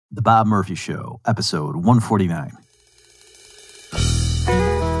The Bob Murphy Show, episode 149.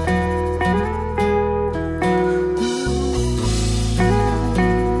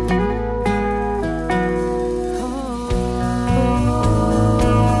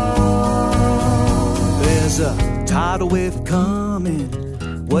 There's a tidal wave coming.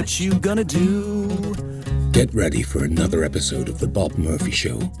 What you gonna do? Get ready for another episode of The Bob Murphy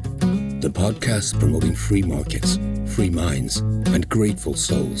Show, the podcast promoting free markets, free minds, and grateful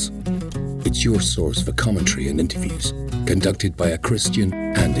souls. It's your source for commentary and interviews conducted by a Christian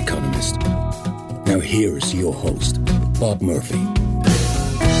and economist. Now here's your host, Bob Murphy.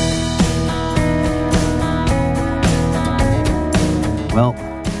 Well,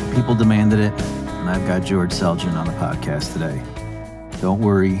 people demanded it, and I've got George Selgin on the podcast today. Don't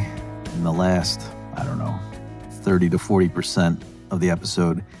worry, in the last, 30 to 40% of the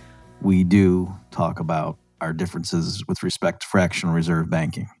episode, we do talk about our differences with respect to fractional reserve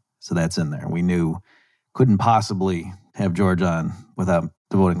banking. So that's in there. We knew couldn't possibly have George on without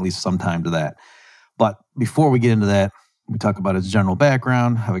devoting at least some time to that. But before we get into that, we talk about his general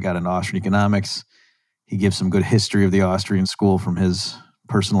background, how he got into Austrian economics. He gives some good history of the Austrian school from his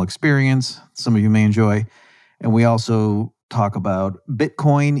personal experience, some of you may enjoy. And we also talk about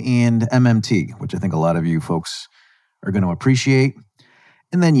Bitcoin and MMT, which I think a lot of you folks are going to appreciate.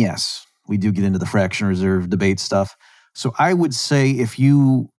 And then, yes, we do get into the fractional reserve debate stuff. So I would say if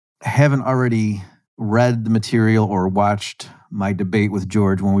you haven't already read the material or watched my debate with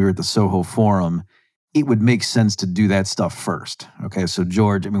George when we were at the Soho Forum, it would make sense to do that stuff first. Okay, so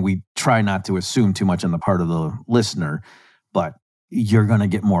George, we try not to assume too much on the part of the listener, but you're going to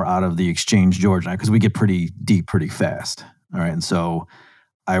get more out of the exchange, George and I, because we get pretty deep pretty fast. All right, and so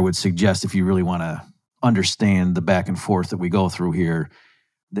I would suggest if you really want to understand the back and forth that we go through here,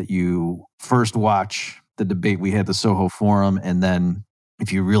 that you first watch the debate we had at the Soho Forum, and then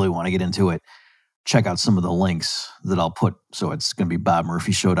if you really want to get into it, check out some of the links that I'll put. So it's going to be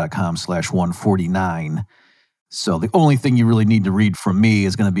bobmurphyshow.com/149. So the only thing you really need to read from me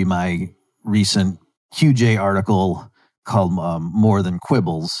is going to be my recent QJ article called More Than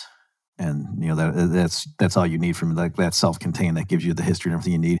Quibbles. And that's all you need from me. Like, that's self-contained. That gives you the history and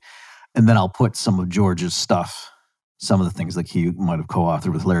everything you need. And then I'll put some of George's stuff, some of the things like he might have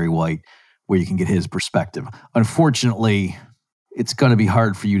co-authored with Larry White, where you can get his perspective. Unfortunately, it's going to be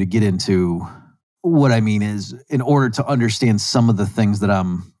hard for you to get into. What I mean is, in order to understand some of the things that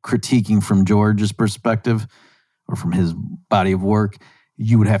I'm critiquing from George's perspective or from his body of work,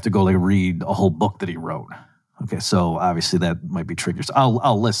 you would have to go read a whole book that he wrote. Okay, so obviously that might be tricky. So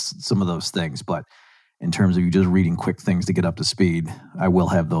I'll list some of those things, but in terms of you just reading quick things to get up to speed, I will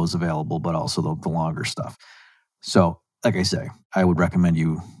have those available, but also the longer stuff. So, like I say, I would recommend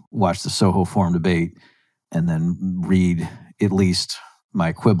you watch the Soho Forum debate and then read at least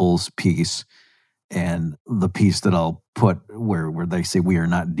my quibbles piece and the piece that I'll put where they say we are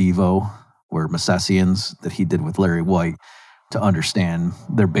not Devo, we're Misesians, that he did with Larry White, to understand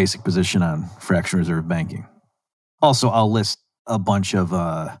their basic position on fractional reserve banking. Also, I'll list a bunch of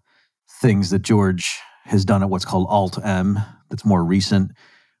things that George has done at what's called Alt-M, that's more recent,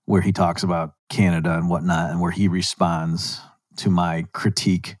 where he talks about Canada and whatnot, and where he responds to my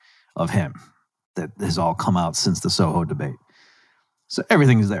critique of him that has all come out since the Soho debate. So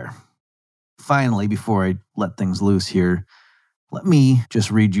everything is there. Finally, before I let things loose here, let me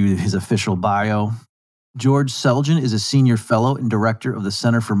just read you his official bio. George Selgin is a senior fellow and director of the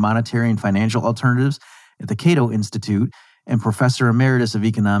Center for Monetary and Financial Alternatives at the Cato Institute and professor emeritus of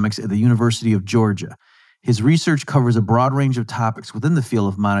economics at the University of Georgia. His research covers a broad range of topics within the field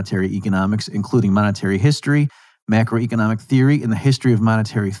of monetary economics, including monetary history, macroeconomic theory, and the history of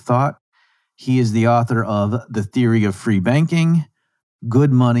monetary thought. He is the author of The Theory of Free Banking,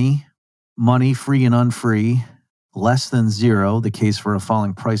 Good Money, Money Free and Unfree, Less Than Zero, The Case for a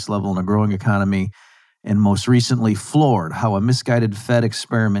Falling Price Level in a Growing Economy, and most recently, Floored, How a Misguided Fed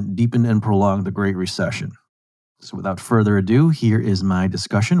Experiment Deepened and Prolonged the Great Recession. So without further ado, here is my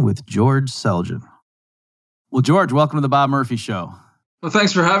discussion with George Selgin. Well, George, welcome to the Bob Murphy Show. Well,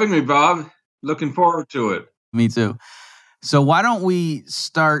 thanks for having me, Bob. Looking forward to it. Me too. So why don't we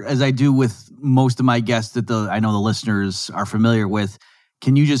start, as I do with most of my guests that I know the listeners are familiar with.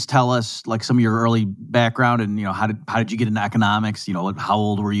 Can you just tell us some of your early background and how did you get into economics? How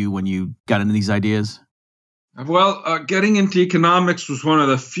old were you when you got into these ideas? Well, getting into economics was one of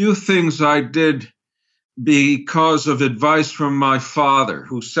the few things I did because of advice from my father,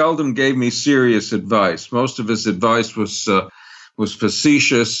 who seldom gave me serious advice. Most of his advice was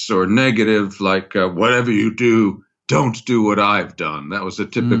facetious or negative, like whatever you do, don't do what I've done. That was a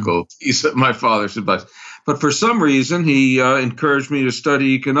typical piece of my father's advice. But for some reason, he encouraged me to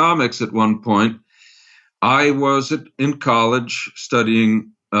study economics at one point. I was in college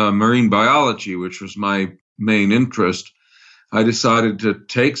studying marine biology, which was my main interest. I decided to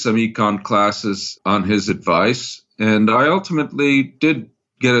take some econ classes on his advice, and I ultimately did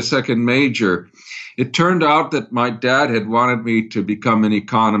get a second major. It turned out that my dad had wanted me to become an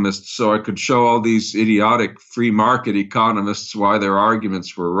economist so I could show all these idiotic free market economists why their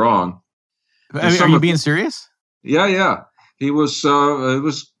arguments were wrong. Are you being serious? Yeah. He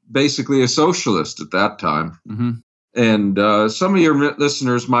was basically a socialist at that time. Mm-hmm. And some of your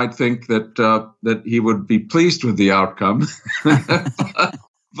listeners might think that he would be pleased with the outcome,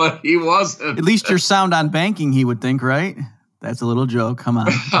 but he wasn't. At least you're sound on banking, he would think, right? That's a little joke. Come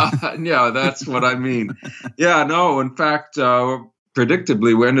on. Yeah, that's what I mean. Yeah, no, in fact,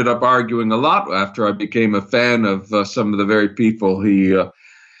 predictably, we ended up arguing a lot after I became a fan of some of the very people he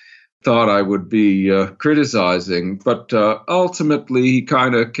thought I would be criticizing. But ultimately, he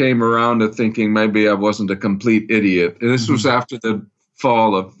kind of came around to thinking maybe I wasn't a complete idiot. And this was after the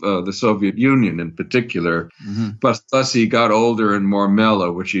fall of the Soviet Union in particular. Mm-hmm. But thus he got older and more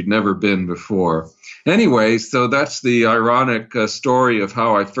mellow, which he'd never been before. Anyway, so that's the ironic story of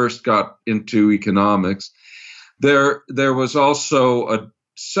how I first got into economics. There was also a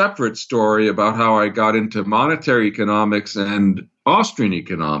separate story about how I got into monetary economics and Austrian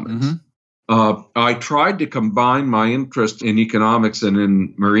economics. Mm-hmm. I tried to combine my interest in economics and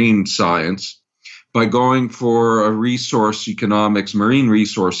in marine science by going for a marine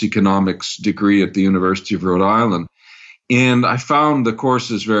resource economics degree at the University of Rhode Island. And I found the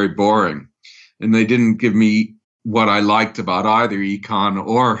courses very boring. And they didn't give me what I liked about either econ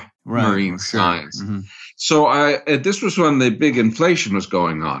or marine science. Mm-hmm. So this was when the big inflation was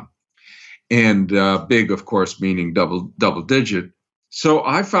going on. And big, of course, meaning double digit. So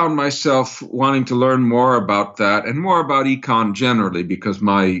I found myself wanting to learn more about that and more about econ generally, because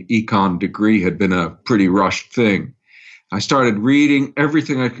my econ degree had been a pretty rushed thing. I started reading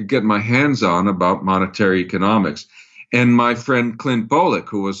everything I could get my hands on about monetary economics. And my friend Clint Bolick,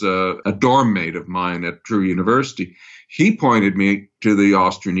 who was a dorm mate of mine at Drew University, he pointed me to the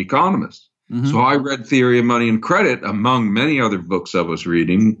Austrian economists. Mm-hmm. So I read Theory of Money and Credit, among many other books I was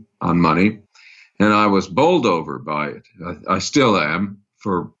reading on money, and I was bowled over by it. I still am.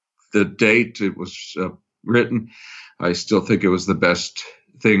 For the date it was written, I still think it was the best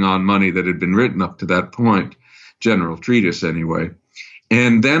thing on money that had been written up to that point, general treatise anyway.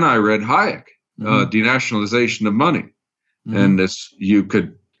 And then I read Hayek, Denationalization of Money. Mm-hmm. And as you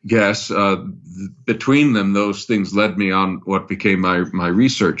could guess, between them, those things led me on what became my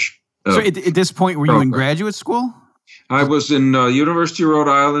research. So at this point, were you in graduate school? I was in University of Rhode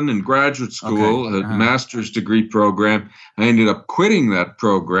Island in graduate school, a master's degree program. I ended up quitting that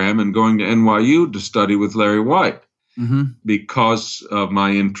program and going to NYU to study with Larry White because of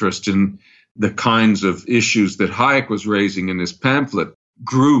my interest in the kinds of issues that Hayek was raising in his pamphlet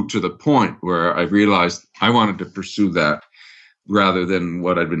grew to the point where I realized I wanted to pursue that rather than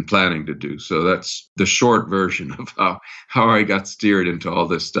what I'd been planning to do. So that's the short version of how I got steered into all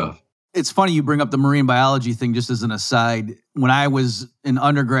this stuff. It's funny you bring up the marine biology thing just as an aside. When I was an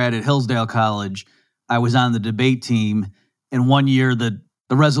undergrad at Hillsdale College, I was on the debate team. And one year the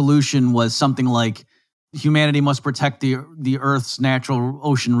resolution was something like humanity must protect the Earth's natural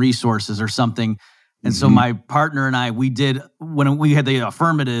ocean resources or something. And so my partner and I, when we had the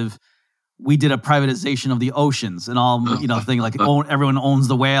affirmative, we did a privatization of the oceans and all, thing like everyone owns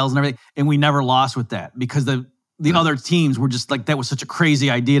the whales and everything. And we never lost with that because the other teams were just like, that was such a crazy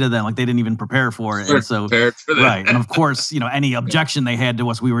idea to them. Like they didn't even prepare for it. And so, right. And of course, any objection they had to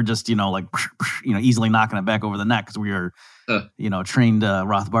us, we were just, easily knocking it back over the neck because we were, trained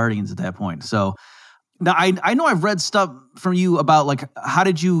Rothbardians at that point. So now I know I've read stuff from you about like, how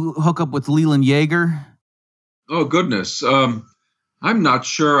did you hook up with Leland Yeager? Oh, goodness. I'm not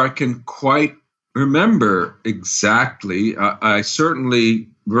sure I can quite remember exactly. I certainly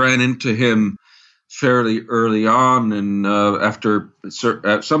ran into him fairly early on, and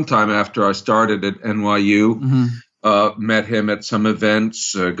sometime after I started at NYU, met him at some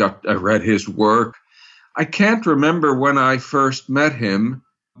events. I read his work. I can't remember when I first met him,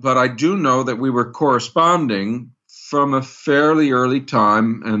 but I do know that we were corresponding from a fairly early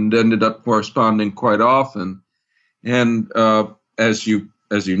time and ended up corresponding quite often. And as you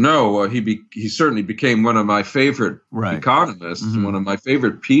know, he certainly became one of my favorite economists, one of my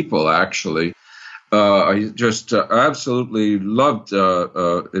favorite people, actually. I just absolutely loved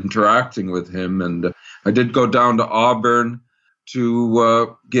interacting with him. And I did go down to Auburn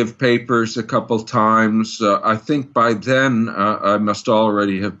to give papers a couple times. I think by then I must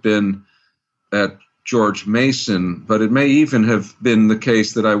already have been at George Mason, but it may even have been the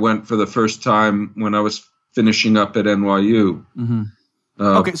case that I went for the first time when I was finishing up at NYU. Mm-hmm.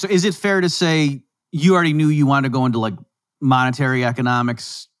 Okay, so is it fair to say you already knew you wanted to go into like monetary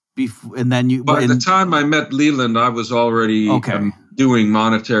economics before, and then you? By the time I met Leland, I was already doing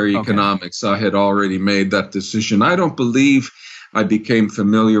monetary economics. I had already made that decision. I don't believe I became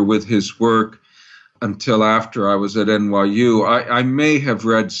familiar with his work until after I was at NYU. I may have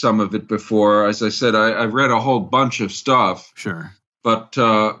read some of it before. As I said, I read a whole bunch of stuff. Sure. But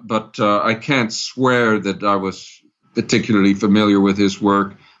I can't swear that I was particularly familiar with his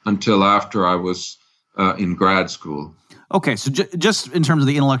work until after I was in grad school. Okay, so just in terms of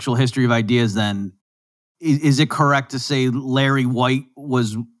the intellectual history of ideas then, is it correct to say Larry White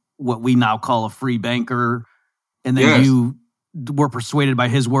was what we now call a free banker, and then you were persuaded by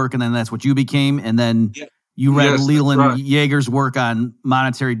his work, and then that's what you became, and then you read Leland Yeager's work on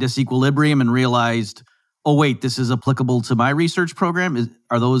monetary disequilibrium and realized, oh wait, this is applicable to my research program?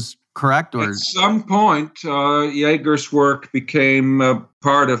 Are those correct? Or at some point, Yeager's work became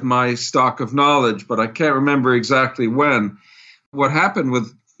part of my stock of knowledge, but I can't remember exactly when. What happened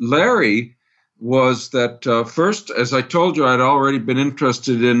with Larry was that first, as I told you, I'd already been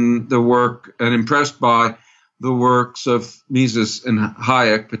interested in the work and impressed by the works of Mises and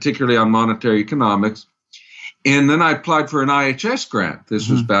Hayek, particularly on monetary economics. And then I applied for an IHS grant. This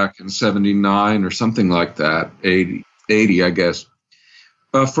was back in 79 or something like that, 80 I guess,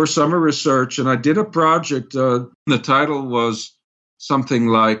 for summer research. And I did a project. The title was something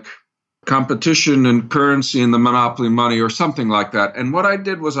like Competition and Currency in the Monopoly Money or something like that. And what I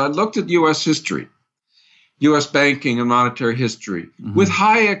did was I looked at U.S. history, U.S. banking and monetary history, with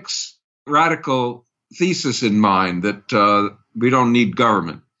Hayek's radical thesis in mind that we don't need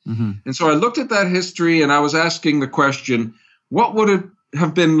government. And so I looked at that history and I was asking the question, what would it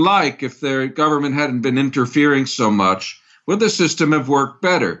have been like if the government hadn't been interfering so much? Would the system have worked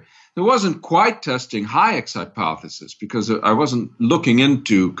better? It wasn't quite testing Hayek's hypothesis because I wasn't looking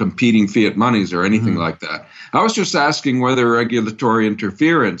into competing fiat monies or anything like that. I was just asking whether regulatory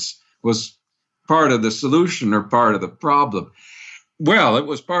interference was part of the solution or part of the problem. Well, it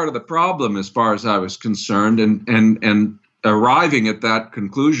was part of the problem as far as I was concerned, and arriving at that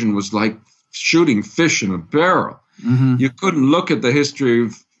conclusion was like shooting fish in a barrel. You couldn't look at the history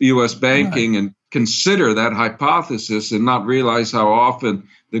of U.S. banking and consider that hypothesis and not realize how often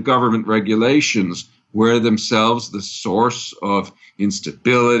the government regulations were themselves the source of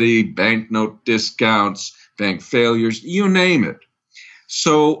instability, banknote discounts, bank failures, you name it.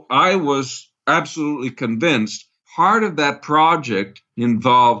 So I was absolutely convinced part of that project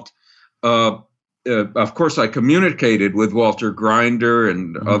involved, of course, I communicated with Walter Grinder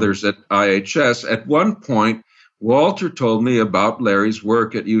and others at IHS. At one point, Walter told me about Larry's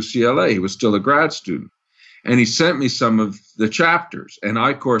work at UCLA. He was still a grad student. And he sent me some of the chapters. And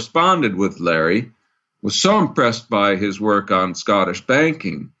I corresponded with Larry, was so impressed by his work on Scottish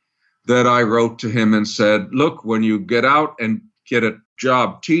banking that I wrote to him and said, look, when you get out and get a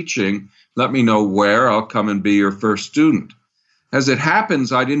job teaching, let me know where. I'll come and be your first student. As it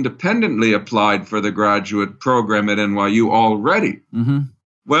happens, I'd independently applied for the graduate program at NYU already.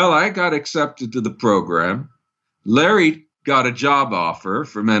 Well, I got accepted to the program. Larry got a job offer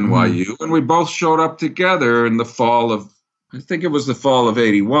from NYU, and we both showed up together in the fall of, I think it was the fall of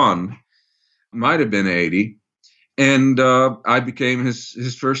 81, might have been 80, and I became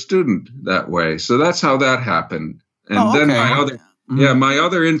his first student that way. So that's how that happened. And then my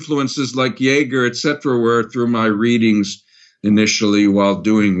other influences like Yeager, etc., were through my readings initially while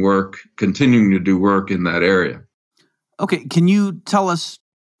doing work, continuing to do work in that area. Okay, can you tell us,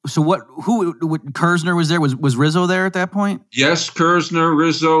 so who Kerzner was there? Was Rizzo there at that point? Yes, Kerzner,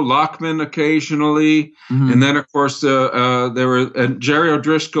 Rizzo, Lockman occasionally. And then, of course, Jerry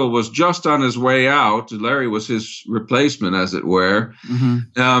O'Driscoll was just on his way out. Larry was his replacement, as it were.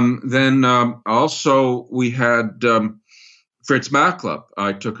 Then also we had Fritz Machlup.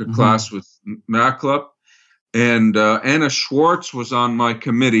 I took a class with Machlup. And Anna Schwartz was on my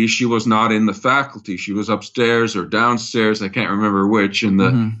committee. She was not in the faculty. She was upstairs or downstairs, I can't remember which, in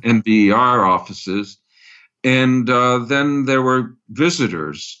the NBER offices. And then there were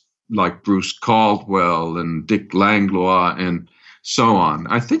visitors like Bruce Caldwell and Dick Langlois and so on.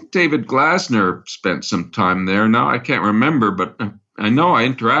 I think David Glasner spent some time there. Now I can't remember, but I know I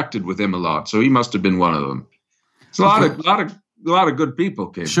interacted with him a lot, so he must have been one of them. It's a lot of good people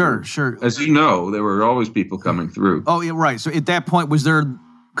came through. Sure. As you know, there were always people coming through. Oh, yeah, right. So at that point, was there,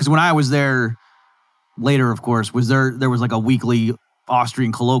 because when I was there later, of course, there was like a weekly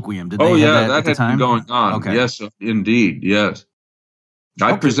Austrian colloquium? Did they have that at the time? Had been going on. Okay. Yes, indeed. Yes.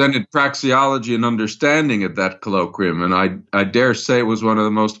 I presented praxeology and understanding at that colloquium, and I dare say it was one of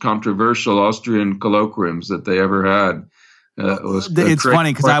the most controversial Austrian colloquiums that they ever had. It's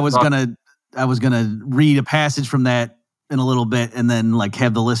funny because I was gonna read a passage from that in a little bit, and then like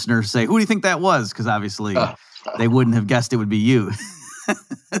have the listener say, "Who do you think that was?" Because obviously they wouldn't have guessed it would be you.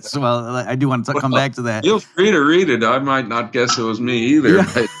 So I do want to come back to that. Feel free to read it. I might not guess it was me either.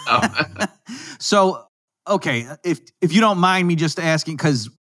 Yeah. Right now. So, okay, if you don't mind me just asking, because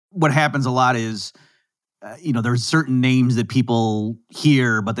what happens a lot is, there's certain names that people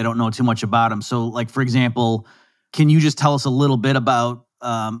hear, but they don't know too much about them. So, like, for example, can you just tell us a little bit about,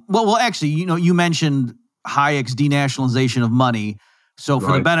 actually, you mentioned Hayek's denationalization of money. So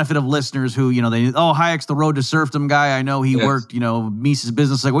for the benefit of listeners who, Hayek's the road to serfdom guy. I know he worked, Mises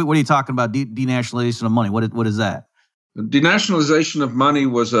business. Like, what are you talking about? Denationalization of money. What is that? Denationalization of money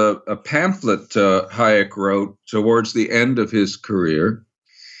was a pamphlet Hayek wrote towards the end of his career.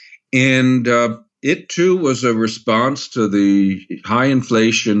 And it, too, was a response to the high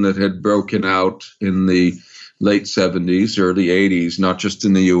inflation that had broken out in the late 70s, early 80s, not just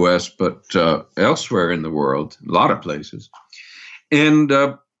in the U.S., but elsewhere in the world, a lot of places. And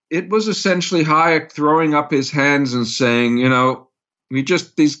it was essentially Hayek throwing up his hands and saying,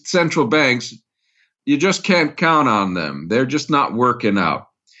 these central banks, you just can't count on them. They're just not working out.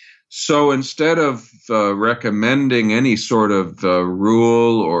 So instead of recommending any sort of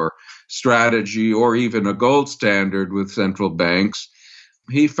rule or strategy or even a gold standard with central banks,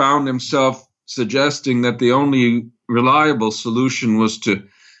 he found himself suggesting that the only reliable solution was to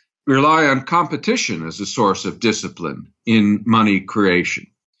rely on competition as a source of discipline in money creation.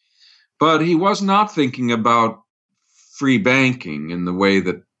 But he was not thinking about free banking in the way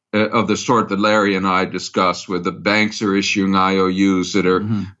that of the sort that Larry and I discussed, where the banks are issuing IOUs that are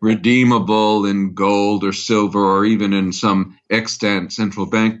redeemable in gold or silver or even in some extent central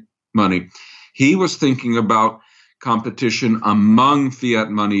bank money. He was thinking about competition among fiat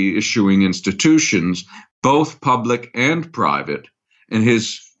money issuing institutions, both public and private. And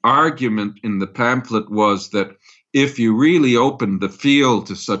his argument in the pamphlet was that if you really opened the field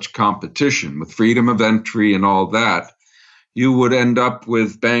to such competition with freedom of entry and all that, you would end up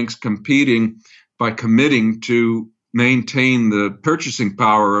with banks competing by committing to maintain the purchasing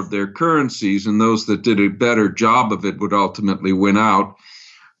power of their currencies, and those that did a better job of it would ultimately win out.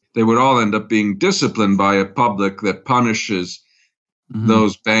 They would all end up being disciplined by a public that punishes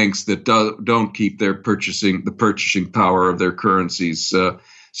those banks that don't keep the purchasing power of their currencies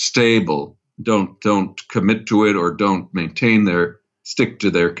stable, don't commit to it or don't stick to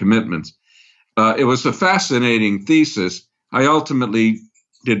their commitments. It was a fascinating thesis. I ultimately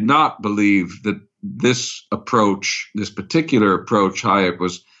did not believe that this particular approach Hayek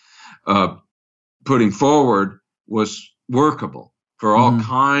was putting forward was workable for all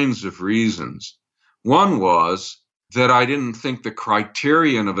kinds of reasons. One was that I didn't think the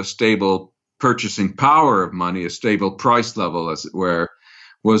criterion of a stable purchasing power of money, a stable price level, as it were,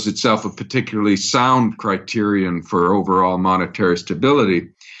 was itself a particularly sound criterion for overall monetary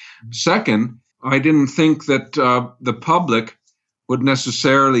stability. Second, I didn't think that the public would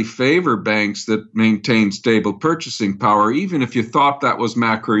necessarily favor banks that maintain stable purchasing power. Even if you thought that was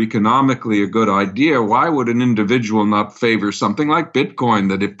macroeconomically a good idea, why would an individual not favor something like Bitcoin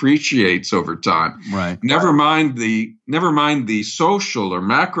that appreciates over time? Right. Never mind the social or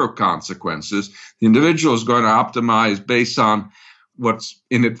macro consequences. The individual is going to optimize based on what's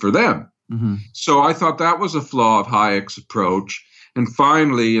in it for them. So I thought that was a flaw of Hayek's approach. And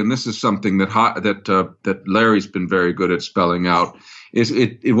finally, and this is something that Larry's been very good at spelling out, is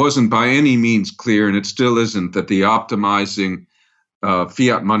it wasn't by any means clear, and it still isn't, that the optimizing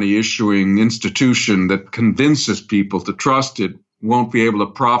fiat money issuing institution that convinces people to trust it won't be able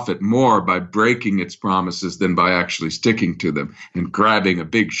to profit more by breaking its promises than by actually sticking to them and grabbing a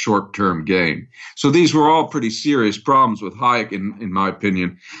big short-term gain. So these were all pretty serious problems with Hayek, in my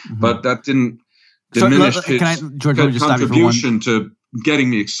opinion, but that didn't diminish his contribution to getting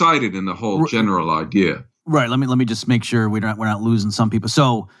me excited in the whole general idea. Right. Let me just make sure we're not losing some people.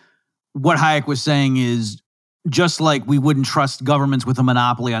 So what Hayek was saying is, just like we wouldn't trust governments with a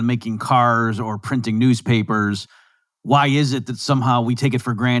monopoly on making cars or printing newspapers, why is it that somehow we take it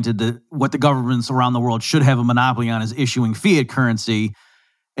for granted that what the governments around the world should have a monopoly on is issuing fiat currency?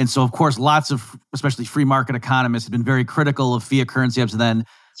 And so, of course, lots of, especially free market economists, have been very critical of fiat currency up to then.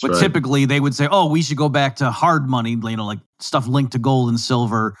 But typically they would say, oh, we should go back to hard money, like stuff linked to gold and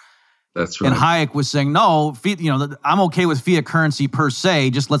silver. That's right. And Hayek was saying, no, I'm okay with fiat currency per se,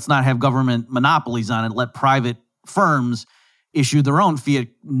 just let's not have government monopolies on it. Let private firms issue their own fiat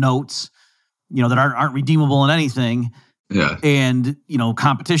notes, that aren't redeemable in anything. Yeah. And,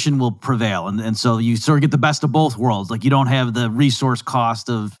 competition will prevail. And so you sort of get the best of both worlds. Like, you don't have the resource cost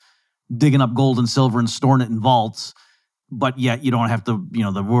of digging up gold and silver and storing it in vaults, but yet you don't have to,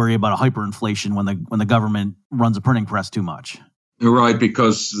 the worry about a hyperinflation when the government runs a printing press too much. Right,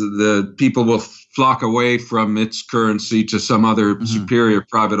 because the people will flock away from its currency to some other superior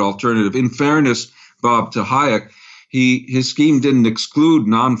private alternative. In fairness, Bob, to Hayek, his scheme didn't exclude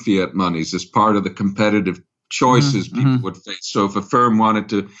non-fiat monies as part of the competitive choices people would face. So if a firm wanted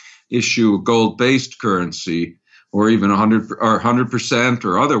to issue a gold-based currency, or even 100%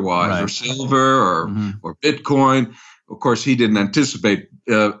 or otherwise, right, or silver or Bitcoin, of course, he didn't anticipate,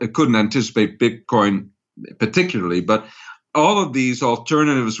 couldn't anticipate Bitcoin particularly, but all of these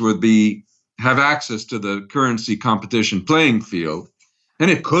alternatives would have access to the currency competition playing field. And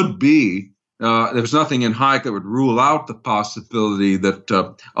it could be, there's nothing in Hayek that would rule out the possibility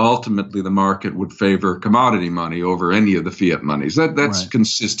that ultimately the market would favor commodity money over any of the fiat monies. That's right,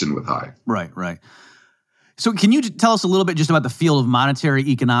 consistent with Hayek. Right. So can you tell us a little bit just about the field of monetary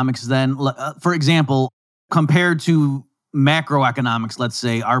economics then? For example, compared to macroeconomics, let's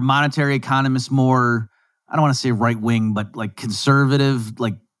say, are monetary economists more, I don't want to say right-wing, but like conservative,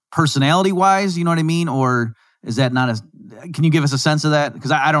 like personality-wise, you know what I mean? Or is that not as, can you give us a sense of that?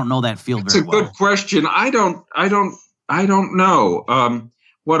 Because I don't know that field very well. It's a good question. I don't know.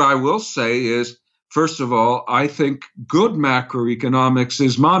 What I will say is, first of all, I think good macroeconomics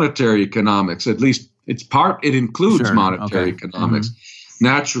is monetary economics. At least it includes monetary economics.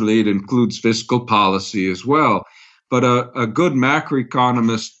 Naturally, it includes fiscal policy as well. But a good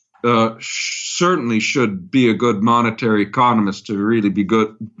macroeconomist certainly should be a good monetary economist to really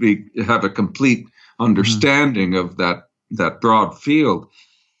have a complete understanding of that broad field.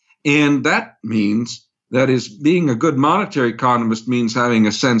 And that means, that is, being a good monetary economist means having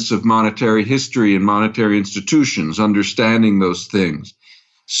a sense of monetary history and monetary institutions, understanding those things.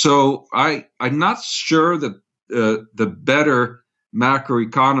 So I'm not sure that the better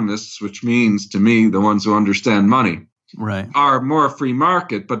macroeconomists, which means to me the ones who understand money, right, are more free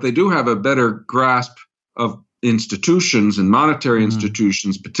market, but they do have a better grasp of institutions and monetary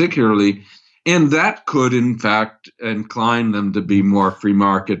institutions particularly, and that could in fact incline them to be more free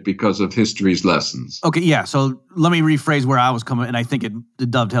market because of history's lessons. Okay, yeah, so let me rephrase where I was coming, and I think it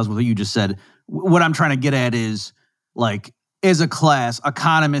dovetails with what you just said. What I'm trying to get at is, like, as a class,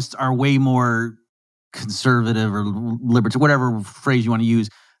 economists are way more conservative or libertarian, whatever phrase you want to use,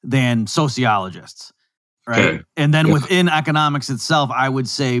 than sociologists, right? Okay. And then within economics itself, I would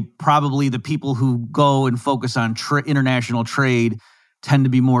say probably the people who go and focus on international trade tend to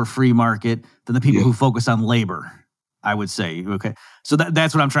be more free market than the people who focus on labor, I would say. Okay. So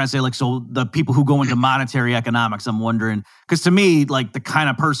that's what I'm trying to say. Like, so the people who go into monetary economics, I'm wondering, because to me, like, the kind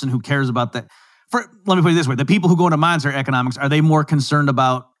of person who cares about that, let me put it this way, the people who go into monetary economics, are they more concerned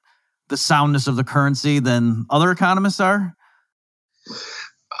about the soundness of the currency than other economists are?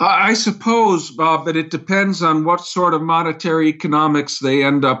 I suppose, Bob, but it depends on what sort of monetary economics they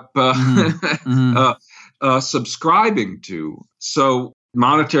end up subscribing to. So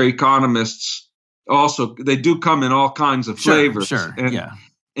monetary economists also, they do come in all kinds of flavors. Sure,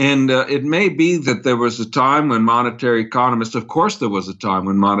 And it may be that there was a time when monetary economists, of course there was a time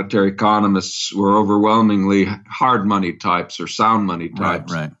when monetary economists were overwhelmingly hard money types or sound money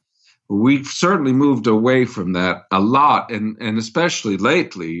types. Right. We've certainly moved away from that a lot, and especially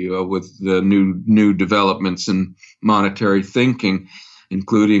lately with the new developments in monetary thinking,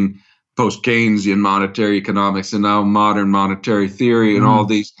 including post-Keynesian monetary economics and now modern monetary theory and all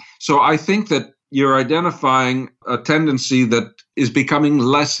these. So I think that you're identifying a tendency that is becoming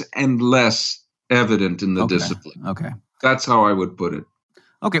less and less evident in the discipline. Okay. That's how I would put it.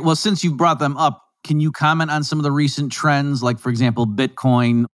 Okay, well, since you brought them up, can you comment on some of the recent trends, like, for example,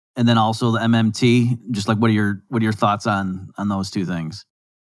 Bitcoin and then also the MMT? Just like, what are your thoughts on those two things?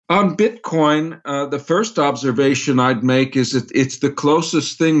 On Bitcoin, the first observation I'd make is that it's the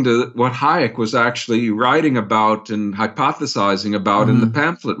closest thing to what Hayek was actually writing about and hypothesizing about in the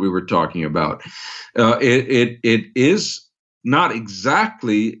pamphlet we were talking about. It is not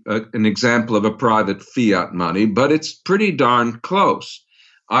exactly an example of a private fiat money, but it's pretty darn close.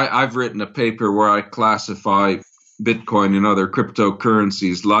 I've written a paper where I classify Bitcoin and other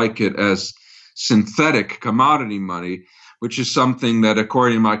cryptocurrencies like it as synthetic commodity money, which is something that,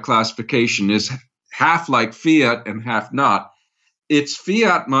 according to my classification, is half like fiat and half not. It's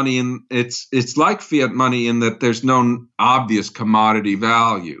fiat money, and it's like fiat money in that there's no obvious commodity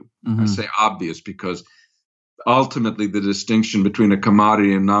value. I say obvious because ultimately the distinction between a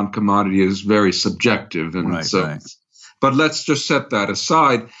commodity and non-commodity is very subjective, and but let's just set that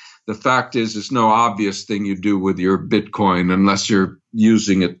aside. the fact is, it's no obvious thing you do with your Bitcoin unless you're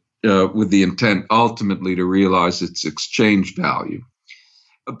using it with the intent ultimately to realize its exchange value.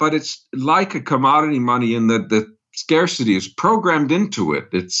 But it's like a commodity money in that the scarcity is programmed into it.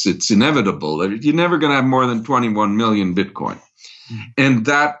 It's inevitable. You're never going to have more than 21 million Bitcoin. And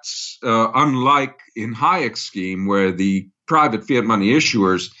that's unlike in Hayek's scheme, where the private fiat money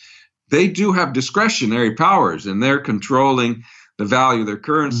issuers, they do have discretionary powers, and they're controlling the value of their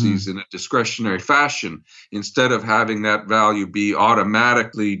currencies in a discretionary fashion, instead of having that value be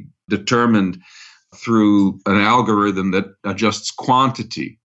automatically determined through an algorithm that adjusts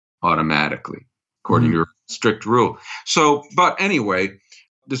quantity automatically, according to a strict rule. So, but anyway,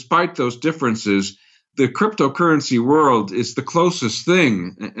 despite those differences, the cryptocurrency world is the closest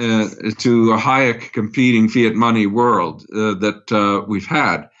thing to a Hayek competing fiat money world that we've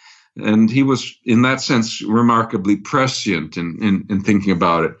had. And he was, in that sense, remarkably prescient in thinking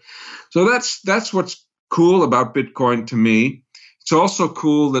about it. So that's what's cool about Bitcoin to me. It's also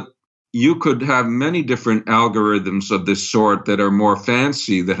cool that you could have many different algorithms of this sort that are more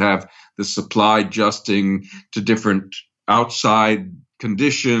fancy, that have the supply adjusting to different outside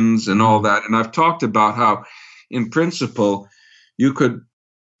conditions and all that. And I've talked about how, in principle, you could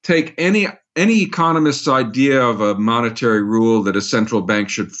take any economist's idea of a monetary rule that a central bank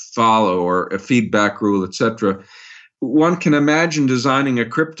should follow, or a feedback rule, etc. One can imagine designing a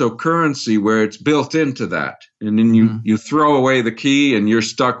cryptocurrency where it's built into that. And then you throw away the key and you're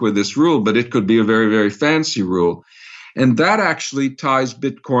stuck with this rule, but it could be a very, very fancy rule. And that actually ties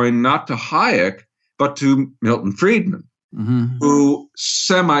Bitcoin not to Hayek, but to Milton Friedman, who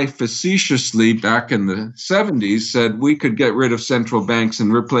semi-facetiously back in the 70s said we could get rid of central banks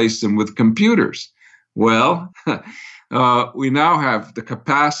and replace them with computers. Well, we now have the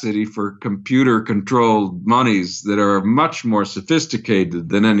capacity for computer-controlled monies that are much more sophisticated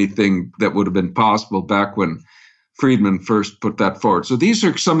than anything that would have been possible back when Friedman first put that forward. So these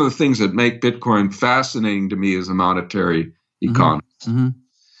are some of the things that make Bitcoin fascinating to me as a monetary economist.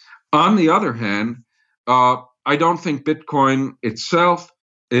 On the other hand, I don't think Bitcoin itself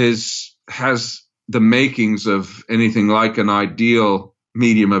has the makings of anything like an ideal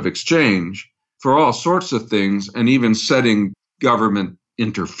medium of exchange for all sorts of things, and even setting government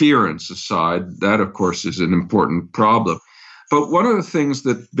interference aside. That, of course, is an important problem. But one of the things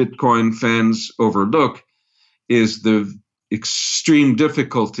that Bitcoin fans overlook is the extreme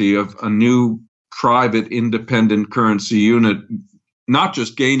difficulty of a new private independent currency unit not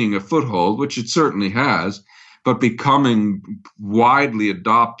just gaining a foothold, which it certainly has, but becoming widely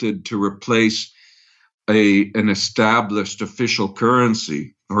adopted to replace an established official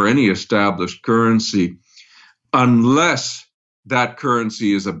currency or any established currency, unless that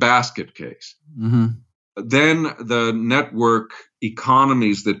currency is a basket case. Then the network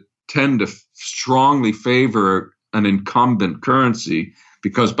economies that tend to strongly favor an incumbent currency,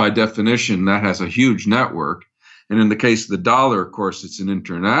 because by definition that has a huge network. And in the case of the dollar, of course, it's an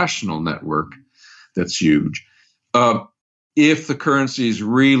international network that's huge. If the currency is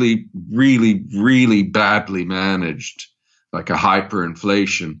really, really, really badly managed, like a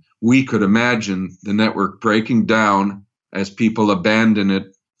hyperinflation, we could imagine the network breaking down as people abandon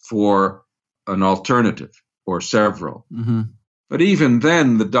it for an alternative or several. But even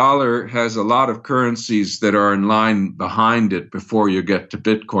then, the dollar has a lot of currencies that are in line behind it before you get to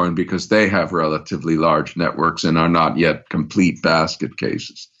Bitcoin, because they have relatively large networks and are not yet complete basket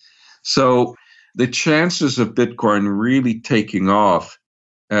cases. So the chances of Bitcoin really taking off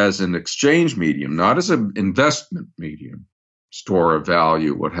as an exchange medium, not as an investment medium, store of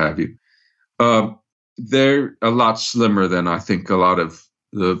value, what have you, they're a lot slimmer than I think a lot of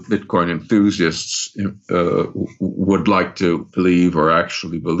the Bitcoin enthusiasts would like to believe or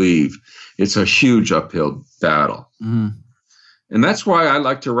actually believe. It's a huge uphill battle. And that's why I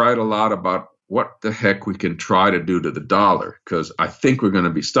like to write a lot about what the heck we can try to do to the dollar, because I think we're going to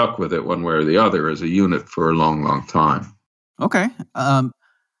be stuck with it one way or the other as a unit for a long, long time. Okay.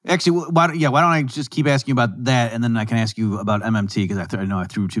 Actually, why don't I just keep asking you about that, and then I can ask you about MMT, because I know I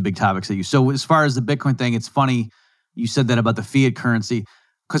threw two big topics at you. So as far as the Bitcoin thing, it's funny you said that about the fiat currency,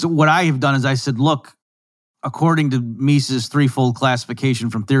 because what I have done is I said, look, according to Mises' threefold classification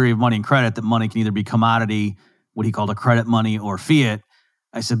from Theory of Money and Credit, that money can either be commodity, what he called a credit money, or fiat.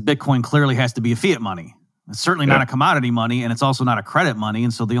 I said Bitcoin clearly has to be a fiat money. It's certainly not a commodity money, and it's also not a credit money,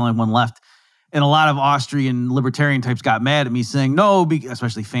 and so the only one left. And a lot of Austrian libertarian types got mad at me saying, no,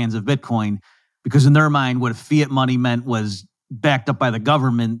 especially fans of Bitcoin, because in their mind, what fiat money meant was backed up by the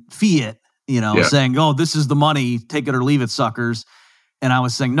government, fiat, saying, oh, this is the money, take it or leave it, suckers. And I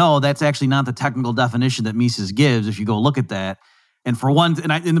was saying, no, that's actually not the technical definition that Mises gives if you go look at that. And for one,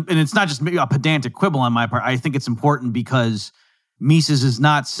 and it's not just maybe a pedantic quibble on my part. I think it's important because Mises is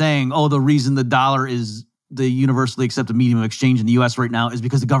not saying, oh, the reason the dollar is the universally accepted medium of exchange in the U.S. right now is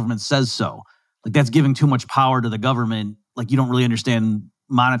because the government says so. Like, that's giving too much power to the government. Like, you don't really understand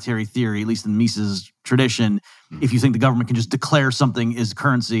monetary theory, at least in Mises' tradition, if you think the government can just declare something is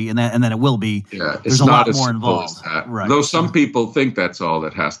currency and then it will be. Yeah, there's a lot more involved. Right. Though some people think that's all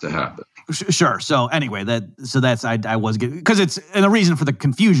that has to happen. Sure. So anyway, I was getting, because and the reason for the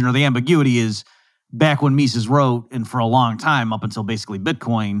confusion or the ambiguity is back when Mises wrote, and for a long time up until basically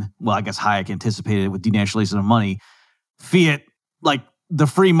Bitcoin, well, I guess Hayek anticipated it with denationalization of money, fiat, like the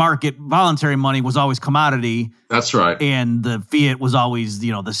free market voluntary money was always commodity. That's right. And the fiat was always,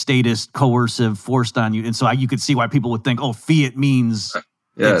 the statist, coercive, forced on you. And so you could see why people would think, oh, fiat means...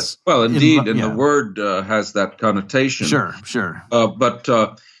 Yes. Well, indeed, the word has that connotation. Sure. But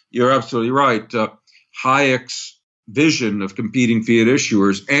you're absolutely right. Hayek's vision of competing fiat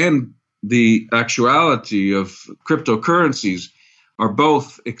issuers and the actuality of cryptocurrencies are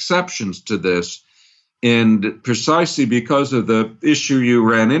both exceptions to this. And precisely because of the issue you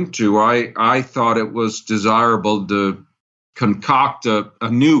ran into, I thought it was desirable to concoct a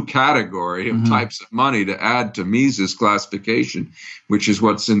new category of types of money to add to Mises' classification, which is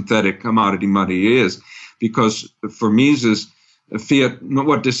what synthetic commodity money is. Because for Mises,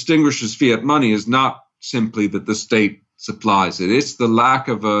 what distinguishes fiat money is not simply that the state supplies it. It's the lack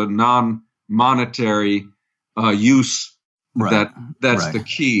of a non-monetary use that's the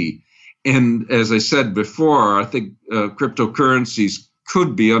key. And as I said before, I think cryptocurrencies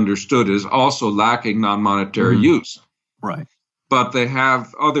could be understood as also lacking non-monetary use. Right. But they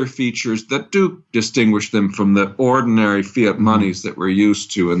have other features that do distinguish them from the ordinary fiat monies that we're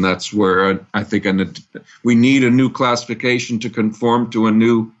used to. And that's where I think we need a new classification to conform to a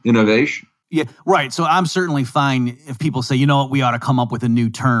new innovation. Yeah, right. So I'm certainly fine if people say, you know what, we ought to come up with a new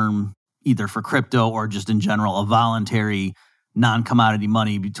term, either for crypto or just in general, a voluntary non-commodity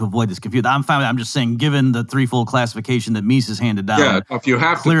money to avoid this confusion. I'm fine with that. I'm just saying, given the threefold classification that Mises handed down, if you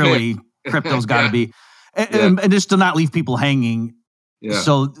have clearly crypto's got to be, and just to not leave people hanging. Yeah.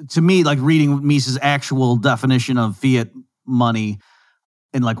 So to me, like reading Mises' actual definition of fiat money,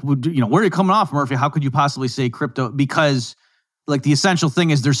 and like, where are you coming off, Murphy? How could you possibly say crypto? Because like the essential thing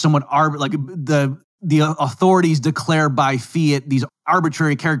is there's somewhat the authorities declare by fiat these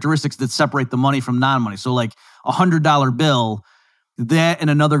arbitrary characteristics that separate the money from non-money. So like $100 bill, that and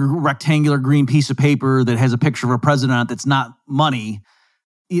another rectangular green piece of paper that has a picture of a president on it that's not money.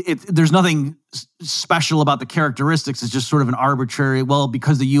 There's nothing special about the characteristics. It's just sort of an arbitrary, well,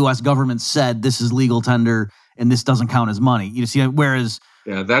 because the U.S. government said this is legal tender and this doesn't count as money. You see, whereas...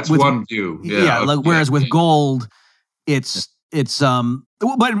 Yeah, that's one view. Whereas with gold, it's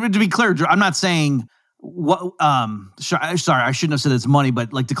but to be clear, I'm not saying what. Sorry, I shouldn't have said it's money,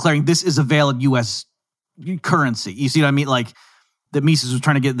 but like declaring this is a valid U.S. currency. You see what I mean? Like that Mises was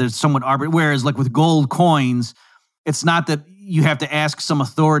trying to get there's somewhat arbitrary. Whereas like with gold coins, it's not that you have to ask some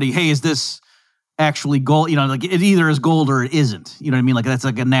authority, hey, is this actually gold? Like it either is gold or it isn't. You know what I mean? Like that's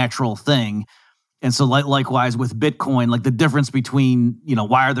like a natural thing. And so likewise with Bitcoin, like the difference between,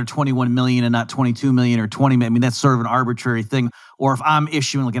 why are there 21 million and not 22 million or 20 million? I mean, that's sort of an arbitrary thing. Or if I'm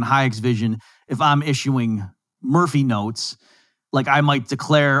issuing, like in Hayek's vision, if I'm issuing Murphy notes, like I might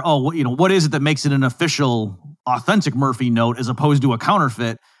declare, what is it that makes it an official, authentic Murphy note as opposed to a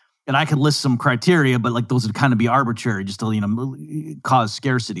counterfeit? And I could list some criteria, but like those would kind of be arbitrary just to, cause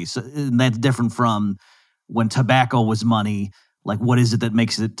scarcity. So and that's different from when tobacco was money. Like, what is it that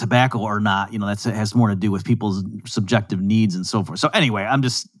makes it tobacco or not? It has more to do with people's subjective needs and so forth. So anyway,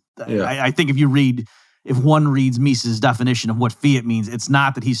 I think if one reads Mises' definition of what fiat means, it's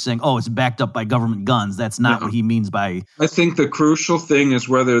not that he's saying, it's backed up by government guns. That's not what he means by... I think the crucial thing is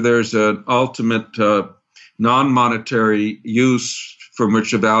whether there's an ultimate non-monetary use from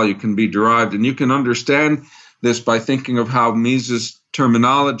which a value can be derived. And you can understand this by thinking of how Mises'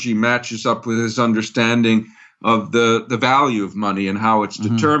 terminology matches up with his understanding of the value of money and how it's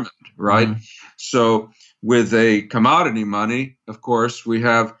determined, right? So with a commodity money, of course, we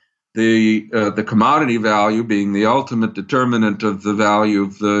have the commodity value being the ultimate determinant of the value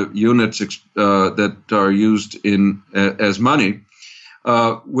of the units that are used as money.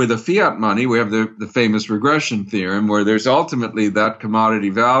 With a fiat money, we have the famous regression theorem where there's ultimately that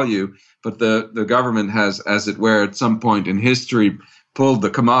commodity value, but the government has, as it were, at some point in history, pulled the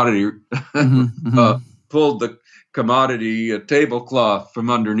commodity tablecloth from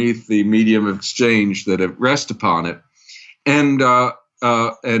underneath the medium of exchange that it rests upon it, and the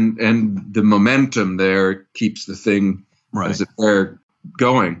momentum there keeps the thing, as it were,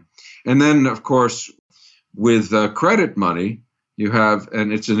 going. And then, of course, with credit money, You have,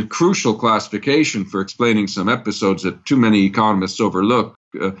 and it's a crucial classification for explaining some episodes that too many economists overlook.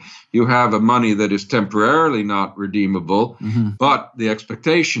 You have a money that is temporarily not redeemable, but the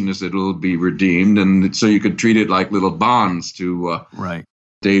expectation is that it will be redeemed, and so you could treat it like little bonds to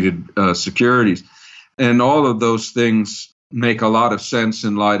dated securities. And all of those things make a lot of sense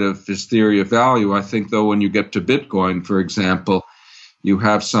in light of his theory of value. I think, though, when you get to Bitcoin, for example, you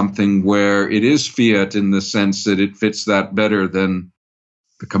have something where it is fiat in the sense that it fits that better than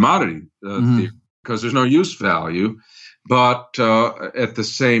the commodity theory, because there's no use value. But at the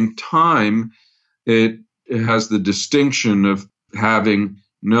same time, it has the distinction of having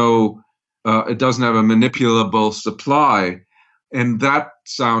it doesn't have a manipulable supply. And that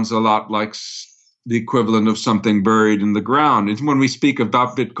sounds a lot like the equivalent of something buried in the ground. And when we speak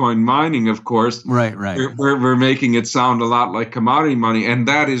about Bitcoin mining, of course, we're making it sound a lot like commodity money. And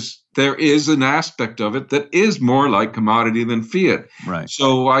there is an aspect of it that is more like commodity than fiat. Right.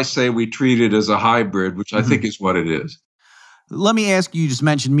 So I say we treat it as a hybrid, which I think is what it is. Let me ask you, just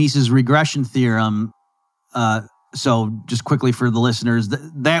mentioned Mises' regression theorem. So just quickly for the listeners,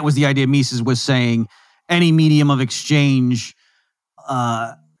 that was the idea Mises was saying any medium of exchange,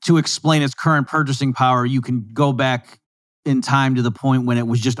 to explain its current purchasing power, you can go back in time to the point when it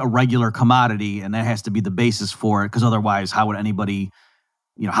was just a regular commodity, and that has to be the basis for it, because otherwise, how would anybody,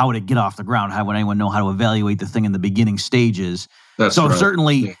 how would it get off the ground? How would anyone know how to evaluate the thing in the beginning stages? That's so right.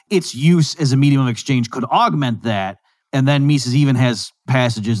 Certainly its use as a medium of exchange could augment that. And then Mises even has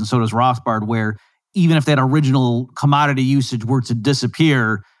passages, and so does Rothbard, where even if that original commodity usage were to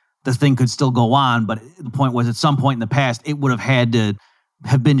disappear, the thing could still go on. But the point was, at some point in the past, it would have had to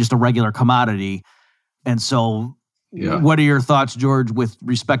have been just a regular commodity. And so what are your thoughts, George, with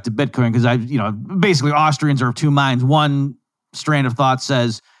respect to Bitcoin? Because basically Austrians are of two minds. One strand of thought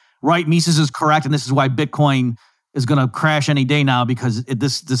says, right, Mises is correct, and this is why Bitcoin is going to crash any day now, because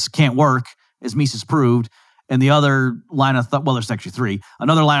this can't work, as Mises proved. And the other line of thought, well, there's actually three.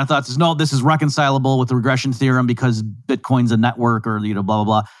 Another line of thought says, no, this is reconcilable with the regression theorem because Bitcoin's a network, or blah, blah,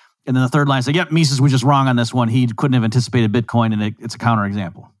 blah. And then the third line said, yep, Mises was just wrong on this one. He couldn't have anticipated Bitcoin, and it's a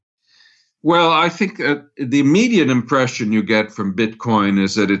counterexample. Well, I think the immediate impression you get from Bitcoin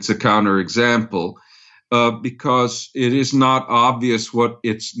is that it's a counterexample because it is not obvious what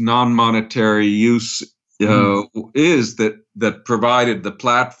its non-monetary use is that provided the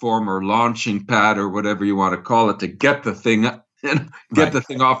platform or launching pad or whatever you want to call it to get the thing the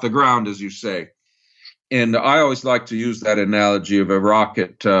thing off the ground, as you say. And I always like to use that analogy of a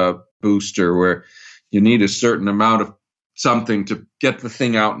rocket booster, where you need a certain amount of something to get the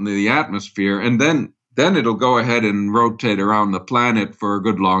thing out into the atmosphere, and then it'll go ahead and rotate around the planet for a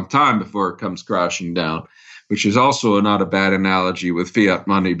good long time before it comes crashing down, which is also not a bad analogy with fiat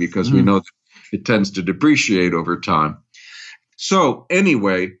money, because we know that it tends to depreciate over time. So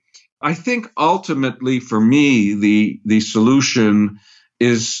anyway, I think ultimately for me, the solution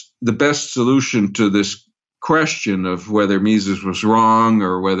is the best solution to this question of whether Mises was wrong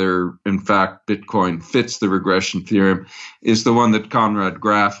or whether, in fact, Bitcoin fits the regression theorem is the one that Conrad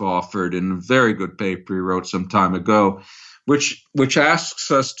Graf offered in a very good paper he wrote some time ago, which asks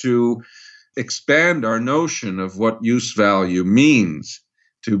us to expand our notion of what use value means,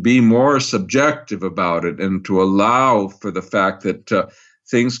 to be more subjective about it, and to allow for the fact that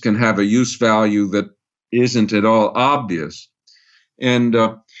things can have a use value that isn't at all obvious. And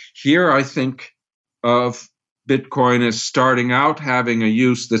here I think of Bitcoin as starting out having a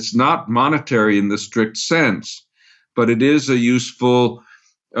use that's not monetary in the strict sense, but it is a useful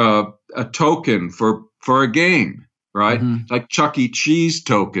a token for a game, right? Like Chuck E. Cheese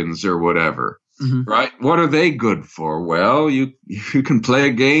tokens or whatever. Right? What are they good for? Well, you can play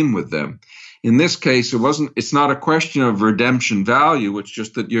a game with them. In this case, it's not a question of redemption value. It's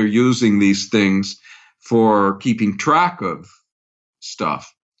just that you're using these things for keeping track of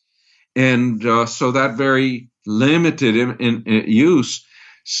stuff. And so that very limited in use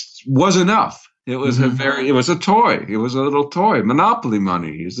was enough. It was it was a toy. It was a little toy. Monopoly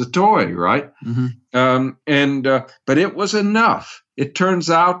money is a toy, right? But it was enough. It turns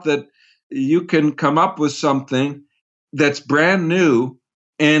out that you can come up with something that's brand new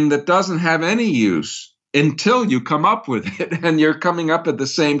and that doesn't have any use until you come up with it. And you're coming up at the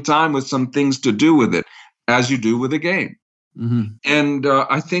same time with some things to do with it, as you do with a game. And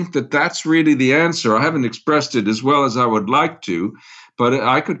I think that that's really the answer. I haven't expressed it as well as I would like to, but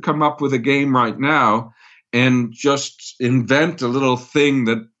I could come up with a game right now and just invent a little thing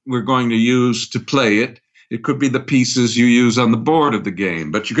that we're going to use to play it. It could be the pieces you use on the board of the game,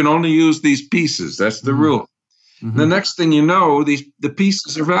 but you can only use these pieces. That's the rule. The next thing you know, the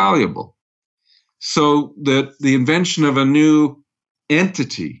pieces are valuable. So the invention of a new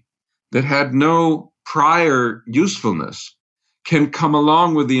entity that had no prior usefulness can come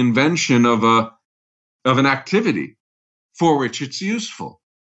along with the invention of an activity for which it's useful.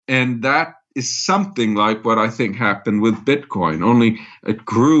 And that is something like what I think happened with Bitcoin, only it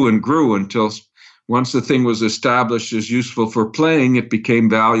grew and grew until once the thing was established as useful for playing, it became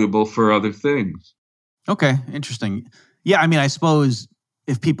valuable for other things. Okay, interesting. Yeah, I mean, I suppose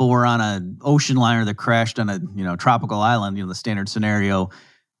if people were on an ocean liner that crashed on a tropical island, the standard scenario,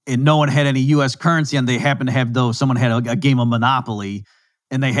 and no one had any U.S. currency, and they happened to have those, someone had a game of Monopoly,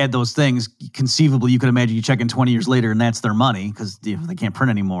 and they had those things, conceivably, you could imagine you check in 20 years later, and that's their money because they can't print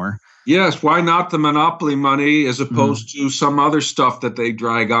anymore. Yes, why not the Monopoly money as opposed to some other stuff that they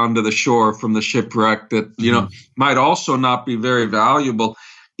drag onto the shore from the shipwreck that, might also not be very valuable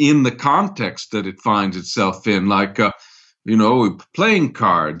in the context that it finds itself in, like, playing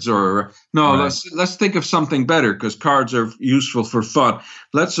cards or right. Let's think of something better because cards are useful for fun.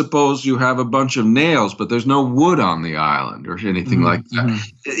 Let's suppose you have a bunch of nails, but there's no wood on the island or anything like that.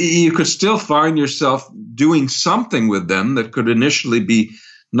 You could still find yourself doing something with them that could initially be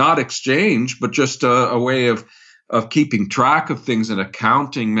not exchange, but just a way of keeping track of things, an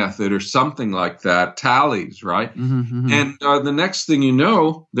accounting method or something like that, tallies, right? And the next thing you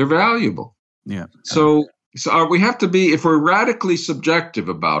know, they're valuable. Yeah. So we have to be, if we're radically subjective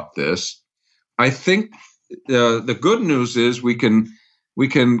about this, I think the good news is we can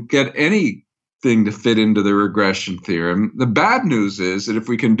get anything to fit into the regression theorem. The bad news is that if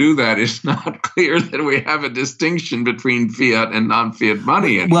we can do that, it's not clear that we have a distinction between fiat and non-fiat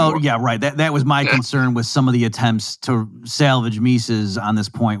money anymore. Well, yeah, right. That was my concern with some of the attempts to salvage Mises on this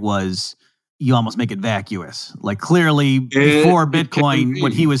point was you almost make it vacuous. Like clearly before Bitcoin,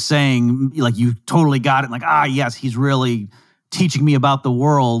 what he was saying, like you totally got it. Like, yes, he's really teaching me about the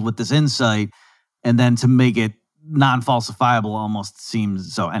world with this insight. And then to make it non-falsifiable almost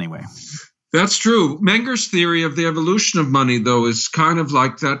seems so anyway. That's true. Menger's theory of the evolution of money, though, is kind of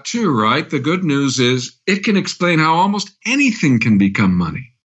like that too, right? The good news is it can explain how almost anything can become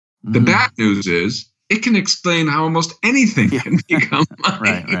money. The bad news is it can explain how almost anything can become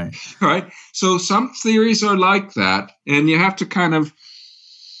money. Right. So some theories are like that, and you have to kind of,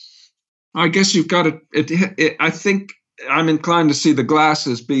 I guess you've got to, I think I'm inclined to see the glass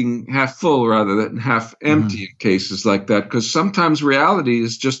as being half full rather than half empty in cases like that, because sometimes reality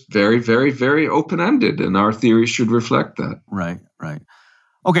is just very, very, very open-ended, and our theory should reflect that. Right.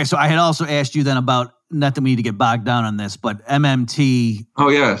 Okay, so I had also asked you then about, not that we need to get bogged down on this, but MMT. Oh,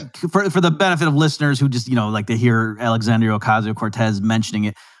 yes. For the benefit of listeners who just, like to hear Alexandria Ocasio-Cortez mentioning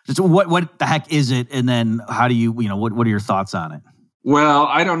it, just what the heck is it? And then how do you, what are your thoughts on it? Well,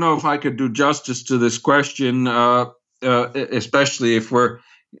 I don't know if I could do justice to this question, especially if we're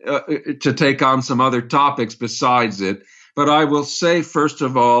to take on some other topics besides it. But I will say, first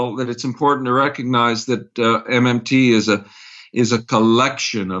of all, that it's important to recognize that MMT is a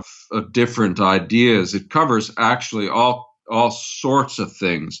collection of different ideas. It covers actually all sorts of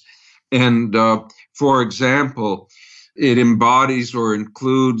things. And for example, it embodies or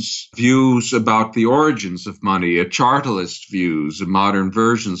includes views about the origins of money, chartalist views, modern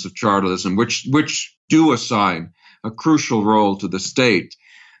versions of chartalism, which do assign a crucial role to the state.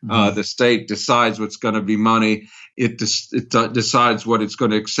 The state decides what's going to be money. It decides what it's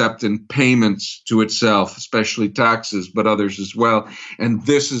going to accept in payments to itself, especially taxes, but others as well. And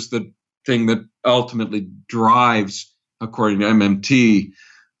this is the thing that ultimately drives, according to MMT,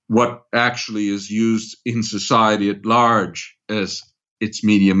 what actually is used in society at large as its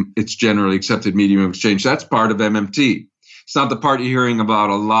generally accepted medium of exchange. That's part of MMT. It's not the part you're hearing about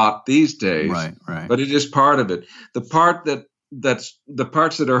a lot these days, right. But it is part of it. The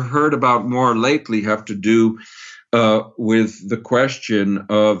parts that are heard about more lately have to do with the question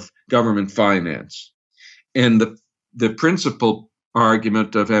of government finance. And the principal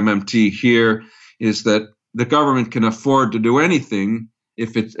argument of MMT here is that the government can afford to do anything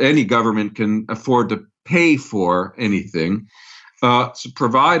if any government can afford to pay for anything, so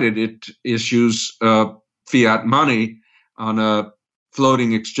provided it issues fiat money on a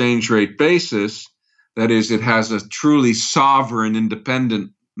floating exchange rate basis. That is, it has a truly sovereign,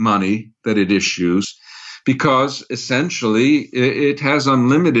 independent money that it issues, because essentially it has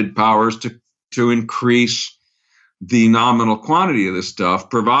unlimited powers to increase the nominal quantity of the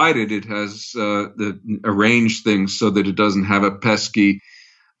stuff, provided it has arranged things so that it doesn't have a pesky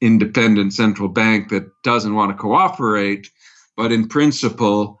independent central bank that doesn't want to cooperate. But in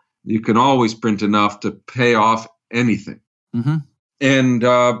principle, you can always print enough to pay off anything. And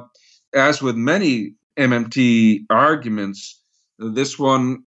as with many MMT arguments, this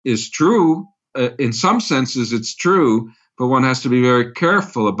one is true. In some senses, it's true, but one has to be very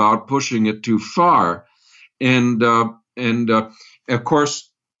careful about pushing it too far. And of course,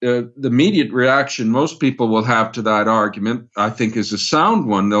 the immediate reaction most people will have to that argument, I think, is a sound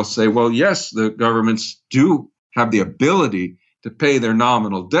one. They'll say, well, yes, the governments do have the ability to pay their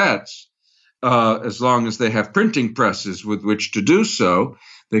nominal debts as long as they have printing presses with which to do so.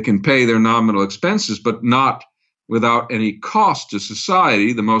 They can pay their nominal expenses, but not without any cost to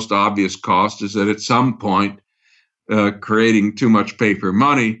society. The most obvious cost is that at some point, creating too much paper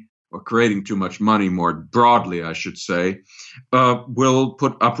money, or creating too much money more broadly, I should say, will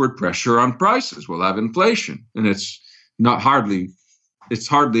put upward pressure on prices. We'll have inflation, and it's hardly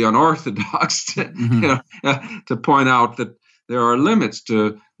unorthodox to, to point out that there are limits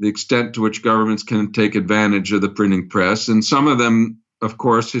to the extent to which governments can take advantage of the printing press, and some of them, of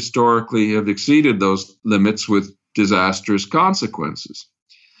course, historically have exceeded those limits with disastrous consequences.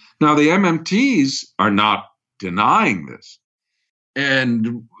 Now, the MMTs are not denying this.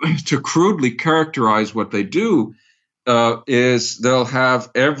 And to crudely characterize what they do is they'll have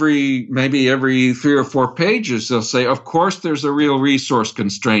maybe every 3 or 4 pages, they'll say, of course, there's a real resource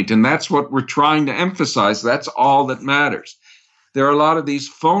constraint. And that's what we're trying to emphasize. That's all that matters. There are a lot of these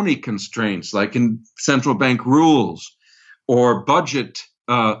phony constraints, like in central bank rules or budget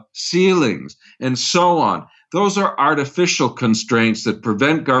ceilings and so on. Those are artificial constraints that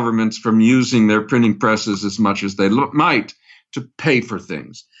prevent governments from using their printing presses as much as they might to pay for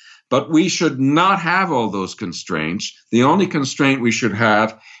things. But we should not have all those constraints. The only constraint we should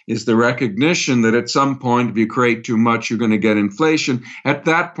have is the recognition that at some point, if you create too much, you're going to get inflation. At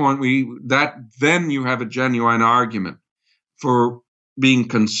that point, then you have a genuine argument for being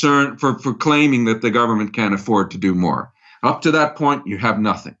concerned, for claiming that the government can't afford to do more. Up to that point, you have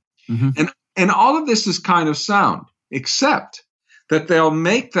nothing. Mm-hmm. And all of this is kind of sound, except that they'll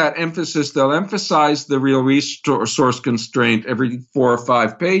make that emphasis, they'll emphasize the real resource constraint every 4 or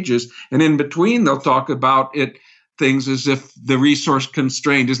 5 pages, and in between they'll talk about things as if the resource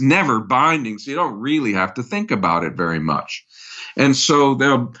constraint is never binding, so you don't really have to think about it very much. And so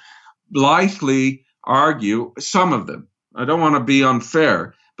they'll blithely argue, some of them, I don't want to be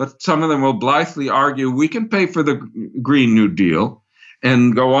unfair, but some of them will blithely argue, we can pay for the Green New Deal,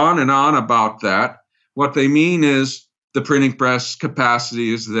 and go on and on about that. What they mean is, the printing press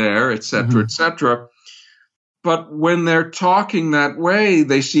capacity is there, et cetera, et cetera. But when they're talking that way,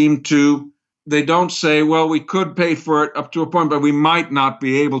 they don't say, well, we could pay for it up to a point, but we might not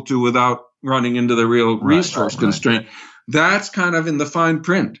be able to without running into the real resource constraint. That's kind of in the fine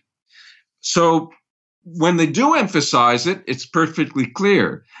print. So when they do emphasize it, it's perfectly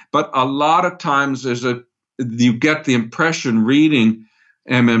clear. But a lot of times you get the impression reading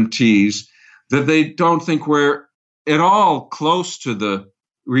MMTs that they don't think we're at all close to the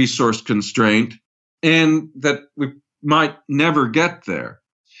resource constraint and that we might never get there.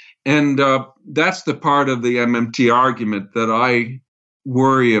 And that's the part of the MMT argument that I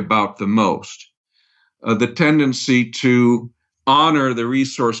worry about the most. The tendency to honor the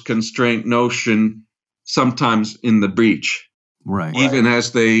resource constraint notion sometimes in the breach. Right. Even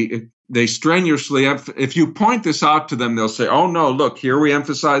as they strenuously, if you point this out to them, they'll say, oh, no, look, here we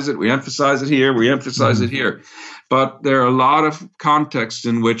emphasize it here, we emphasize it here. But there are a lot of contexts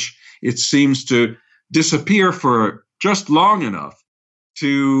in which it seems to disappear for just long enough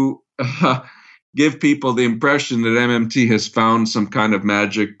to give people the impression that MMT has found some kind of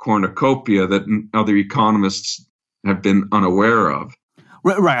magic cornucopia that other economists have been unaware of.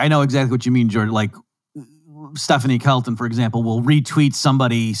 Right. I know exactly what you mean, George. Like, Stephanie Kelton, for example, will retweet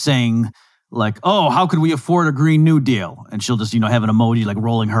somebody saying, like, oh, how could we afford a Green New Deal? And she'll just, have an emoji like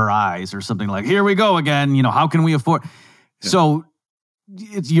rolling her eyes or something like, here we go again. How can we afford? Yeah. So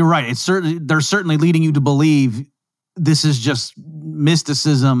you're right. They're certainly leading you to believe this is just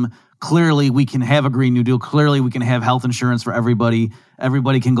mysticism. Clearly, we can have a Green New Deal. Clearly, we can have health insurance for everybody.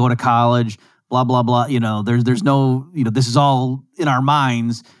 Everybody can go to college. Blah, blah, blah. There's no, this is all in our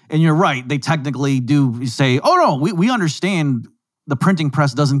minds. And you're right. They technically do say, oh, no, we understand the printing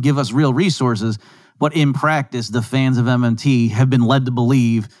press doesn't give us real resources. But in practice, the fans of MMT have been led to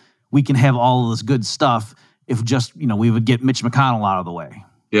believe we can have all of this good stuff if just, we would get Mitch McConnell out of the way.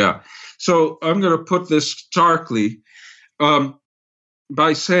 Yeah. So I'm going to put this starkly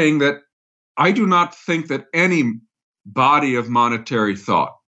by saying that I do not think that any body of monetary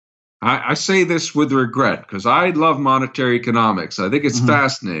thought, I say this with regret because I love monetary economics. I think it's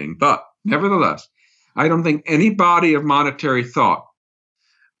fascinating. But nevertheless, I don't think any body of monetary thought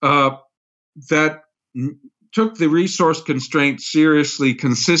that took the resource constraint seriously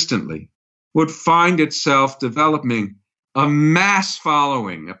consistently would find itself developing a mass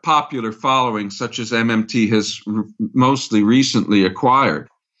following, a popular following, such as MMT has mostly recently acquired,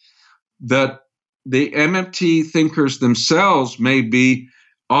 that the MMT thinkers themselves may be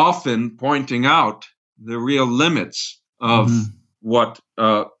often pointing out the real limits of what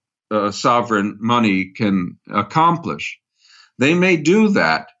sovereign money can accomplish. They may do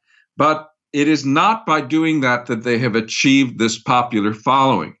that, but it is not by doing that that they have achieved this popular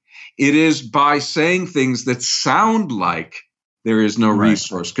following. It is by saying things that sound like there is no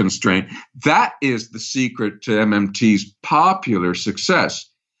resource constraint. That is the secret to MMT's popular success.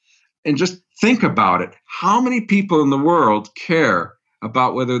 And just think about it. How many people in the world care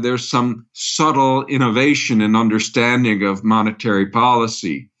about whether there's some subtle innovation in understanding of monetary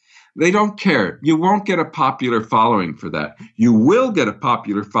policy? They don't care. You won't get a popular following for that. You will get a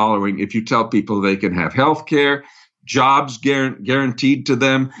popular following if you tell people they can have health care, jobs guaranteed to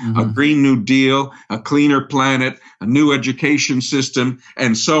them, a Green New Deal, a cleaner planet, a new education system,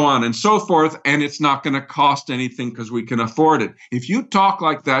 and so on and so forth. And it's not going to cost anything because we can afford it. If you talk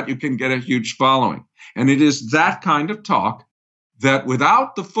like that, you can get a huge following. And it is that kind of talk that,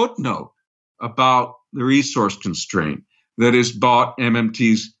 without the footnote about the resource constraint, that has bought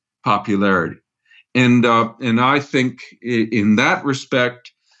MMT's popularity. And I think in that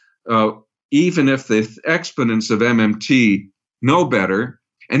respect, even if the exponents of MMT know better,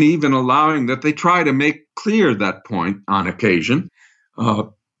 and even allowing that they try to make clear that point on occasion,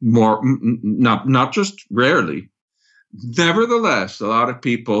 not just rarely, nevertheless, a lot of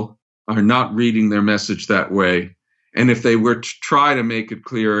people are not reading their message that way. And if they were to try to make it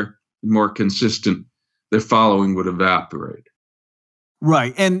clearer and more consistent, their following would evaporate.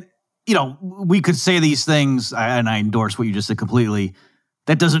 Right. And, we could say these things, and I endorse what you just said completely.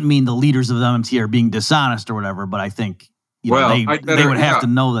 That doesn't mean the leaders of the MMT are being dishonest or whatever, but I think they would have to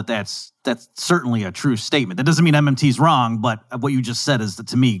know that that's certainly a true statement. That doesn't mean MMT's wrong, but what you just said is,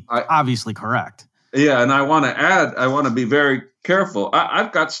 to me, obviously correct. Yeah, and I want to add, I want to be very careful.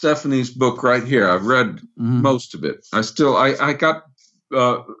 I've got Stephanie's book right here. I've read most of it. I got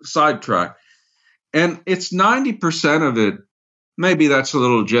sidetracked. And it's 90% of it. Maybe that's a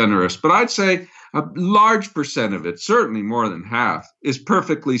little generous, but I'd say a large percent of it, certainly more than half, is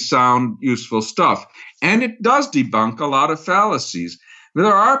perfectly sound, useful stuff. And it does debunk a lot of fallacies. There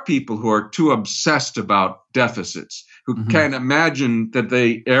are people who are too obsessed about deficits, who can't imagine that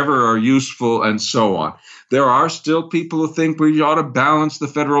they ever are useful, and so on. There are still people who think we ought to balance the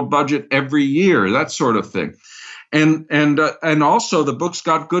federal budget every year, that sort of thing. And also the book's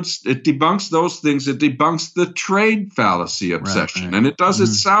got good. It debunks those things. It debunks the trade fallacy obsession, and it does it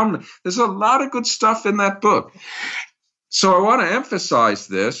sound. There's a lot of good stuff in that book. So I want to emphasize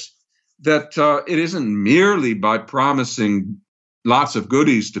this, that it isn't merely by promising lots of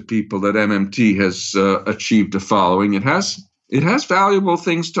goodies to people that MMT has achieved a following. It has valuable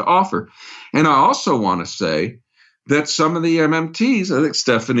things to offer, and I also want to say that some of the MMTs, I think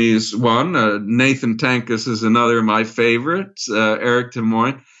Stephanie is one, Nathan Tankus is another of my favorites, Eric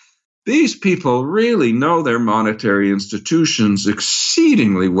Timoin. These people really know their monetary institutions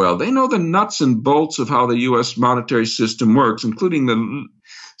exceedingly well. They know the nuts and bolts of how the U.S. monetary system works, including the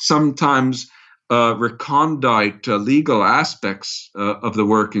sometimes recondite legal aspects of the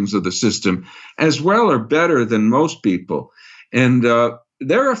workings of the system, as well or better than most people. And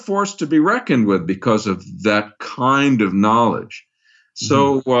they're a force to be reckoned with because of that kind of knowledge.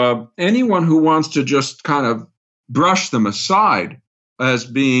 So anyone who wants to just kind of brush them aside as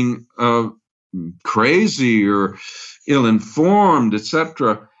being crazy or ill-informed,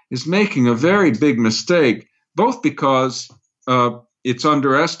 etc., is making a very big mistake, both because it's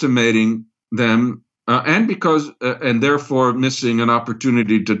underestimating them and because and therefore missing an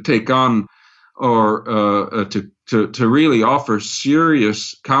opportunity to take on or to really offer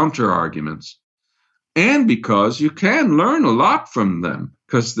serious counter arguments, and because you can learn a lot from them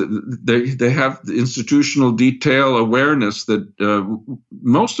because they have the institutional detail awareness that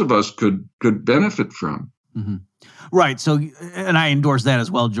most of us could benefit from. Right. So, and I endorse that as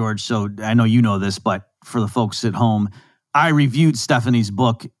well, George. So I know you know this, but for the folks at home, I reviewed Stephanie's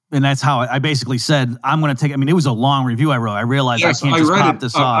book. And that's how I basically said, I'm going to take, it was a long review I wrote. I realized I can't just pop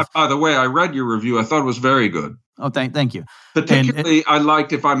this off. By the way, I read your review. I thought it was very good. Oh, thank you. Particularly, I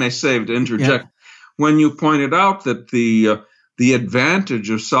liked, if I may say, to interject, when you pointed out that the advantage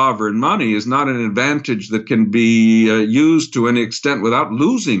of sovereign money is not an advantage that can be used to any extent without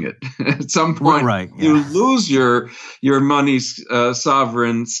losing it. At some point, you lose your money's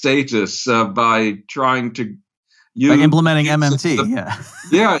sovereign status by trying to You like implementing use it MMT. to the- Yeah.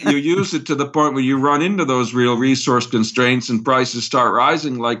 Yeah, you use it to the point where you run into those real resource constraints and prices start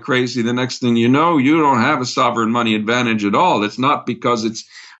rising like crazy. The next thing you know, you don't have a sovereign money advantage at all. It's not because it's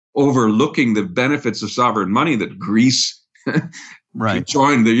overlooking the benefits of sovereign money that Greece Right.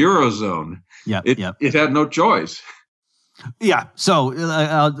 joined the Eurozone. Yep. It had no choice. Yeah. So,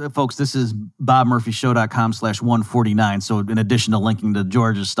 folks, this is bobmurphyshow.com/149. So in addition to linking to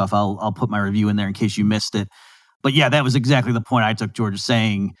George's stuff, I'll put my review in there in case you missed it. But yeah, that was exactly the point I took George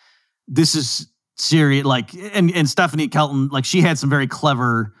saying, this is serious. Like, and Stephanie Kelton, like she had some very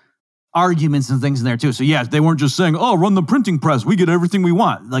clever arguments and things in there too. So yeah, they weren't just saying, oh, run the printing press, we get everything we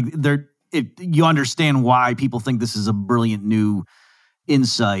want. Like you understand why people think this is a brilliant new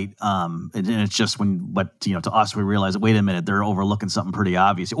insight. And it's just to us, we realize that, wait a minute, they're overlooking something pretty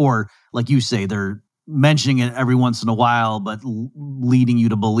obvious. Or like you say, they're mentioning it every once in a while, but leading you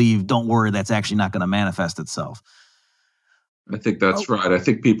to believe, don't worry, that's actually not going to manifest itself. I think that's right. I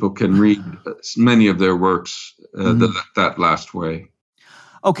think people can read many of their works that last way.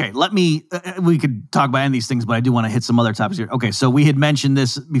 Okay, we could talk about any of these things, but I do want to hit some other topics here. Okay, so we had mentioned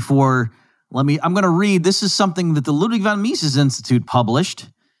this before. I'm going to read. This is something that the Ludwig von Mises Institute published,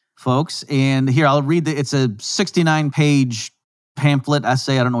 folks. And here, I'll read it's a 69-page pamphlet,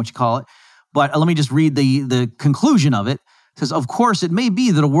 essay, I don't know what you call it. But let me just read the conclusion of it. It says, of course, it may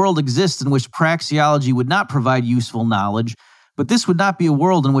be that a world exists in which praxeology would not provide useful knowledge, but this would not be a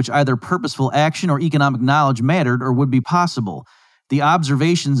world in which either purposeful action or economic knowledge mattered or would be possible. The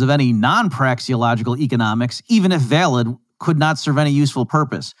observations of any non-praxeological economics, even if valid, could not serve any useful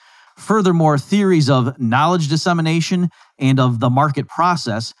purpose. Furthermore, theories of knowledge dissemination and of the market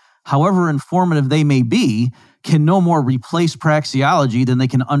process, however informative they may be, can no more replace praxeology than they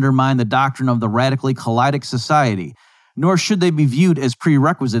can undermine the doctrine of the radically collidic society, nor should they be viewed as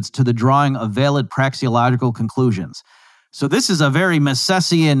prerequisites to the drawing of valid praxeological conclusions. So this is a very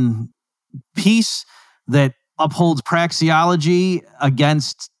Misesian piece that upholds praxeology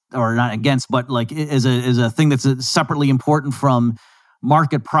against, or not against, but like is a thing that's separately important from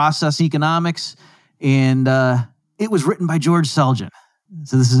market process economics. And it was written by George Selgin.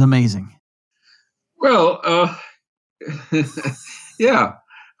 So this is amazing. Well, yeah,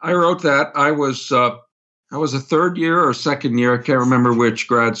 I wrote that. I was a third year or second year, I can't remember which,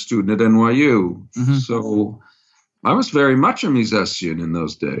 grad student at NYU. Mm-hmm. So I was very much a Misesian in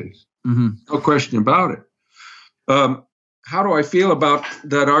those days. Mm-hmm. No question about it. How do I feel about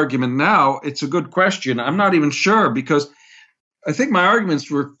that argument now? It's a good question. I'm not even sure, because I think my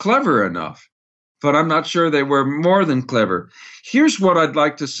arguments were clever enough, but I'm not sure they were more than clever. Here's what I'd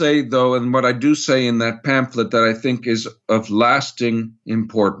like to say, though, and what I do say in that pamphlet that I think is of lasting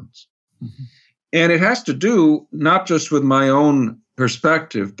importance. Mm-hmm. And it has to do not just with my own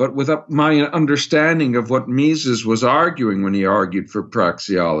perspective, but with my understanding of what Mises was arguing when he argued for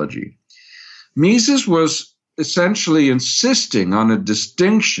praxeology. Mises was essentially insisting on a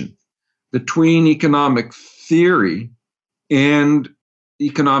distinction between economic theory and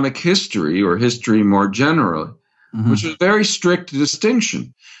economic history, or history more generally, mm-hmm. which is a very strict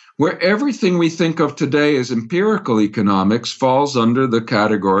distinction, where everything we think of today as empirical economics falls under the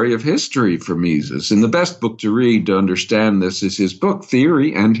category of history for Mises. And the best book to read to understand this is his book,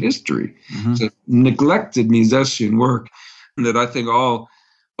 Theory and History. Mm-hmm. It's a neglected Misesian work that I think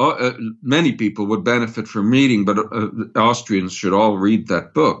many people would benefit from reading, but Austrians should all read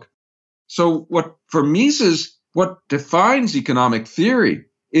that book. So for Mises, what defines economic theory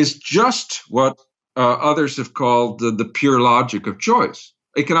is just what others have called the pure logic of choice.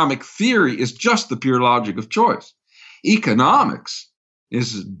 Economic theory is just the pure logic of choice. Economics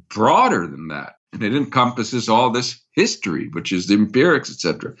is broader than that, and it encompasses all this history, which is the empirics,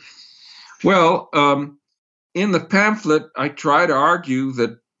 etc. Well, in the pamphlet, I try to argue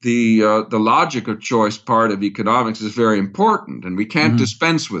that the logic of choice part of economics is very important, and we can't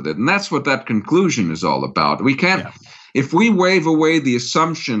dispense with it. And that's what that conclusion is all about. We can't, if we wave away the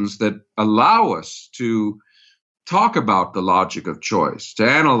assumptions that allow us to talk about the logic of choice, to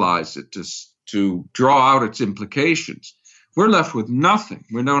analyze it, to draw out its implications, we're left with nothing.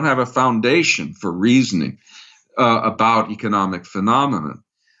 We don't have a foundation for reasoning about economic phenomena.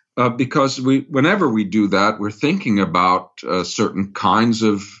 Because whenever we do that, we're thinking about certain kinds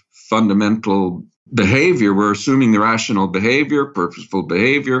of fundamental behavior. We're assuming the rational behavior, purposeful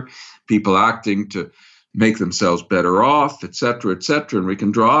behavior, people acting to make themselves better off, et cetera, and we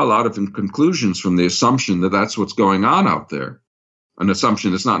can draw a lot of conclusions from the assumption that that's what's going on out there. An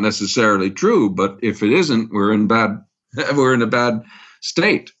assumption that's not necessarily true, but if it isn't, we're in a bad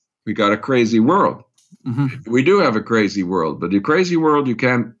state. We got a crazy world. Mm-hmm. We do have a crazy world, but the crazy world you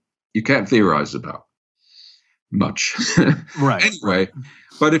can't theorize about. much. Right. Anyway,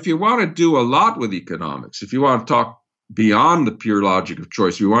 but if you want to do a lot with economics, if you want to talk beyond the pure logic of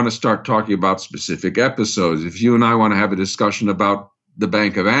choice, we want to start talking about specific episodes. If you and I want to have a discussion about the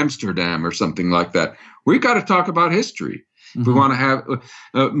Bank of Amsterdam or something like that, we've got to talk about history. If we want to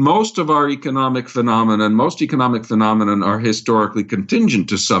have most economic phenomenon are historically contingent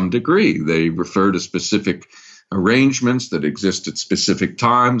to some degree. They refer to specific arrangements that exist at specific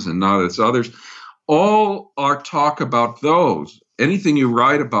times and not as others. All our talk about those, anything you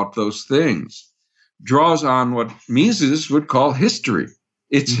write about those things, draws on what Mises would call history.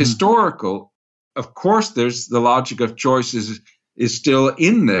 It's historical. Of course, there's the logic of choice is still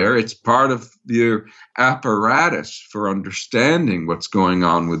in there. It's part of your apparatus for understanding what's going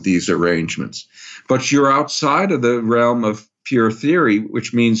on with these arrangements. But you're outside of the realm of pure theory,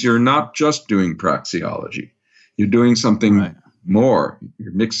 which means you're not just doing praxeology. You're doing something more.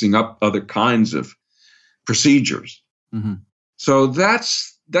 You're mixing up other kinds of procedures. So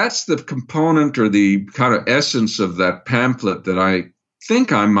that's the component or the kind of essence of that pamphlet that I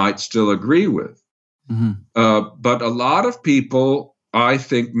think I might still agree with. But a lot of people, I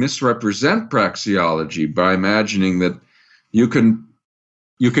think, misrepresent praxeology by imagining that you can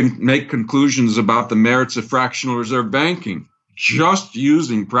make conclusions about the merits of fractional reserve banking just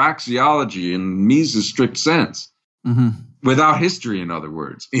using praxeology in Mises' strict sense, without history, in other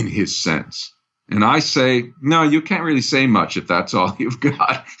words, in his sense. And I say, no, you can't really say much if that's all you've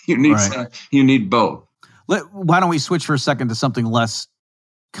got. You need both. Why don't we switch for a second to something less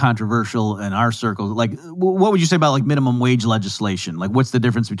controversial in our circles? Like, what would you say about like minimum wage legislation? Like, what's the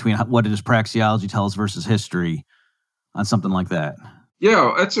difference between what does praxeology tell us versus history on something like that?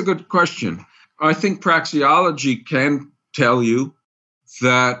 Yeah, that's a good question. I think praxeology can tell you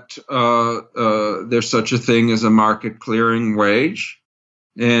that there's such a thing as a market clearing wage,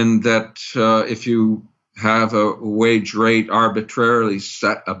 and that if you have a wage rate arbitrarily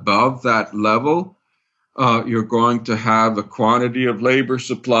set above that level, you're going to have a quantity of labor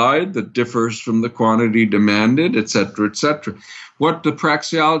supplied that differs from the quantity demanded, et cetera, et cetera. What the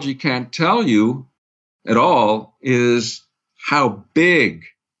praxeology can't tell you at all is how big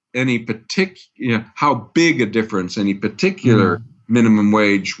a difference any particular minimum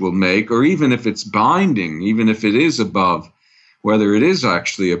wage will make, or even if it's binding, even if it is above, whether it is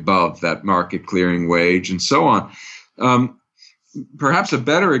actually above that market clearing wage, and so on. Perhaps a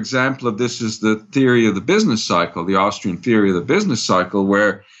better example of this is the theory of the business cycle, the Austrian theory of the business cycle,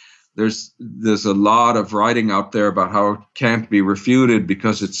 where there's a lot of writing out there about how it can't be refuted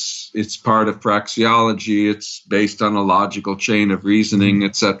because it's part of praxeology, it's based on a logical chain of reasoning,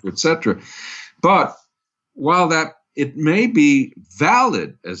 et cetera, et cetera. But while that it may be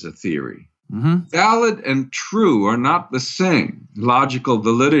valid as a theory, valid and true are not the same. Logical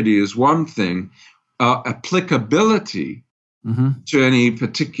validity is one thing. Applicability to any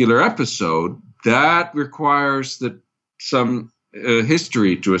particular episode, that requires that some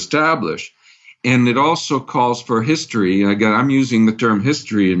history to establish. And it also calls for history. And again, I'm using the term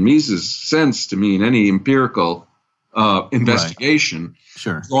history in Mises' sense to mean any empirical investigation,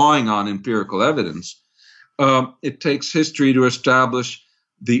 drawing on empirical evidence. It takes history to establish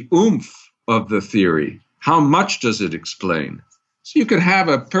the oomph of the theory. How much does it explain? So you could have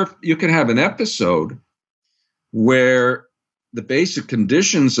an episode where the basic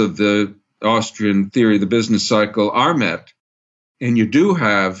conditions of the Austrian theory of the business cycle are met, and you do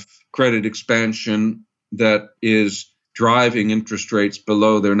have credit expansion that is driving interest rates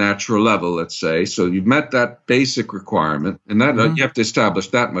below their natural level, let's say. So you've met that basic requirement, and that you have to establish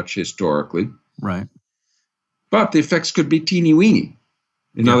that much historically. Right. But the effects could be teeny-weeny.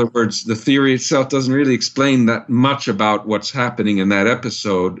 In other words, the theory itself doesn't really explain that much about what's happening in that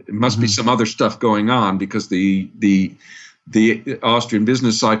episode. It must be some other stuff going on because the Austrian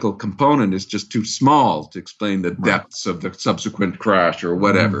business cycle component is just too small to explain the depths of the subsequent crash or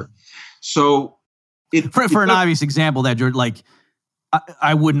whatever. So, for an obvious example, that you're like,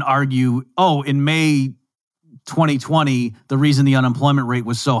 I wouldn't argue, in May 2020, the reason the unemployment rate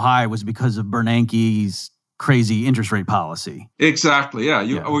was so high was because of Bernanke's crazy interest rate policy. Exactly, yeah.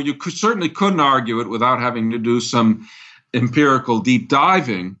 You certainly couldn't argue it without having to do some empirical deep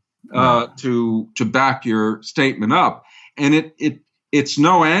diving to back your statement up. And it's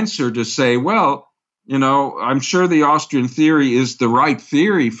no answer to say, well, I'm sure the Austrian theory is the right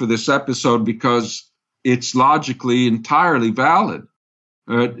theory for this episode because it's logically entirely valid.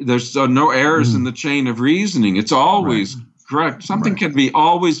 There's no errors in the chain of reasoning. It's always correct. Something can be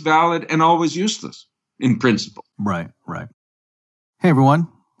always valid and always useless in principle. Right. Hey, everyone.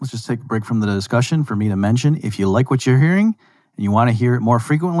 Let's just take a break from the discussion for me to mention, if you like what you're hearing and you want to hear it more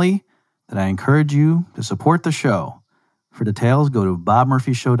frequently, that I encourage you to support the show. For details, go to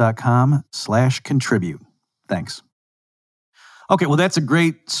bobmurphyshow.com/contribute. Thanks. Okay, well, that's a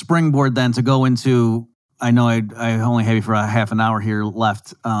great springboard then to go into. I know I only have you for a half an hour here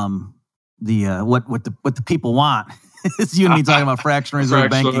left. What the people want is you and me talking about fractional reserve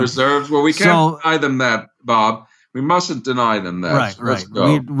banking. Fractional reserves. Well, we can't deny them that, Bob. We mustn't deny them that. Right, so right.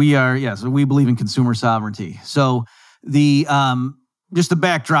 Go. So we believe in consumer sovereignty. So the just a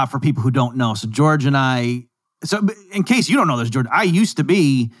backdrop for people who don't know. So George and I. So in case you don't know this, George, I used to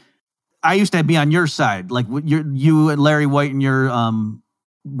be on your side. Like you and Larry White and your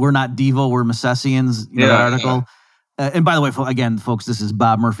we're not Devo, we're Misesians, that article. Yeah. And by the way, again, folks, this is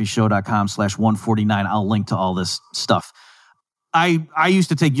bobmurphyshow.com/149. I'll link to all this stuff. I used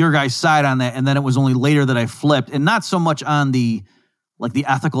to take your guys' side on that, and then it was only later that I flipped, and not so much on the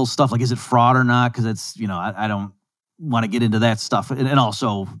ethical stuff, like is it fraud or not? Because it's, I don't want to get into that stuff. And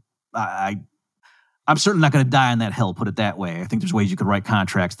also, I'm certainly not going to die on that hill, put it that way. I think there's ways you could write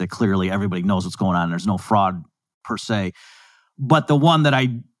contracts that clearly everybody knows what's going on. There's no fraud per se. But the one that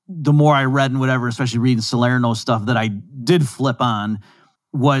the more I read and whatever, especially reading Salerno stuff, that I did flip on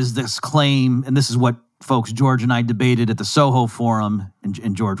was this claim, and this is what folks George and I debated at the Soho Forum,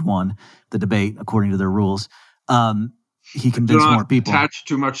 and George won the debate according to their rules. He convinced more people. Attach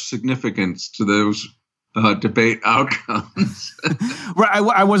too much significance to those debate outcomes. Right,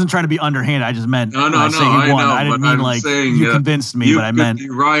 I wasn't trying to be underhanded. I just meant I didn't mean saying, you convinced me, but I meant you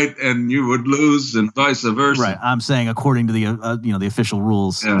could be right and you would lose, and vice versa. Right, I'm saying according to the the official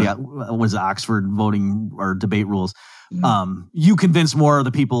rules, was Oxford voting or debate rules. You convinced more of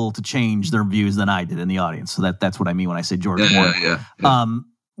the people to change their views than I did in the audience. So that's what I mean when I say George won.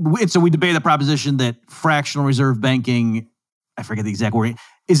 So we debated the proposition that fractional reserve banking, I forget the exact word,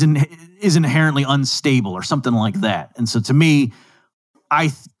 is inherently unstable or something like that. And so to me,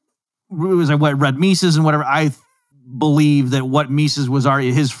 as I read Mises and whatever, I believe that what Mises was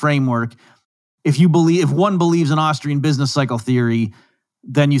already his framework. If one believes in Austrian business cycle theory,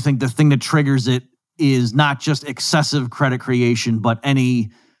 then you think the thing that triggers it is not just excessive credit creation, but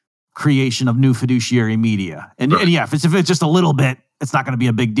any creation of new fiduciary media. And if it's just a little bit, it's not going to be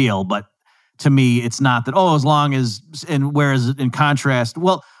a big deal. But to me, it's not that, as long as, and whereas in contrast,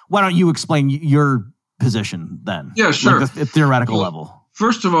 well, why don't you explain your position then? Yeah, sure. Like a theoretical level.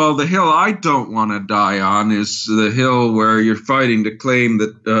 First of all, the hill I don't want to die on is the hill where you're fighting to claim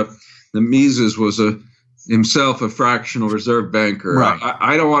that the Mises was himself a fractional reserve banker. Right.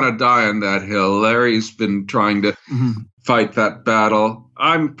 I don't want to die on that hill. Larry's been trying to fight that battle.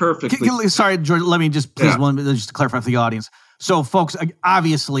 I'm perfectly... Sorry, George, let me just please just to clarify for the audience. So, folks,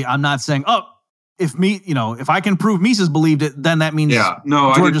 obviously, I'm not saying, if I can prove Mises believed it, then that means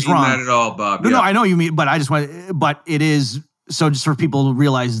George is wrong. That at all, Bob. No, I know you mean, but I just want, but it is, so just for people to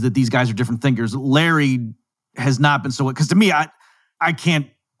realize that these guys are different thinkers. Larry has not been so, because to me, I think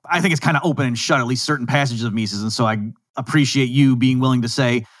it's kind of open and shut, at least certain passages of Mises. And so I appreciate you being willing to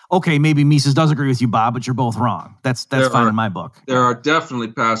say, okay, maybe Mises does agree with you, Bob, but you're both wrong. That's fine in my book. There are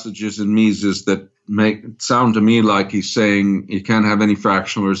definitely passages in Mises that make it sound to me like he's saying you can't have any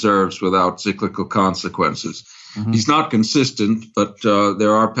fractional reserves without cyclical consequences. Mm-hmm. He's not consistent, but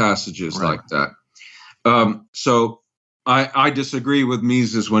there are passages like that. So I disagree with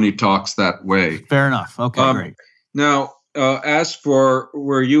Mises when he talks that way. Fair enough. Okay, great. Now, as for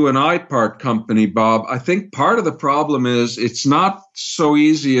where you and I part company, Bob, I think part of the problem is it's not so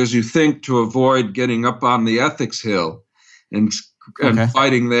easy as you think to avoid getting up on the ethics hill and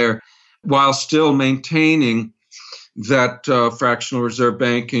fighting there, while still maintaining that fractional reserve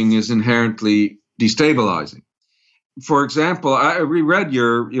banking is inherently destabilizing. For example, I reread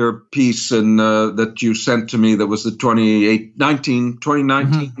your piece that you sent to me that was the 2019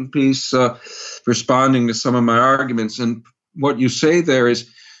 piece responding to some of my arguments. And what you say there is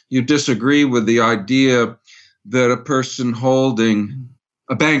you disagree with the idea that a person holding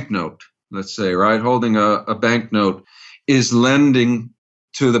a banknote, let's say, right, holding a banknote is lending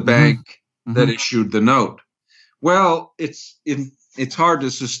to the bank that issued the note. Well, it's hard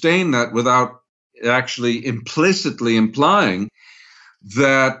to sustain that without actually implicitly implying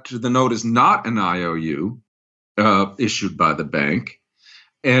that the note is not an IOU issued by the bank.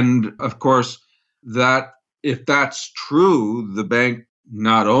 And of course, that if that's true, the bank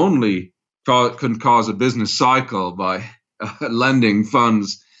not only can cause a business cycle by lending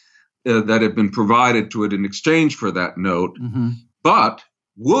funds that have been provided to it in exchange for that note, but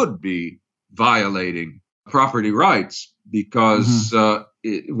would be violating property rights because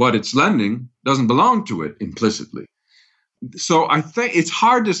what it's lending doesn't belong to it implicitly. So I think it's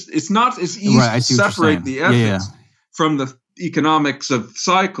not as easy to separate the ethics from the economics of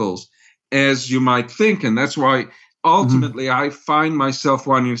cycles as you might think. And that's why ultimately I find myself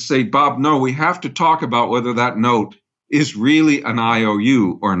wanting to say, Bob, no, we have to talk about whether that note is really an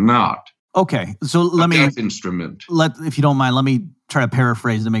IOU or not. Okay, so let me instrument. If you don't mind, let me try to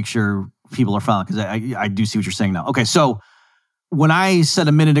paraphrase to make sure people are following, because I do see what you're saying now. Okay, so when I said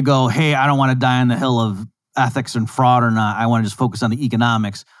a minute ago, hey, I don't want to die on the hill of ethics and fraud or not, I want to just focus on the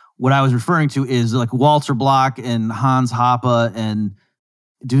economics. What I was referring to is like Walter Block and Hans Hoppe, and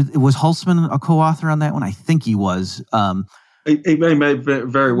was Holtzman a co-author on that one? I think he was. He may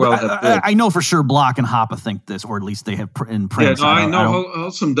very well have been. I know for sure Block and Hoppe think this, or at least they have in print. Yeah, no, I know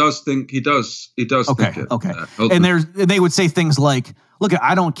Holtzman does think he does. He does think it. Okay. And they would say things like, look,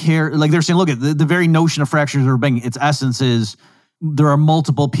 I don't care. Like they're saying, look, at the very notion of fractional reserve banking, its essence is there are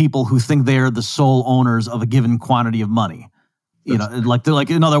multiple people who think they are the sole owners of a given quantity of money. You know, like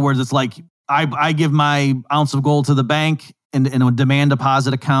in other words, it's like I give my ounce of gold to the bank in a demand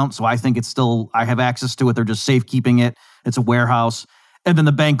deposit account, so I think it's still, I have access to it. They're just safekeeping it. It's a warehouse. And then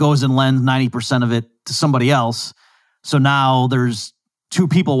the bank goes and lends 90% of it to somebody else. So now there's two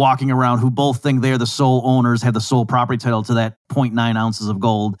people walking around who both think they're the sole owners, have the sole property title to that 0.9 ounces of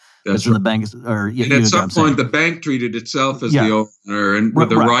gold that's in the bank. And at some point, the bank treated itself as the owner and with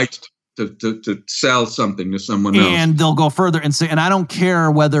the right to sell something to someone else. And they'll go further and say, and I don't care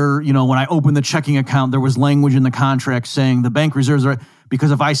whether, when I opened the checking account, there was language in the contract saying the bank reserves are,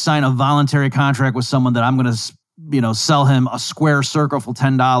 because if I sign a voluntary contract with someone that I'm going to, sell him a square circle for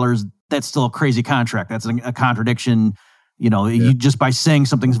 $10, that's still a crazy contract. That's a contradiction. You just by saying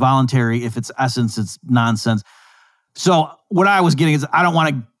something's voluntary, if it's essence, it's nonsense. So what I was getting is I don't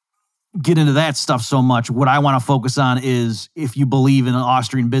want to get into that stuff so much. What I want to focus on is if you believe in an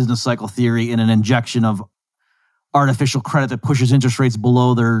Austrian business cycle theory and an injection of artificial credit that pushes interest rates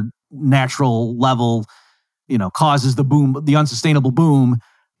below their natural level, causes the boom, the unsustainable boom.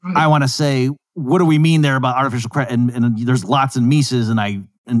 Right. I want to say, what do we mean there about artificial credit? And there's lots in Mises, and I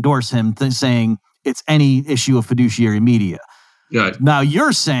endorse him saying it's any issue of fiduciary media. Yeah. Now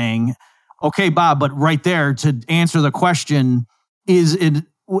you're saying, okay, Bob, but right there to answer the question, is it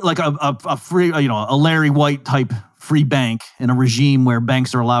like a free, a Larry White type free bank in a regime where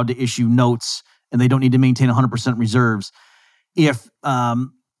banks are allowed to issue notes and they don't need to maintain 100% reserves? If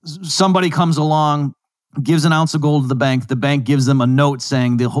somebody comes along, gives an ounce of gold to the bank gives them a note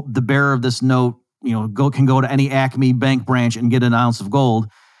saying the bearer of this note, can go to any Acme bank branch and get an ounce of gold.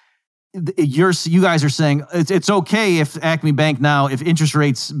 You guys are saying it's okay if Acme Bank now, if interest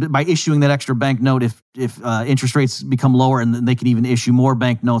rates, by issuing that extra bank note, if interest rates become lower and they can even issue more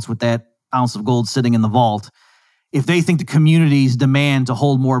bank notes with that ounce of gold sitting in the vault, if they think the community's demand to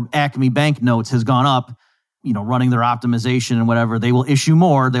hold more Acme Bank notes has gone up, running their optimization and whatever, they will issue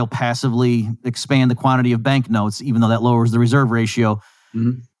more. They'll passively expand the quantity of bank notes, even though that lowers the reserve ratio.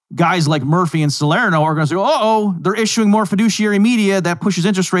 Mm-hmm. Guys like Murphy and Salerno are going to say, they're issuing more fiduciary media that pushes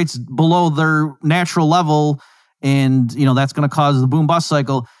interest rates below their natural level. And, that's going to cause the boom bust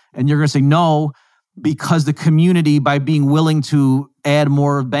cycle. And you're going to say, no, because the community, by being willing to add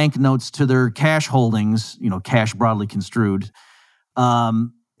more banknotes to their cash holdings, cash broadly construed,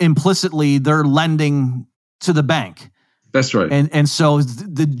 implicitly they're lending to the bank. That's right. And so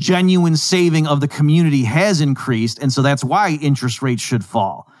the genuine saving of the community has increased. And so that's why interest rates should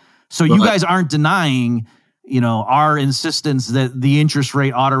fall. So you guys aren't denying, our insistence that the interest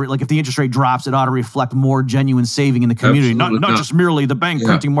rate if the interest rate drops, it ought to reflect more genuine saving in the community, not just merely the bank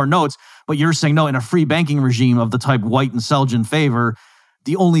printing more notes. But you're saying, no, in a free banking regime of the type White and Selgin favor,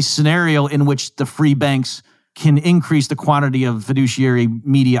 the only scenario in which the free banks can increase the quantity of fiduciary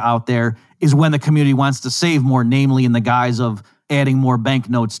media out there is when the community wants to save more, namely in the guise of adding more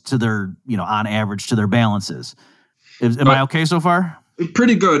banknotes to their, on average, to their balances. Am I okay so far?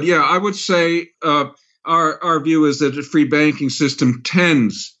 Pretty good. Yeah, I would say our view is that the free banking system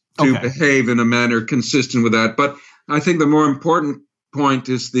tends to behave in a manner consistent with that. But I think the more important point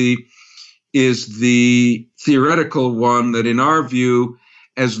is the theoretical one, that in our view,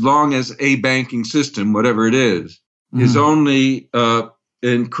 as long as a banking system, whatever it is only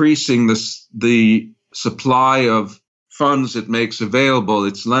increasing the supply of funds it makes available,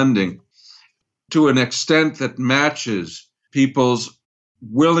 its lending, to an extent that matches people's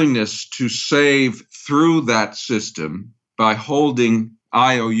willingness to save through that system by holding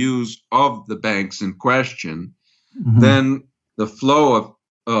IOUs of the banks in question, then the flow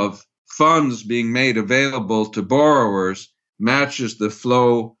of funds being made available to borrowers matches the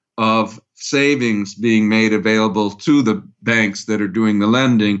flow of savings being made available to the banks that are doing the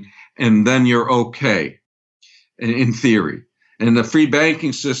lending, and then you're okay, in theory. And the free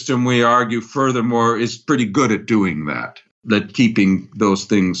banking system, we argue, furthermore, is pretty good at doing that keeping those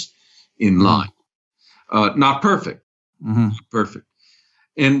things in line. Not perfect, perfect.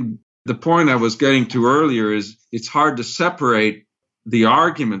 And the point I was getting to earlier is it's hard to separate the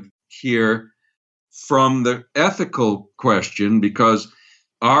argument here from the ethical question, because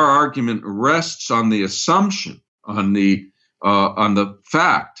our argument rests on the assumption, on the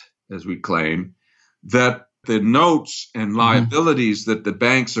fact, as we claim, that the notes and liabilities that the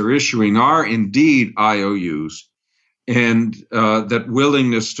banks are issuing are indeed IOUs, and that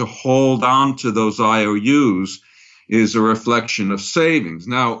willingness to hold on to those IOUs is a reflection of savings.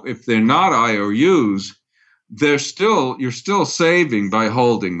 Now, if they're not IOUs, you're still saving by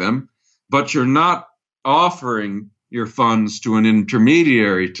holding them, but you're not offering your funds to an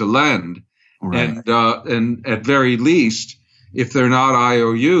intermediary to lend. Right. And at very least, if they're not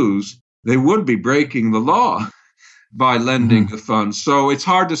IOUs, they would be breaking the law by lending the funds. So it's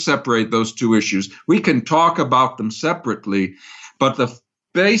hard to separate those two issues. We can talk about them separately, but the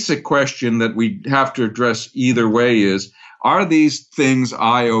basic question that we have to address either way is, are these things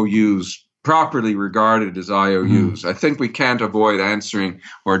IOUs, properly regarded as IOUs? I think we can't avoid answering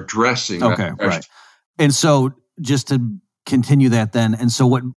or addressing that question. Right. And so just to continue that then,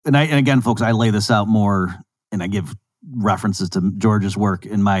 and again, folks, I lay this out more, and I give references to George's work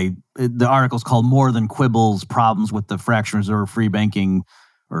in the article's called More Than Quibbles, Problems with the Fractional Reserve Free Banking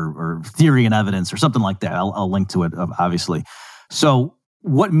or Theory and Evidence or something like that. I'll link to it, obviously. So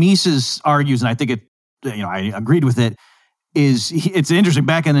what Mises argues, and I think I agreed with it, is it's interesting.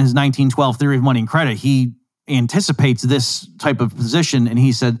 Back in his 1912 Theory of Money and Credit, he anticipates this type of position, and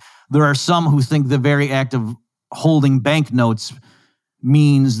he said there are some who think the very act of holding banknotes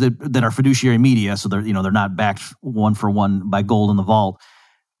means that are fiduciary media, so they're not backed one for one by gold in the vault,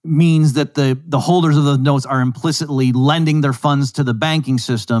 means that the holders of the notes are implicitly lending their funds to the banking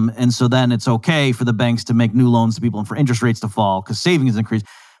system, and so then it's okay for the banks to make new loans to people and for interest rates to fall because savings increase.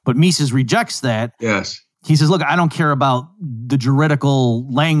 But Mises rejects that. Yes. He says, look, I don't care about the juridical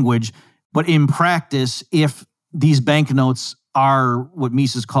language, but in practice, if these banknotes are what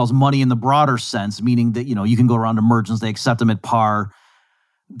Mises calls money in the broader sense, meaning that, you can go around to merchants, they accept them at par,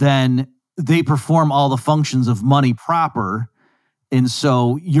 then they perform all the functions of money proper. And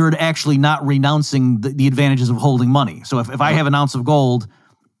so you're actually not renouncing the advantages of holding money. So if I have an ounce of gold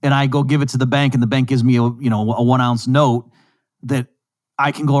and I go give it to the bank and the bank gives me a 1 ounce note that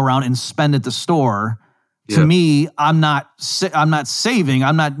I can go around and spend at the store, to me, I'm not saving,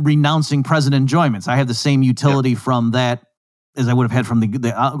 I'm not renouncing present enjoyments. I have the same utility from that as I would have had from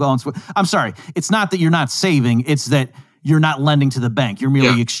the I'm sorry. It's not that you're not saving, it's that you're not lending to the bank. You're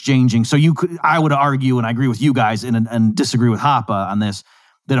merely exchanging. So I would argue, and I agree with you guys and disagree with Hoppe on this,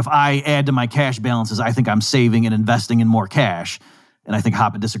 that if I add to my cash balances, I think I'm saving and investing in more cash. And I think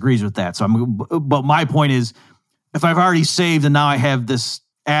Hoppe disagrees with that. But my point is, if I've already saved and now I have this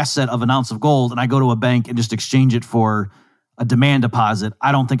asset of an ounce of gold and I go to a bank and just exchange it for a demand deposit,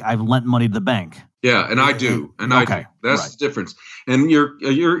 I don't think I've lent money to the bank. Yeah, and I do. Okay, that's the difference. And your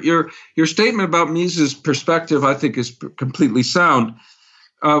statement about Mises' perspective, I think, is completely sound.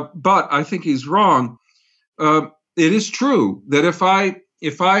 But I think he's wrong. It is true that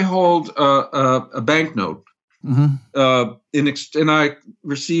if I hold a banknote and I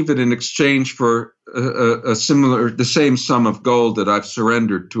receive it in exchange for the same sum of gold that I've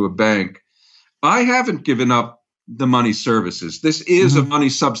surrendered to a bank, I haven't given up the money services. This is a money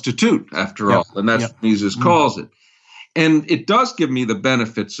substitute, after all, and that's what Mises calls it. And it does give me the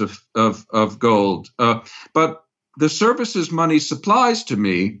benefits of gold. But the services money supplies to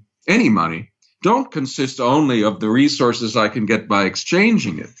me, any money, don't consist only of the resources I can get by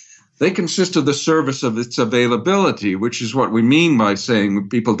exchanging it. They consist of the service of its availability, which is what we mean by saying when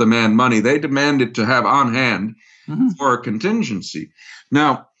people demand money. They demand it to have on hand for a contingency.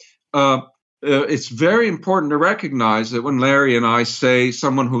 Now, it's very important to recognize that when Larry and I say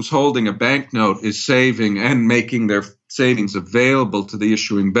someone who's holding a banknote is saving and making their savings available to the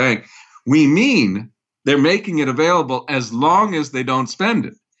issuing bank, we mean they're making it available as long as they don't spend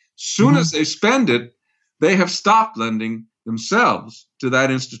it. Soon as they spend it, they have stopped lending themselves to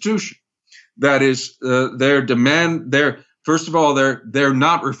that institution. That is, their demand. First of all, they're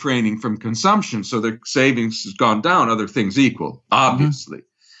not refraining from consumption, so their savings has gone down. Other things equal, obviously.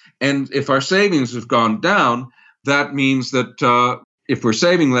 And if our savings have gone down, that means that if we're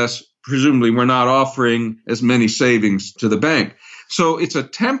saving less, presumably we're not offering as many savings to the bank. So it's a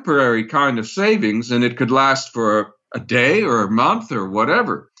temporary kind of savings, and it could last for a day or a month or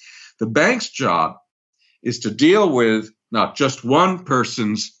whatever. The bank's job is to deal with not just one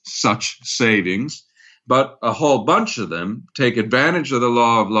person's such savings, but a whole bunch of them, take advantage of the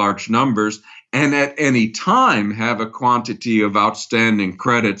law of large numbers, and at any time have a quantity of outstanding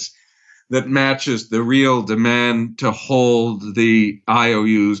credits that matches the real demand to hold the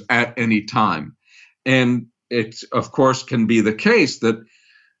IOUs at any time. And it, of course, can be the case that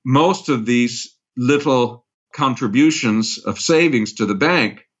most of these little contributions of savings to the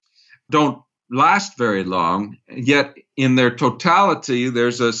bank don't last very long, yet in their totality,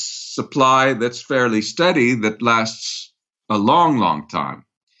 there's a supply that's fairly steady that lasts a long, long time.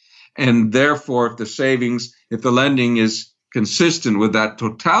 And therefore, if the lending is consistent with that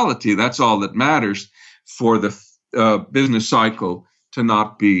totality, that's all that matters for the business cycle to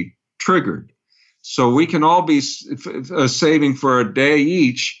not be triggered. So we can all be saving for a day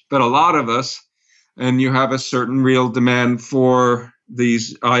each, but a lot of us, and you have a certain real demand for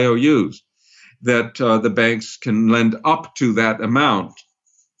these IOUs that the banks can lend up to that amount,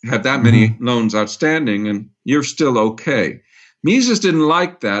 have that many loans outstanding, and you're still okay. Mises didn't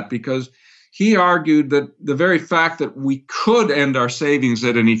like that because he argued that the very fact that we could end our savings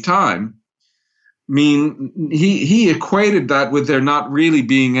at any time he equated that with there not really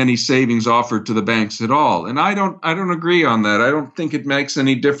being any savings offered to the banks at all. And I don't agree on that. I don't think it makes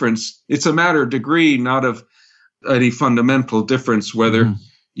any difference. It's a matter of degree, not of any fundamental difference whether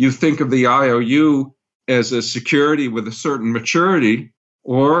you think of the IOU as a security with a certain maturity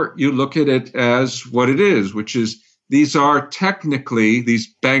or you look at it as what it is, which is these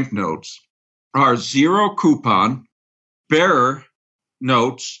banknotes are zero coupon bearer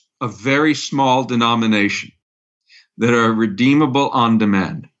notes of very small denomination that are redeemable on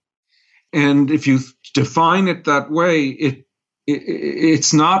demand. And if you define it that way,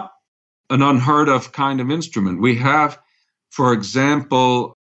 it's not an unheard of kind of instrument. We have, for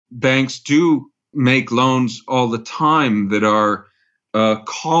example, banks do make loans all the time that are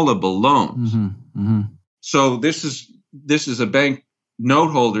callable loans. So this is a bank note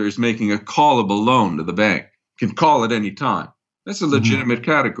holder is making a callable loan to the bank, can call at any time. That's a legitimate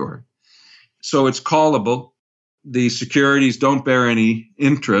category. So it's callable. The securities don't bear any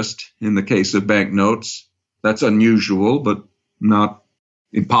interest in the case of banknotes. That's unusual, but not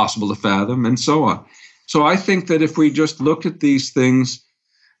impossible to fathom, and so on. So I think that if we just look at these things,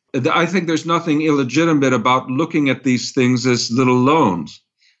 I think there's nothing illegitimate about looking at these things as little loans.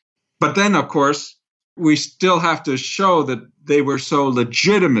 But then, of course, we still have to show that they were so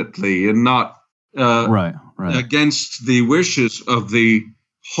legitimately and not right. against the wishes of the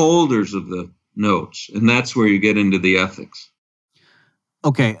holders of the notes. And that's where you get into the ethics.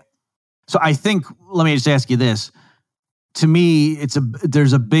 Okay. So I think, let me just ask you this. To me,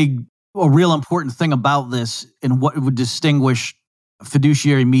 there's a real important thing about this and what would distinguish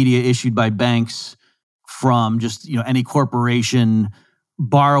fiduciary media issued by banks from just, any corporation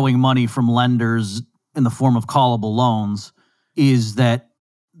borrowing money from lenders in the form of callable loans is that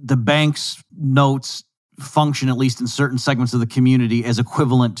the bank's notes function, at least in certain segments of the community, as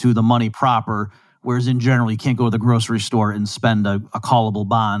equivalent to the money proper, whereas in general, you can't go to the grocery store and spend a callable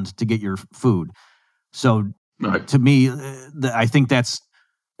bond to get your food. So right. To me, I think that's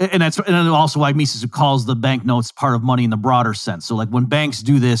also why Mises calls the banknotes part of money in the broader sense. So like when banks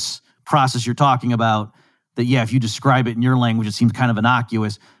do this process you're talking about, that, if you describe it in your language, it seems kind of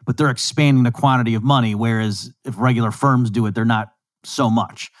innocuous, but they're expanding the quantity of money, whereas if regular firms do it, they're not so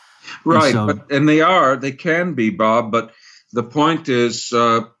much. Right, and they can be, Bob, but the point is,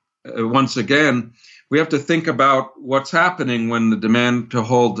 once again, we have to think about what's happening when the demand to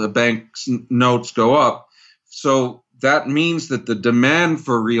hold the bank's notes go up. So that means that the demand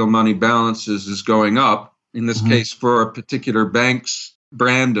for real money balances is going up, in this case for a particular bank's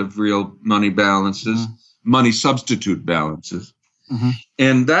brand of real money balances, money substitute balances.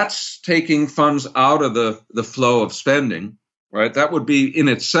 And that's taking funds out of the flow of spending, right? That would be in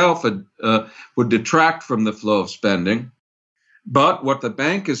itself would detract from the flow of spending. But what the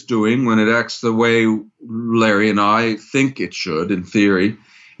bank is doing when it acts the way Larry and I think it should, in theory,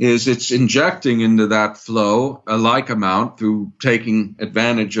 is it's injecting into that flow a like amount through taking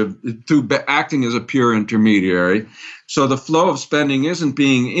advantage of, through acting as a pure intermediary. So the flow of spending isn't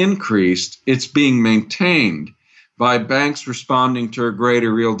being increased, it's being maintained by banks responding to a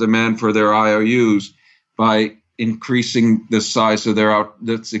greater real demand for their IOUs by increasing the size of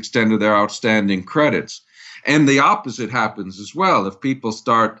the extent of their outstanding credits. And the opposite happens as well. If people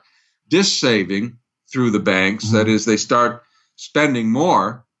start dissaving through the banks, that is, they start spending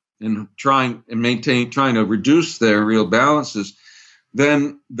more and trying to reduce their real balances,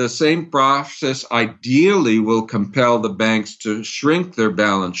 then the same process ideally will compel the banks to shrink their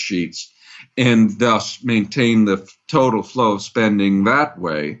balance sheets and thus maintain the total flow of spending that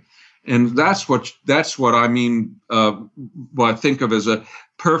way. And that's what I mean, what I think of as a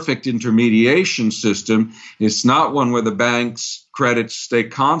perfect intermediation system. It's not one where the bank's credits stay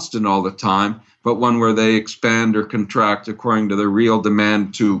constant all the time, but one where they expand or contract according to the real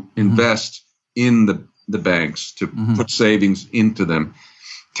demand to invest in the banks, to put savings into them,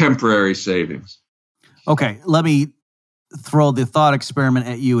 temporary savings. Okay, let me throw the thought experiment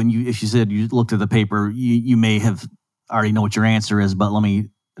at you. And if you said you looked at the paper, you may have already know what your answer is, but let me.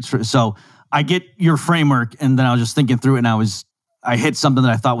 So I get your framework, and then I was just thinking through it, and I hit something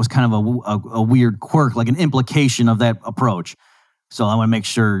that I thought was kind of a weird quirk, like an implication of that approach. So I want to make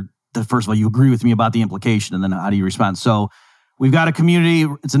sure that, first of all, you agree with me about the implication, and then how do you respond? So we've got a community,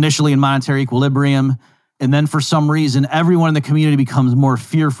 it's initially in monetary equilibrium, and then for some reason, everyone in the community becomes more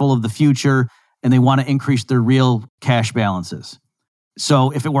fearful of the future, and they want to increase their real cash balances.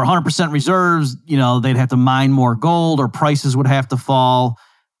 So if it were 100% reserves, they'd have to mine more gold, or prices would have to fall,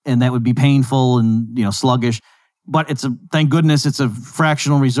 and that would be painful and sluggish. But thank goodness it's a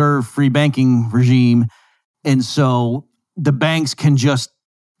fractional reserve free banking regime. And so the banks can just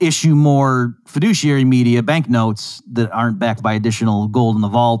issue more fiduciary media, banknotes that aren't backed by additional gold in the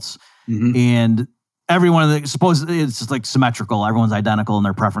vaults. And everyone, suppose it's just like symmetrical, everyone's identical in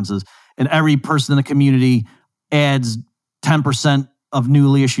their preferences. And every person in the community adds 10% of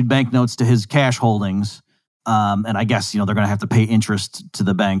newly issued banknotes to his cash holdings. And I guess, they're going to have to pay interest to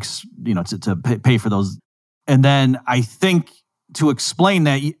the banks, to pay for those. And then I think to explain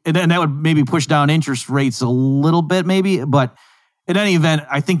that, and that would maybe push down interest rates a little bit, maybe. But in any event,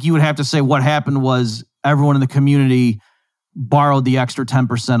 I think you would have to say what happened was everyone in the community borrowed the extra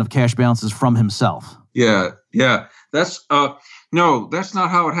 10% of cash balances from himself. Yeah. That's no, that's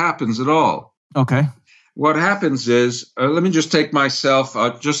not how it happens at all. Okay. What happens is, let me just take myself,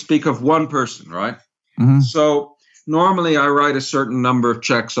 just speak of one person, right? So normally I write a certain number of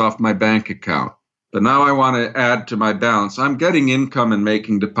checks off my bank account, but now I want to add to my balance. I'm getting income and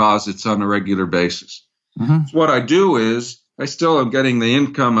making deposits on a regular basis. So what I do is I still am getting the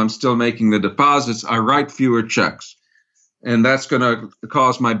income. I'm still making the deposits. I write fewer checks, and that's going to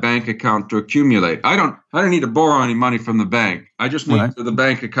cause my bank account to accumulate. I don't need to borrow any money from the bank. I just need the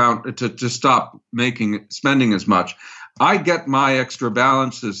bank account to stop spending as much. I get my extra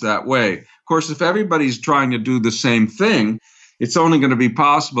balances that way. Of course, if everybody's trying to do the same thing, it's only going to be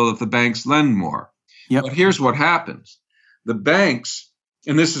possible if the banks lend more. But here's what happens. The banks,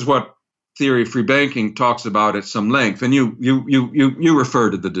 and this is what theory of free banking talks about at some length, and you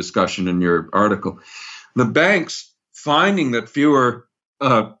refer to the discussion in your article. The banks, finding that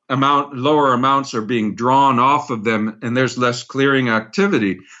lower amounts are being drawn off of them and there's less clearing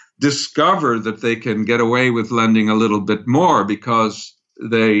activity, discover that they can get away with lending a little bit more because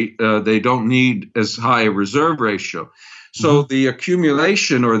they don't need as high a reserve ratio. So the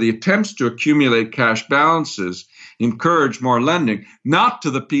accumulation, or the attempts to accumulate cash balances, encourage more lending, not to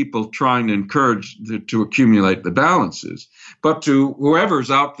the people trying to encourage to accumulate the balances, but to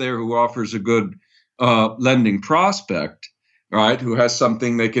whoever's out there who offers a good lending prospect, right, who has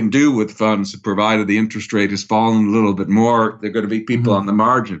something they can do with funds, provided the interest rate has fallen a little bit more. They're going to be people on the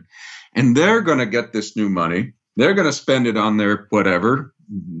margin. And they're going to get this new money. They're going to spend it on their whatever.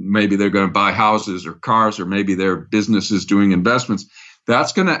 Maybe they're going to buy houses or cars, or maybe their businesses doing investments.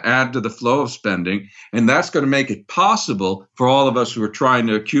 That's going to add to the flow of spending, and that's going to make it possible for all of us who are trying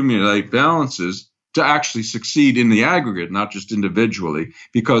to accumulate balances to actually succeed in the aggregate, not just individually,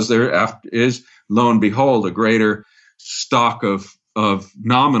 because there is, lo and behold, a greater stock of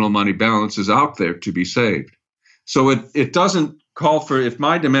nominal money balances out there to be saved. So it doesn't call for, if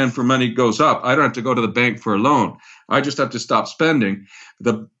my demand for money goes up, I don't have to go to the bank for a loan. I just have to stop spending.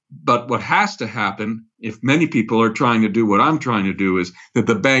 But what has to happen, if many people are trying to do what I'm trying to do, is that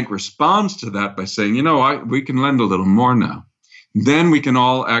the bank responds to that by saying, we can lend a little more now. Then we can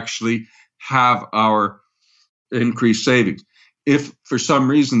all actually have our increased savings. If for some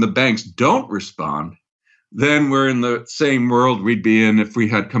reason the banks don't respond, then we're in the same world we'd be in if we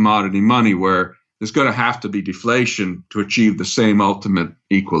had commodity money, where there's going to have to be deflation to achieve the same ultimate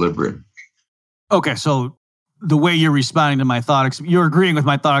equilibrium. Okay, so the way you're responding to my thought, you're agreeing with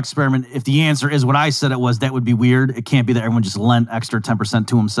my thought experiment. If the answer is what I said it was, that would be weird. It can't be that everyone just lent extra 10%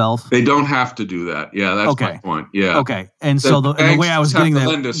 to himself. They don't have to do that. Yeah, that's my point. Yeah. Okay, and so the way I was getting that,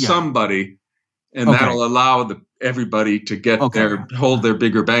 lend to somebody, and that'll allow everybody to get hold their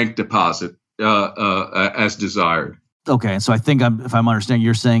bigger bank deposit as desired. Okay, so I think if I'm understanding,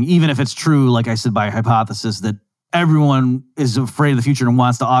 you're saying even if it's true, like I said, by hypothesis, that everyone is afraid of the future and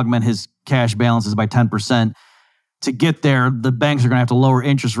wants to augment his cash balances by 10%. To get there, the banks are going to have to lower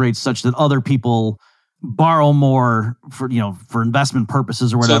interest rates such that other people borrow more for investment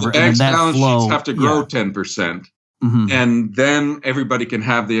purposes or whatever. So the bank's balance sheets have to grow 10%. and then everybody can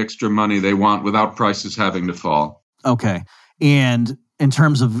have the extra money they want without prices having to fall. Okay. And in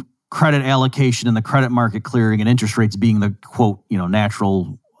terms of credit allocation and the credit market clearing and interest rates being the quote,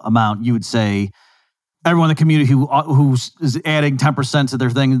 natural amount, you would say everyone in the community who is adding 10% to their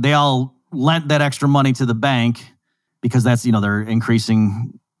thing, they all lent that extra money to the bank because that's, they're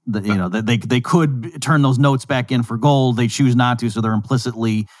increasing they could turn those notes back in for gold. They choose not to, so they're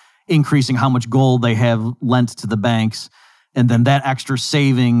implicitly increasing how much gold they have lent to the banks. And then that extra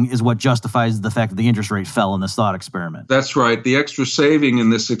saving is what justifies the fact that the interest rate fell in this thought experiment. That's right. The extra saving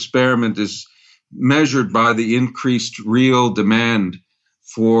in this experiment is measured by the increased real demand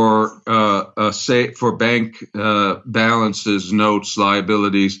for bank balances, notes,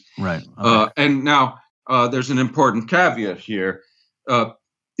 liabilities. Right. Okay. And now there's an important caveat here.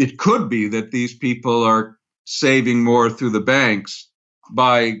 It could be that these people are saving more through the banks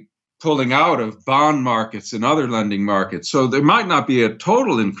by pulling out of bond markets and other lending markets. So there might not be a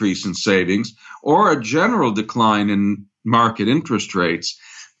total increase in savings or a general decline in market interest rates,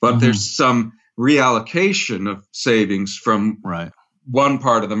 but there's some reallocation of savings from one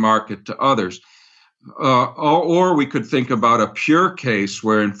part of the market to others. Or we could think about a pure case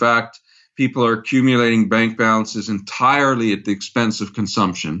where, in fact, people are accumulating bank balances entirely at the expense of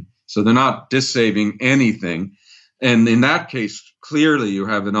consumption. So they're not dissaving anything. And in that case, clearly you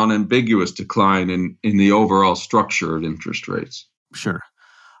have an unambiguous decline in the overall structure of interest rates. Sure.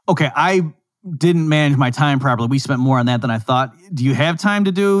 Okay, I didn't manage my time properly. We spent more on that than I thought. Do you have time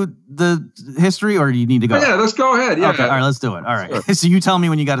to do the history, or do you need to go? Yeah, let's go ahead. Yeah. Okay, all right, let's do it. All right. Sure. So you tell me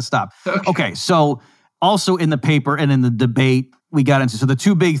when you got to stop. Okay, so also in the paper and in the debate, we got into, so the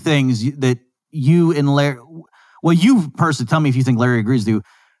two big things that you and Larry, well, you personally, tell me if you think Larry agrees with you.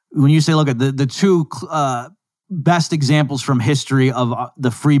 When you say, look at the two best examples from history of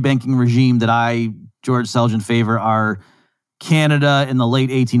the free banking regime that George Selgin, favor are Canada in the late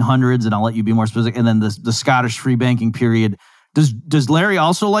 1800s, and I'll let you be more specific, and then the Scottish free banking period. Does Larry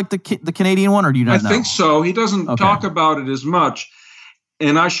also like the Canadian one, or do you not know? I think so. He doesn't talk about it as much.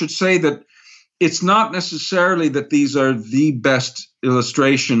 And I should say that it's not necessarily that these are the best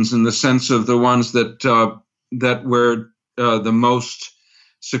illustrations in the sense of the ones that were the most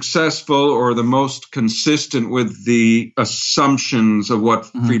successful or the most consistent with the assumptions of what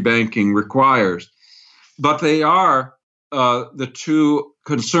free banking requires. But they are the two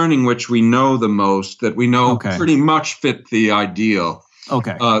concerning which we know the most, that we know pretty much fit the ideal.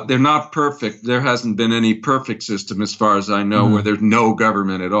 Okay. They're not perfect. There hasn't been any perfect system as far as I know where there's no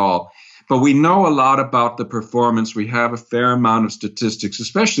government at all. But we know a lot about the performance. We have a fair amount of statistics,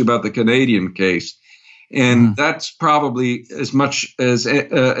 especially about the Canadian case. And that's probably as much as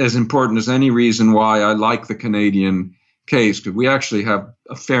important as any reason why I like the Canadian case, because we actually have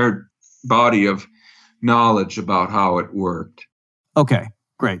a fair body of knowledge about how it worked. Okay,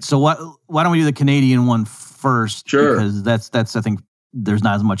 great. So why don't we do the Canadian one first? Sure. Because that's I think there's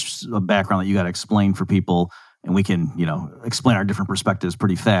not as much a background that you got to explain for people, and we can explain our different perspectives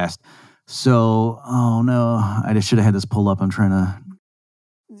pretty fast. So, oh no, I just should have had this pulled up. I'm trying to.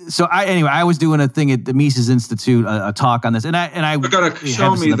 So I was doing a thing at the Mises Institute, a talk on this, and I You're going to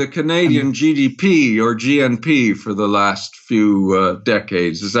show me the Canadian GDP or GNP for the last few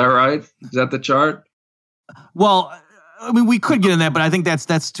decades. Is that right? Is that the chart? Well, I mean, we could get in that, but I think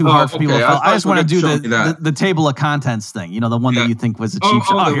that's too hard for people to follow. I just want to do the table of contents thing. The one that you think was a cheap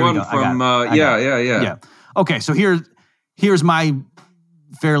shot. Oh, the one from yeah. Okay, so here's my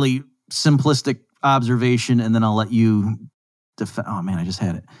fairly simplistic observation, and then I'll let you defend. Oh man, I just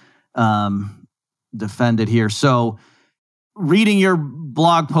had it. Defend it here. So, reading your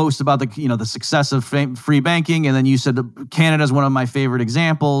blog post about the success of free banking, and then you said Canada is one of my favorite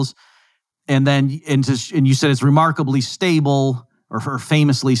examples, and then and you said it's remarkably stable or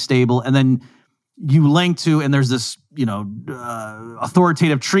famously stable, and then you link to, and there's this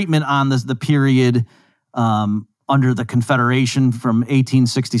authoritative treatment on the period under the Confederation from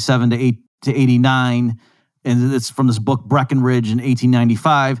 1867 to 89. And it's from this book Breckinridge in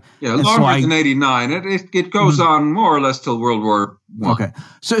 1895. Yeah, longer than 89. It goes on more or less till World War I. Okay,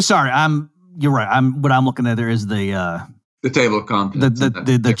 so sorry, you're right. What I'm looking at there is the table of contents.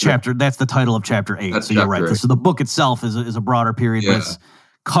 The chapter. That's the title of chapter 8. That's so you're right. 8. So the book itself is a broader period, but it's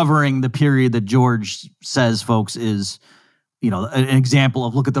covering the period that George says, folks, is an example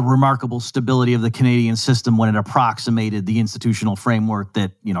of, look at the remarkable stability of the Canadian system when it approximated the institutional framework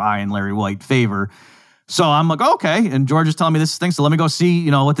that I and Larry White favor. So I'm like, okay, and George is telling me this thing, so let me go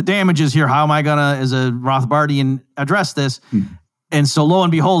see, what the damage is here. How am I gonna, as a Rothbardian, address this? And so lo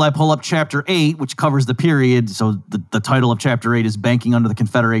and behold, I pull up chapter 8, which covers the period. So the title of chapter 8 is Banking Under the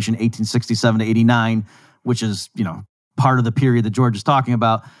Confederation, 1867 to 89, which is, part of the period that George is talking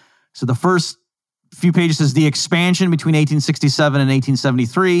about. So the first few pages is the expansion between 1867 and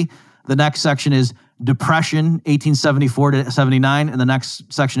 1873. The next section is Depression, 1874 to 79. And the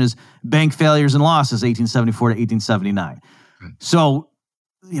next section is Bank Failures and Losses, 1874 to 1879. So,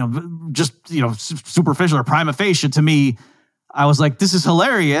 superficial or prima facie to me, I was like, this is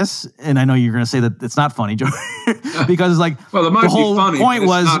hilarious. And I know you're going to say that it's not funny, George, because like, well, it might the whole be funny, point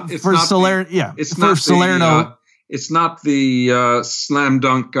was for Salerno. Salerno. It's not the slam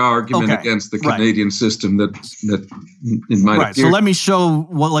dunk argument against the Canadian system that it might appear. So let me show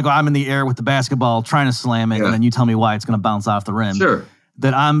what, I'm in the air with the basketball trying to slam it, and then you tell me why it's going to bounce off the rim. Sure.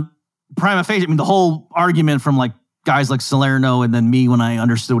 That I'm prima facie. I mean, the whole argument from like guys like Salerno and then me when I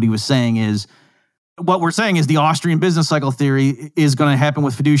understood what he was saying is, what we're saying is the Austrian business cycle theory is going to happen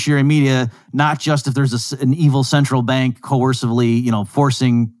with fiduciary media, not just if there's an evil central bank coercively,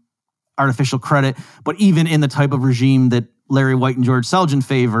 forcing artificial credit, but even in the type of regime that Larry White and George Selgin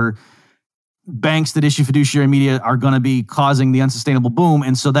favor, banks that issue fiduciary media are going to be causing the unsustainable boom.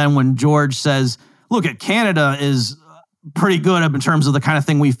 And so then when George says, look, Canada is pretty good in terms of the kind of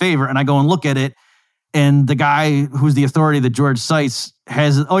thing we favor, and I go and look at it, and the guy who's the authority that George cites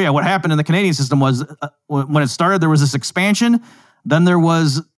has, what happened in the Canadian system was when it started, there was this expansion. Then there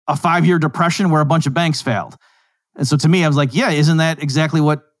was a 5-year depression where a bunch of banks failed. And so to me, I was like, isn't that exactly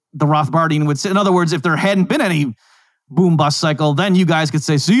what the Rothbardian would say? In other words, if there hadn't been any boom bust cycle, then you guys could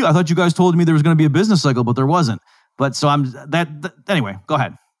say, see, I thought you guys told me there was going to be a business cycle, but there wasn't. But so anyway, go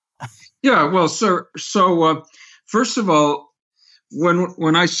ahead. Yeah, well, sir. So first of all,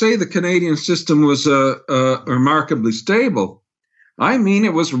 when I say the Canadian system was remarkably stable, I mean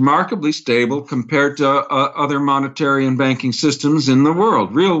it was remarkably stable compared to other monetary and banking systems in the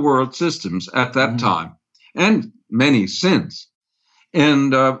world, real world systems at that time, and many since.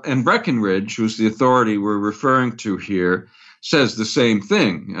 And Breckinridge, who's the authority we're referring to here, says the same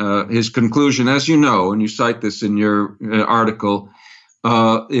thing. His conclusion, as you know, and you cite this in your article,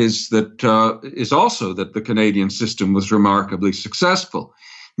 is also that the Canadian system was remarkably successful.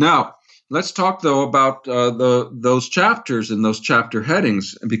 Now, let's talk though about those chapters and those chapter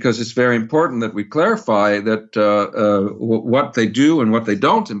headings, because it's very important that we clarify that what they do and what they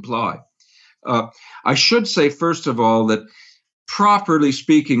don't imply. I should say first of all that, properly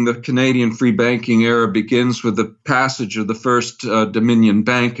speaking, the Canadian free banking era begins with the passage of the first Dominion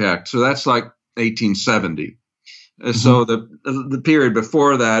Bank Act. So that's like 1870. So the period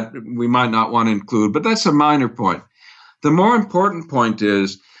before that we might not want to include, but that's a minor point. The more important point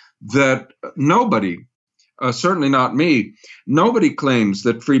is that nobody, certainly not me, nobody claims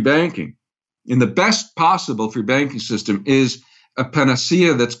that free banking, in the best possible free banking system, is a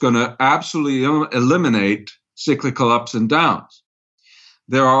panacea that's going to absolutely eliminate cyclical ups and downs.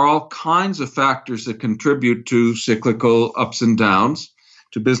 There are all kinds of factors that contribute to cyclical ups and downs,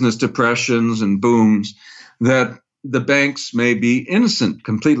 to business depressions and booms that the banks may be innocent,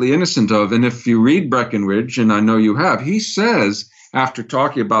 completely innocent of. And if you read Breckinridge, and I know you have, he says, after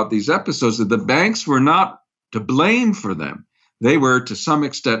talking about these episodes, that the banks were not to blame for them. They were, to some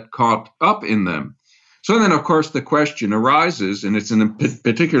extent, caught up in them. So then, of course, the question arises, and it's a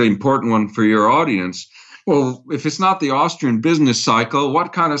particularly important one for your audience. Well, if it's not the Austrian business cycle,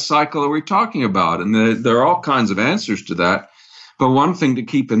 what kind of cycle are we talking about? And there are all kinds of answers to that. But one thing to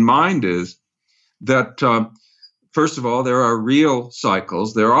keep in mind is that, first of all, there are real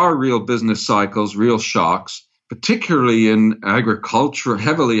cycles. There are real business cycles, real shocks, particularly in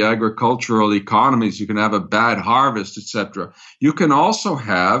heavily agricultural economies. You can have a bad harvest, etc. You can also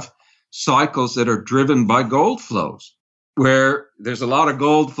have cycles that are driven by gold flows, where there's a lot of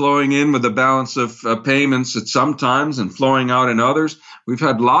gold flowing in with a balance of payments at some times and flowing out in others. We've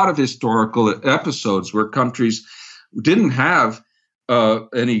had a lot of historical episodes where countries didn't have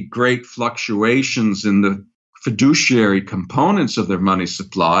any great fluctuations in the fiduciary components of their money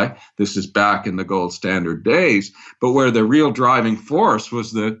supply. This is back in the gold standard days, but where the real driving force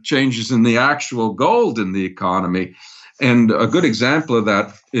was the changes in the actual gold in the economy. And a good example of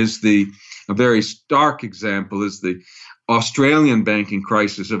that is a very stark example is the Australian banking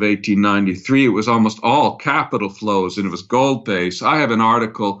crisis of 1893. It was almost all capital flows, and it was gold-based. I have an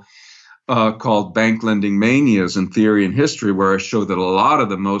article called Bank Lending Manias in Theory and History, where I show that a lot of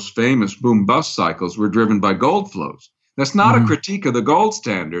the most famous boom-bust cycles were driven by gold flows. That's not a critique of the gold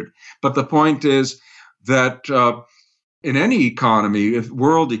standard, but the point is that in any economy,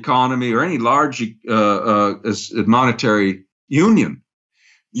 world economy, or any large monetary union,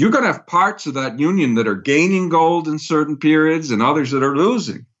 you're going to have parts of that union that are gaining gold in certain periods and others that are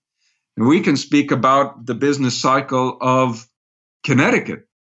losing. And we can speak about the business cycle of Connecticut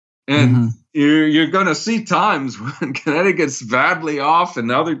And you're going to see times when Connecticut's badly off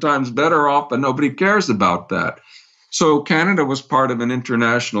and other times better off, but nobody cares about that. So Canada was part of an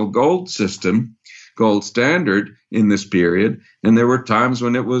international gold system, gold standard in this period. And there were times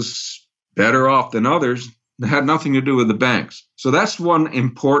when it was better off than others. It had nothing to do with the banks. So that's one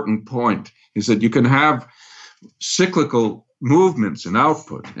important point, is that you can have cyclical movements in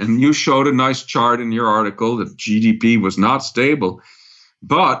output. And you showed a nice chart in your article that GDP was not stable,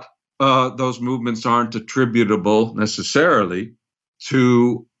 but those movements aren't attributable necessarily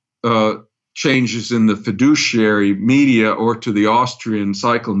to changes in the fiduciary media or to the Austrian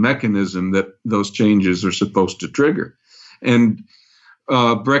cycle mechanism that those changes are supposed to trigger. And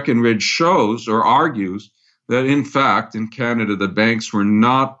Breckinridge shows or argues that, in fact, in Canada, the banks were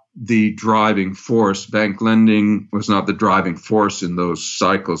not the driving force. Bank lending was not the driving force in those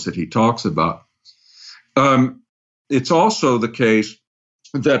cycles that he talks about. It's also the case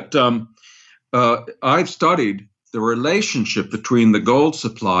that I've studied the relationship between the gold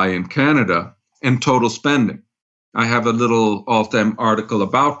supply in Canada and total spending. I have a little Altem article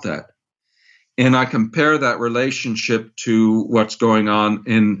about that. And I compare that relationship to what's going on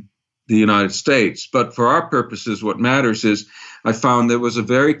in the United States. But for our purposes, what matters is I found there was a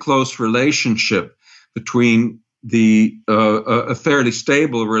very close relationship between a fairly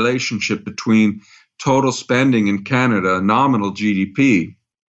stable relationship between total spending in Canada, nominal GDP,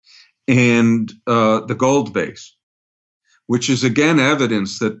 and the gold base, which is again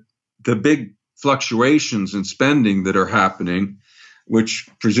evidence that the big fluctuations in spending that are happening, which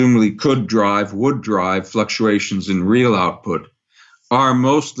presumably would drive fluctuations in real output, are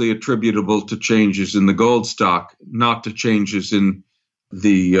mostly attributable to changes in the gold stock, not to changes in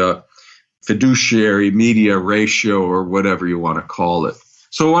the fiduciary media ratio or whatever you want to call it.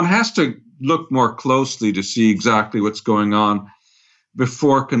 So one has to look more closely to see exactly what's going on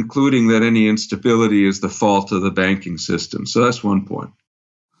before concluding that any instability is the fault of the banking system. So that's one point.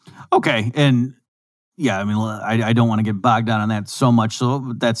 Okay. And yeah, I mean, I don't want to get bogged down on that so much.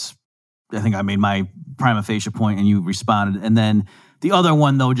 So I think I made my prima facie point and you responded. And then the other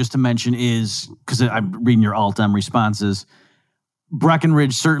one, though, just to mention is, because I'm reading your Altem responses,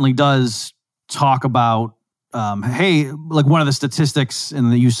 Breckinridge certainly does talk about, hey, like one of the statistics,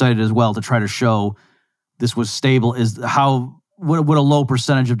 and that you cited as well to try to show this was stable, is what a low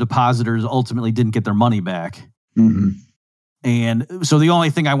percentage of depositors ultimately didn't get their money back. Mm-hmm. And so the only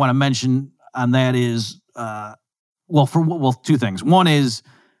thing I want to mention on that is, two things. One is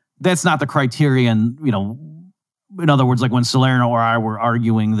that's not the criterion, in other words, like when Salerno or I were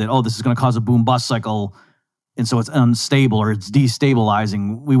arguing that, this is going to cause a boom-bust cycle, and so it's unstable or it's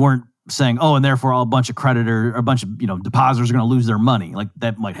destabilizing, we weren't saying, and therefore a bunch of depositors are going to lose their money. Like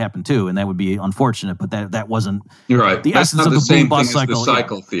that might happen too, and that would be unfortunate, but that wasn't You're right. the That's essence of the boom-bust cycle. The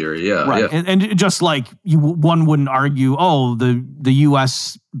cycle theory, yeah. Right. Yeah. And just like one wouldn't argue, the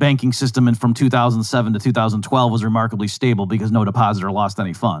U.S. banking system from 2007 to 2012 was remarkably stable because no depositor lost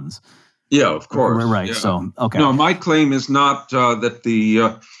any funds. Yeah, of course. Right. Yeah. So, okay. No, my claim is not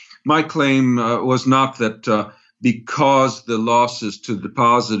my claim was not that because the losses to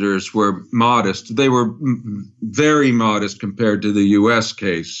depositors were modest, they were very modest compared to the U.S.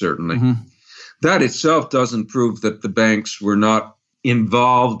 case, certainly. Mm-hmm. That itself doesn't prove that the banks were not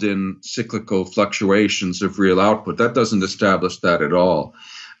involved in cyclical fluctuations of real output. That doesn't establish that at all.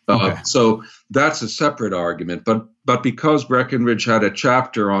 Okay. So that's a separate argument. But because Breckinridge had a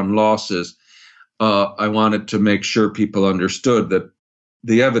chapter on losses, I wanted to make sure people understood that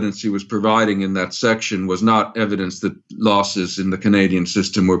the evidence he was providing in that section was not evidence that losses in the Canadian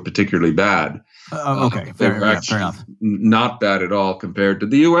system were particularly bad. Fair enough. Not bad at all compared to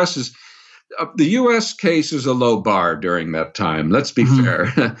the U.S. The U.S. case is a low bar during that time. Let's be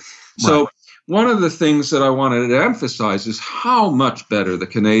fair. So one of the things that I wanted to emphasize is how much better the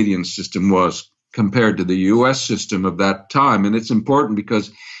Canadian system was compared to the U.S. system of that time. And it's important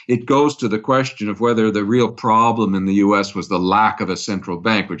because it goes to the question of whether the real problem in the U.S. was the lack of a central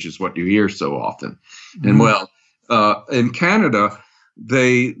bank, which is what you hear so often. Mm-hmm. And in Canada,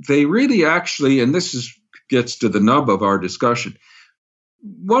 they really actually, and gets to the nub of our discussion,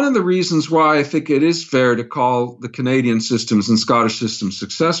 one of the reasons why I think it is fair to call the Canadian systems and Scottish systems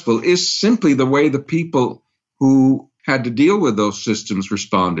successful is simply the way the people who had to deal with those systems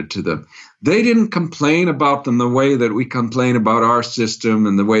responded to them. They didn't complain about them the way that we complain about our system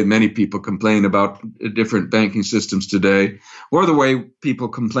and the way many people complain about different banking systems today, or the way people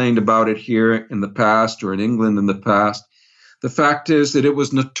complained about it here in the past or in England in the past. The fact is that it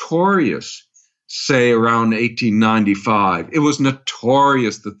was notorious, say around 1895, it was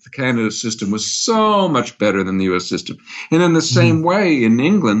notorious that the Canada system was so much better than the U.S. system. And in the same way, in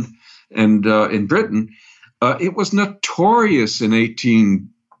England, and in Britain, it was notorious in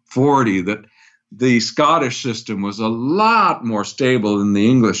 1840 that the Scottish system was a lot more stable than the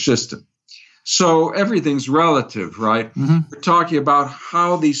English system. So everything's relative, right? Mm-hmm. We're talking about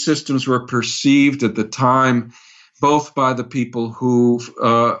how these systems were perceived at the time, both by the people who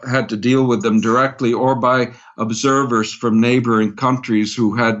had to deal with them directly or by observers from neighboring countries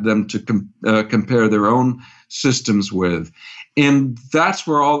who had them to compare their own systems with. And that's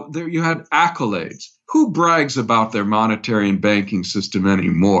where you had accolades. Who brags about their monetary and banking system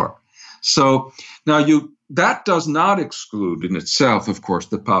anymore? So now that does not exclude in itself, of course,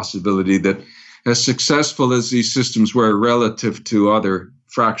 the possibility that as successful as these systems were relative to other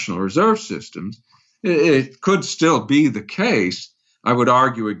fractional reserve systems, it could still be the case. I would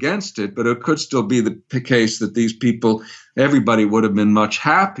argue against it, but it could still be the case that these people, everybody would have been much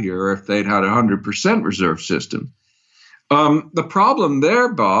happier if they'd had a 100% reserve system. The problem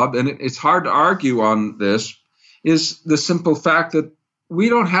there, Bob, and it's hard to argue on this, is the simple fact that we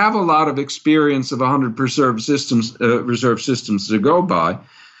don't have a lot of experience of 100% reserve systems to go by.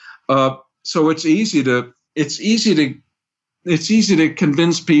 So it's easy to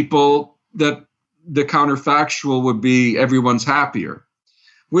convince people that the counterfactual would be everyone's happier.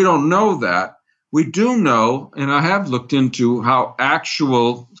 We don't know that. We do know, and I have looked into how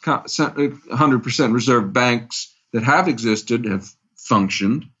actual 100% reserve banks that have existed have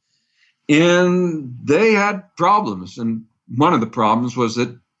functioned, and they had problems. And one of the problems was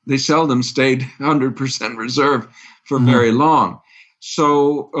that they seldom stayed 100% reserve for very long.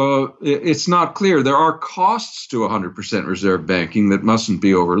 So it's not clear. There are costs to 100% reserve banking that mustn't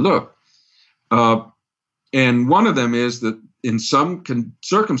be overlooked. And one of them is that in some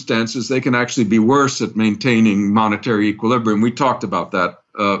circumstances, they can actually be worse at maintaining monetary equilibrium. We talked about that.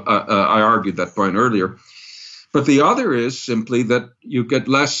 I argued that point earlier. But the other is simply that you get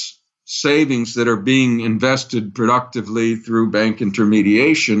less savings that are being invested productively through bank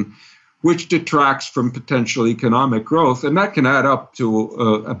intermediation, which detracts from potential economic growth. And that can add up to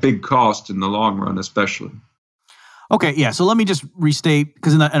a big cost in the long run, especially. Okay, yeah. So let me just restate,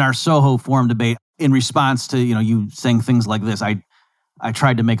 because in our Soho forum debate, in response to you saying things like this, I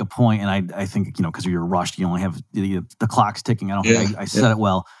tried to make a point, and I think because you're rushed, you only have the clock's ticking. I don't think I said it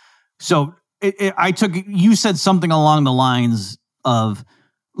well. So you said something along the lines of,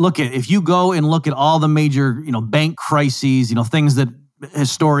 if you go and look at all the major bank crises, things that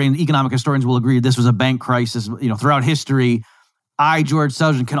economic historians will agree this was a bank crisis, throughout history. George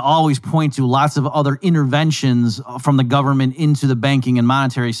Selgin, can always point to lots of other interventions from the government into the banking and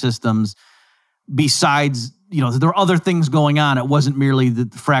monetary systems. Besides, there were other things going on. It wasn't merely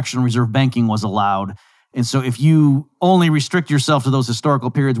that fractional reserve banking was allowed. And so if you only restrict yourself to those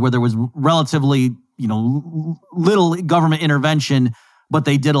historical periods where there was relatively, little government intervention, but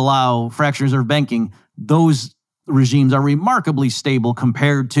they did allow fractional reserve banking, those regimes are remarkably stable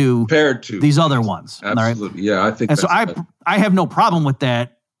compared to these other ones. Absolutely. Right? Yeah, I think and so I have no problem with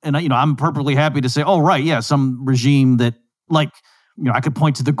that. And I'm perfectly happy to say, some regime that I could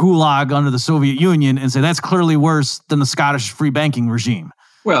point to the Gulag under the Soviet Union and say that's clearly worse than the Scottish free banking regime.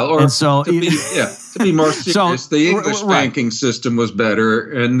 Well, or to be more serious, the English banking system was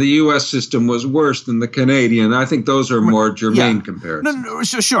better and the U.S. system was worse than the Canadian. I think those are more germane comparisons. No,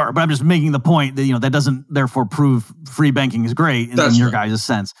 sure, but I'm just making the point that that doesn't therefore prove free banking is great in your guys'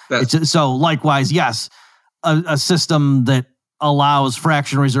 sense. So likewise, yes, a system that allows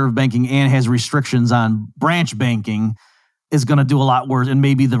fractional reserve banking and has restrictions on branch banking is going to do a lot worse, and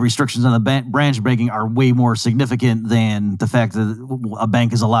maybe the restrictions on the branch banking are way more significant than the fact that a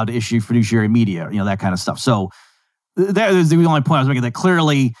bank is allowed to issue fiduciary media, that kind of stuff. So that is the only point I was making, that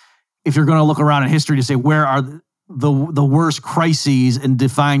clearly, if you're going to look around in history to say where are the worst crises and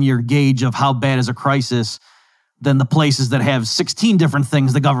define your gauge of how bad is a crisis, then the places that have 16 different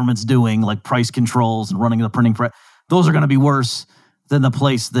things the government's doing, like price controls and running the printing press, those are going to be worse than the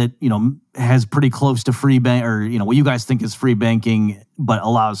place that, has pretty close to free bank, or, what you guys think is free banking, but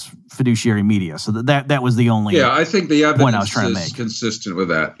allows fiduciary media. So that was the only I think the evidence point I was trying to make. Consistent with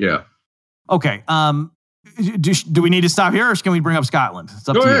that. Yeah. Okay. Do we need to stop here, or can we bring up Scotland? It's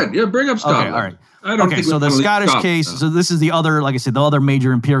up Go to ahead. You. Yeah, bring up Scotland. Okay, all right. Okay, so the Scottish case, so this is the other, like I said, the other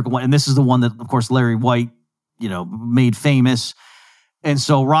major empirical one, and this is the one that, of course, Larry White, made famous. And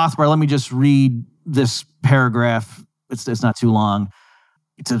so Rothbard, let me just read this paragraph. It's not too long.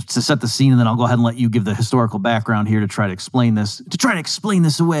 To set the scene, and then I'll go ahead and let you give the historical background here to try to explain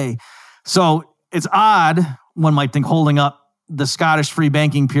this away. So it's odd, one might think, holding up the Scottish free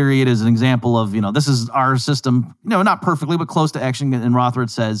banking period as an example of, this is our system, not perfectly, but close to action. And Rothbard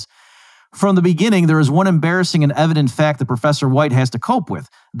says, from the beginning, there is one embarrassing and evident fact that Professor White has to cope with,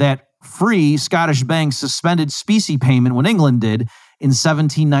 that free Scottish banks suspended specie payment when England did in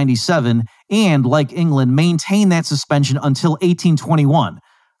 1797, and like England, maintained that suspension until 1821.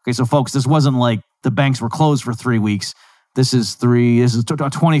 Okay, so folks, this wasn't like the banks were closed for 3 weeks. This is a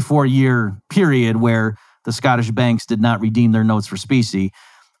 24-year period where the Scottish banks did not redeem their notes for specie,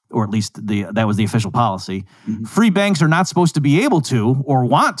 or at least that was the official policy. Mm-hmm. Free banks are not supposed to be able to or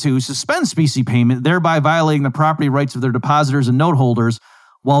want to suspend specie payment, thereby violating the property rights of their depositors and note holders,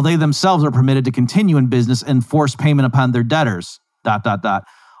 while they themselves are permitted to continue in business and force payment upon their debtors. ...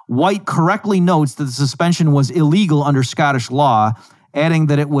 White correctly notes that the suspension was illegal under Scottish law, adding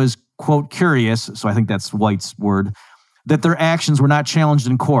that it was, quote, curious, so I think that's White's word, that their actions were not challenged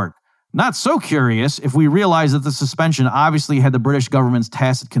in court. Not so curious if we realize that the suspension obviously had the British government's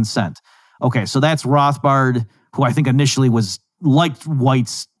tacit consent. Okay, so that's Rothbard, who I think initially liked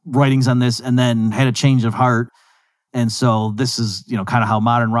White's writings on this and then had a change of heart. And so this is, kind of how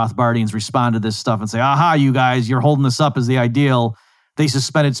modern Rothbardians respond to this stuff and say, aha, you guys, you're holding this up as the ideal. They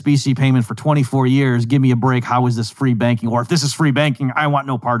suspended specie payment for 24 years. Give me a break. How is this free banking? Or if this is free banking, I want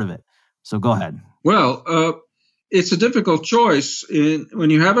no part of it. So go ahead. Well, it's a difficult choice. When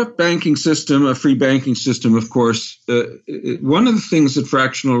you have a banking system, a free banking system, of course, one of the things that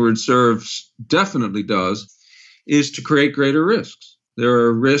fractional reserves definitely does is to create greater risks. There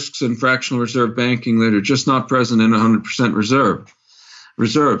are risks in fractional reserve banking that are just not present in 100%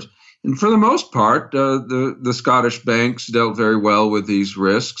 reserves. And for the most part, the Scottish banks dealt very well with these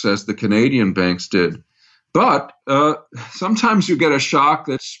risks, as the Canadian banks did. But sometimes you get a shock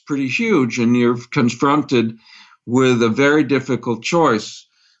that's pretty huge, and you're confronted with a very difficult choice.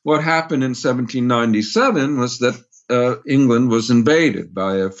 What happened in 1797 was that England was invaded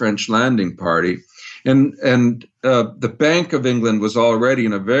by a French landing party, and the Bank of England was already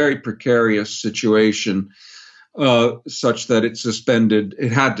in a very precarious situation, such that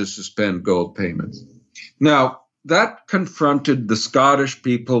it had to suspend gold payments. Now, that confronted the Scottish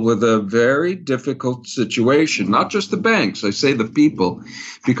people with a very difficult situation, not just the banks, I say the people,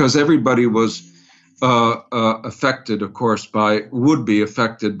 because everybody was affected, of course, would be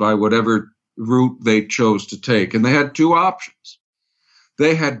affected by whatever route they chose to take. And they had two options.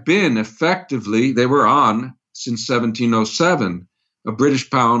 They had been they were on, since 1707, a British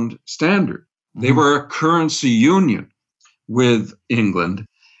pound standard. Mm-hmm. They were a currency union with England,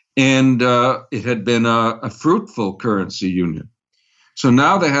 and it had been a fruitful currency union. So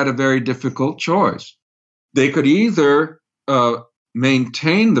now they had a very difficult choice. They could either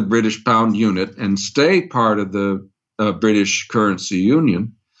maintain the British pound unit and stay part of the British currency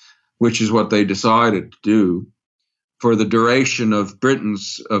union, which is what they decided to do for the duration of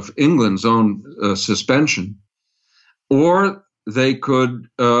England's own suspension, or they could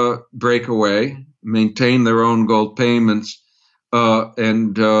break away, maintain their own gold payments,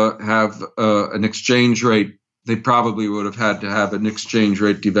 and have an exchange rate. They probably would have had to have an exchange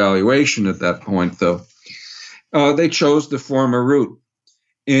rate devaluation at that point, though. They chose the former route.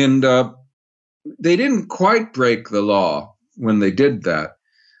 And they didn't quite break the law when they did that.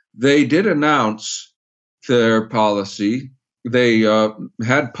 They did announce their policy. They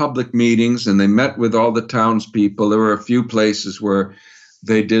had public meetings, and they met with all the townspeople. There were a few places where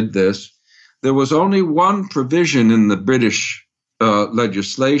they did this. There was only one provision in the British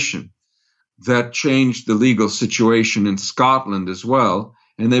legislation that changed the legal situation in Scotland as well,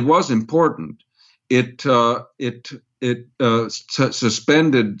 and it was important. It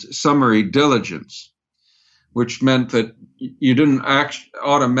suspended summary diligence, which meant that you didn't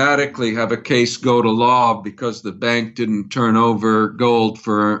automatically have a case go to law because the bank didn't turn over gold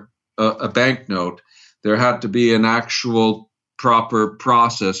for a banknote. There had to be an actual proper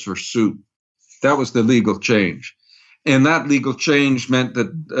process for suit. That was the legal change. And that legal change meant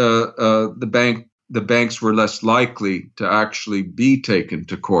that the banks were less likely to actually be taken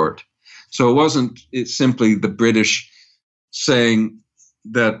to court. So it wasn't simply the British saying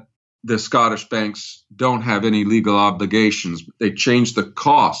that the Scottish banks don't have any legal obligations. They changed the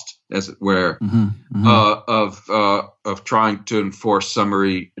cost, as it were, of trying to enforce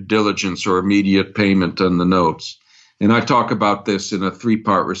summary diligence or immediate payment on the notes. And I talk about this in a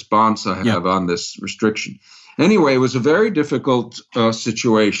 3-part response I have on this restriction. Anyway, it was a very difficult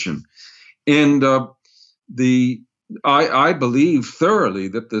situation. And I believe thoroughly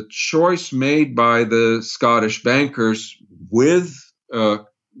that the choice made by the Scottish bankers with the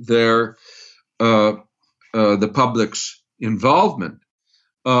public's involvement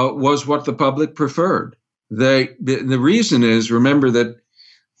was what the public preferred. The reason is, remember that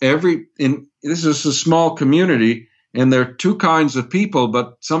this is a small community, and there are two kinds of people,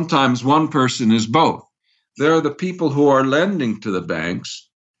 but sometimes one person is both. There are the people who are lending to the banks,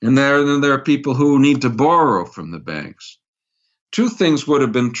 And then there are people who need to borrow from the banks. Two things would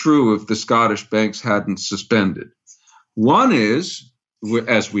have been true if the Scottish banks hadn't suspended. One is,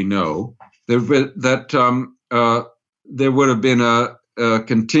 as we know, that there would have been a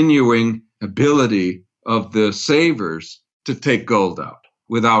continuing ability of the savers to take gold out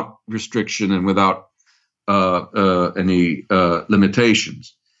without restriction and without any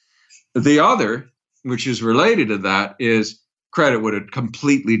limitations. The other, which is related to that, is credit would have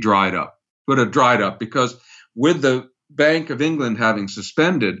completely dried up. Would have dried up because with the Bank of England having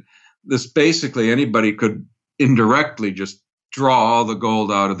suspended, this basically anybody could indirectly just draw all the gold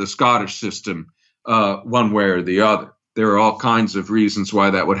out of the Scottish system one way or the other. There are all kinds of reasons why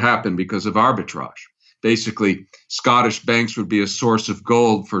that would happen because of arbitrage. Basically, Scottish banks would be a source of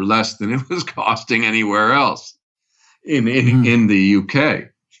gold for less than it was costing anywhere else in the UK.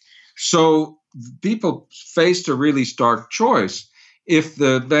 So people faced a really stark choice. If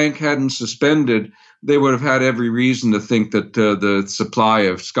the bank hadn't suspended, they would have had every reason to think that the supply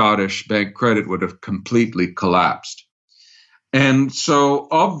of Scottish bank credit would have completely collapsed. And so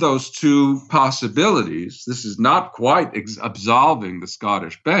of those two possibilities, this is not quite absolving the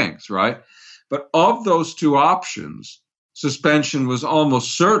Scottish banks, right? But of those two options, suspension was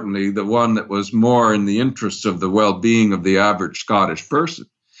almost certainly the one that was more in the interests of the well-being of the average Scottish person,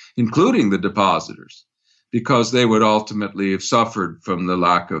 including the depositors, because they would ultimately have suffered from the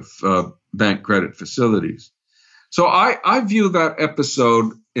lack of bank credit facilities. So I view that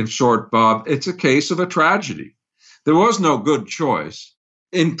episode, in short, Bob, it's a case of a tragedy. There was no good choice.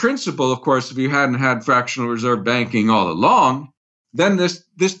 In principle, of course, if you hadn't had fractional reserve banking all along, then this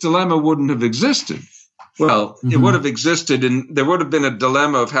dilemma wouldn't have existed. Well, it would have existed, and there would have been a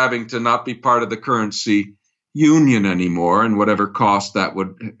dilemma of having to not be part of the currency union anymore, and whatever cost that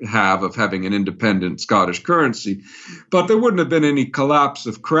would have of having an independent Scottish currency. But there wouldn't have been any collapse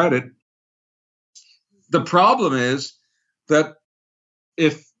of credit. The problem is that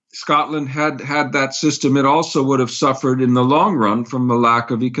if Scotland had that system, it also would have suffered in the long run from a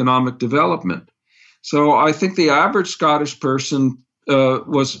lack of economic development. So I think the average Scottish person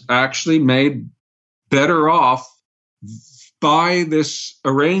was actually made better off by this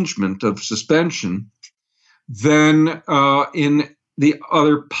arrangement of suspension than in the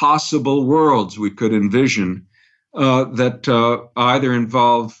other possible worlds we could envision that either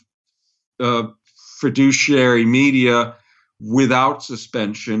involve fiduciary media without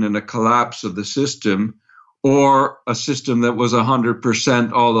suspension and a collapse of the system, or a system that was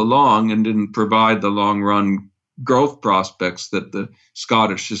 100% all along and didn't provide the long-run growth prospects that the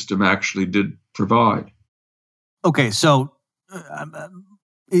Scottish system actually did provide. Okay, so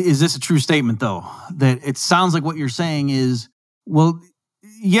is this a true statement, though? That it sounds like what you're saying is, well,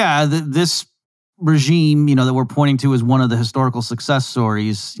 yeah, this regime, that we're pointing to as one of the historical success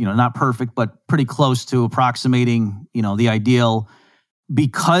stories, not perfect, but pretty close to approximating, the ideal.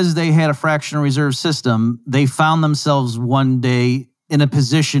 Because they had a fractional reserve system, they found themselves one day in a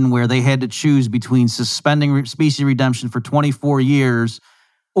position where they had to choose between suspending specie redemption for 24 years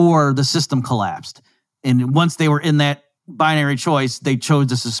or the system collapsed. And once they were in that binary choice, they chose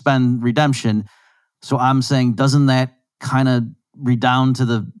to suspend redemption. So I'm saying, doesn't that kind of redound to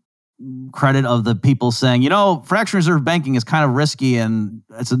the credit of the people saying, fractional reserve banking is kind of risky and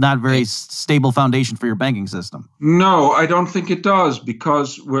it's a not very stable foundation for your banking system? No, I don't think it does,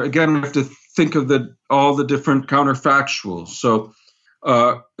 because we have to think of all the different counterfactuals. So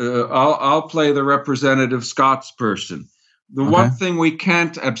I'll play the representative Scots person. The one thing we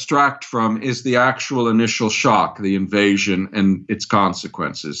can't abstract from is the actual initial shock, the invasion and its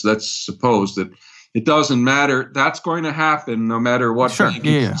consequences. Let's suppose that it doesn't matter. That's going to happen no matter what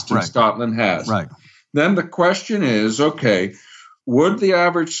banking system Scotland has. Right. Then the question is, would the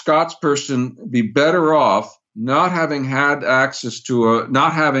average Scots person be better off not having access to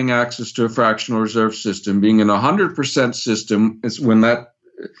a fractional reserve system, being in a 100% system is when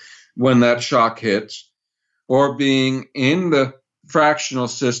that shock hits, or being in the fractional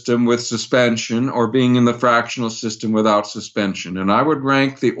system with suspension, or being in the fractional system without suspension? And I would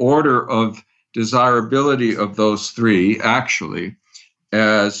rank the order of desirability of those three actually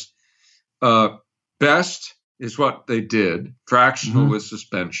as best is what they did, fractional with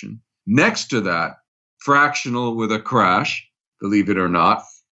suspension. Next to that, fractional with a crash, believe it or not.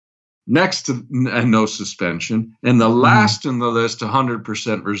 Next to and no suspension. And the last in the list,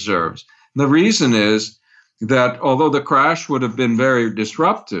 100% reserves. And the reason is that although the crash would have been very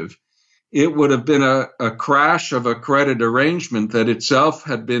disruptive, it would have been a crash of a credit arrangement that itself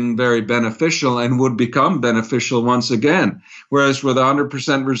had been very beneficial and would become beneficial once again. Whereas with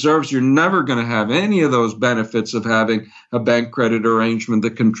 100% reserves, you're never going to have any of those benefits of having a bank credit arrangement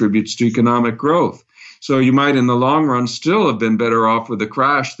that contributes to economic growth. So you might, in the long run, still have been better off with a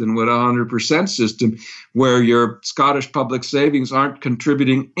crash than with a 100% system where your Scottish public savings aren't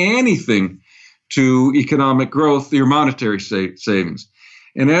contributing anything to economic growth, your monetary savings.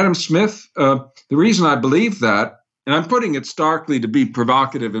 And Adam Smith, the reason I believe that, and I'm putting it starkly to be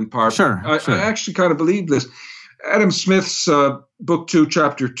provocative in part, Sure. I actually kind of believe this. Adam Smith's book 2,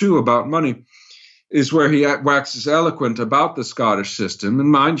 chapter 2 about money is where he waxes eloquent about the Scottish system.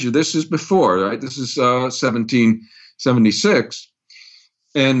 And mind you, this is before, right? This is 1776.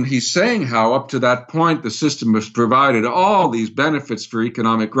 And he's saying how up to that point, the system has provided all these benefits for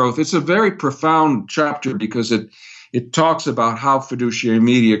economic growth. It's a very profound chapter because it talks about how fiduciary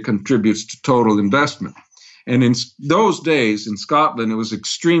media contributes to total investment. And in those days in Scotland, it was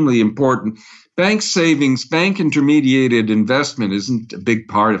extremely important. Bank savings, bank intermediated investment isn't a big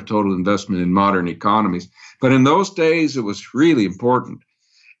part of total investment in modern economies. But in those days, it was really important.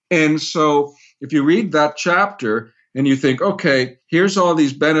 And so if you read that chapter and you think, okay, here's all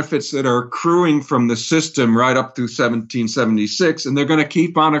these benefits that are accruing from the system right up through 1776, and they're going to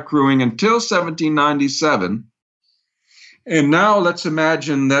keep on accruing until 1797. And now let's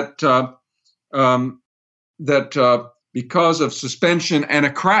imagine that because of suspension and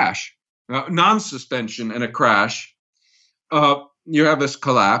a crash, non-suspension and a crash, you have this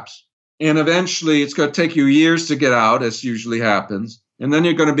collapse. And eventually it's going to take you years to get out, as usually happens. And then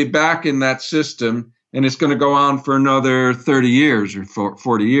you're going to be back in that system, and it's going to go on for another 30 years or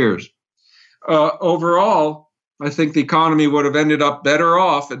 40 years. Overall, I think the economy would have ended up better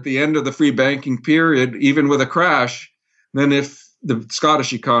off at the end of the free banking period, even with a crash, than if the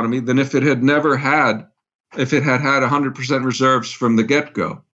Scottish economy, than if it had had 100% reserves from the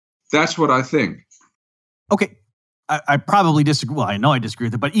get-go. That's what I think. Okay. I probably disagree. Well, I know I disagree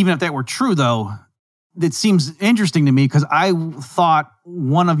with it, but even if that were true, though, it seems interesting to me because I thought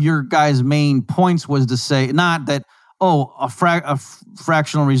one of your guys' main points was to say not that, a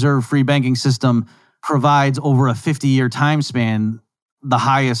fractional reserve free banking system provides over a 50-year time span the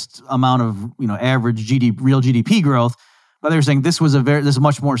highest amount of average real GDP growth, but they were saying this is a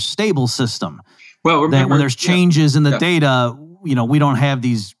much more stable system. Well, remember, that when there's changes in the data, we don't have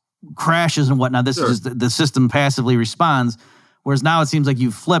these crashes and whatnot. This is just the system passively responds. Whereas now it seems like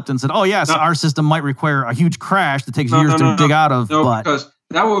you've flipped and said, oh, yes, our system might require a huge crash that takes years to dig out of. Because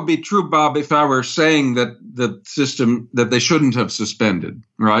that would be true, Bob, if I were saying that the system, that they shouldn't have suspended,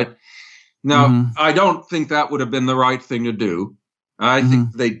 right? Now, I don't think that would have been the right thing to do. I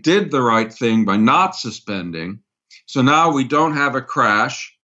think they did the right thing by not suspending. So now we don't have a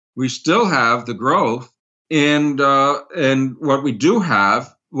crash. We still have the growth. And what we do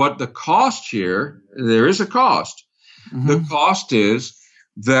have, what the cost here, there is a cost. The cost is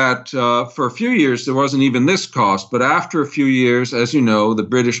that for a few years, there wasn't even this cost. But after a few years, as you know, the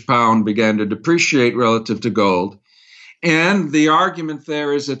British pound began to depreciate relative to gold. And the argument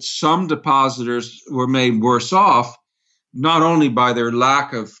there is that some depositors were made worse off, not only by their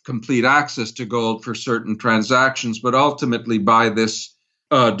lack of complete access to gold for certain transactions, but ultimately by this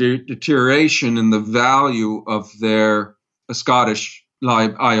deterioration in the value of their Scottish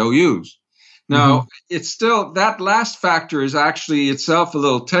IOUs. Now, it's still, that last factor is actually itself a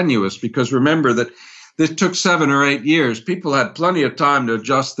little tenuous because remember that this took 7 or 8 years. People had plenty of time to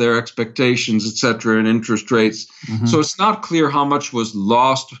adjust their expectations, et cetera, and interest rates. So it's not clear how much was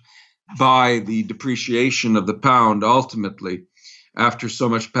lost by the depreciation of the pound ultimately after so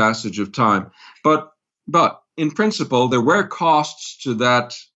much passage of time. But in principle, there were costs to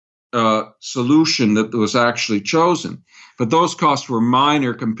that solution that was actually chosen. But those costs were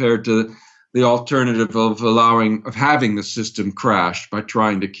minor compared to the alternative of having the system crash by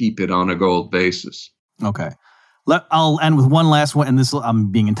trying to keep it on a gold basis. Okay. I'll end with one last one, and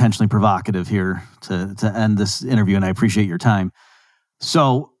I'm being intentionally provocative here to end this interview, and I appreciate your time.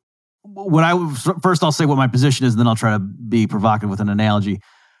 So I'll say what my position is, and then I'll try to be provocative with an analogy.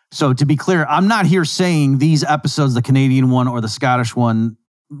 So to be clear, I'm not here saying these episodes, the Canadian one or the Scottish one,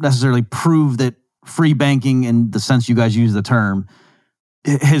 necessarily prove that free banking, in the sense you guys use the term,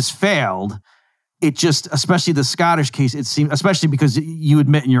 has failed. It just, especially the Scottish case, it seems, especially because you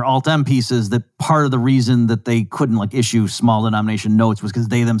admit in your Alt-M pieces that part of the reason that they couldn't issue small denomination notes was because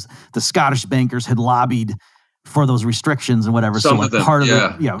the Scottish bankers had lobbied for those restrictions and whatever. Absolutely. Part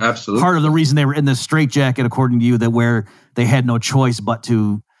of the reason they were in this straitjacket, according to you, that where they had no choice but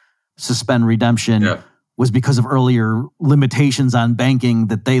to suspend redemption was because of earlier limitations on banking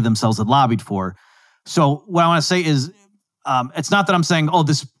that they themselves had lobbied for. So what I want to say is, it's not that I'm saying, oh,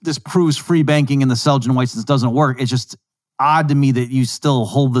 this proves free banking in the Selgin-Whitesons doesn't work. It's just odd to me that you still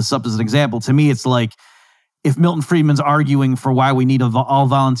hold this up as an example. To me, it's like if Milton Friedman's arguing for why we need an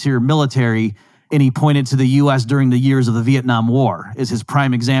all-volunteer military, and he pointed to the U.S. during the years of the Vietnam War is his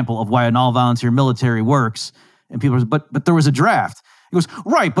prime example of why an all-volunteer military works. And people are, but there was a draft. He goes,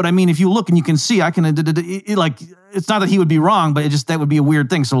 right, but I mean, if you look and you can see, it's not that he would be wrong, but that would be a weird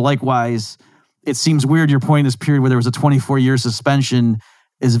thing. So likewise, it seems weird you're pointing this period where there was a 24-year suspension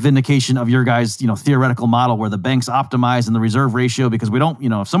is a vindication of your guys' theoretical model where the banks optimize in the reserve ratio because we don't,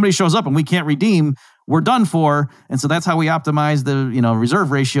 if somebody shows up and we can't redeem, we're done for. And so that's how we optimize the,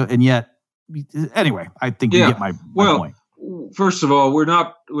 reserve ratio. And yet, anyway, I think you get my point. First of all, we're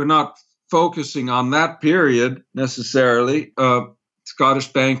not focusing on that period necessarily. Scottish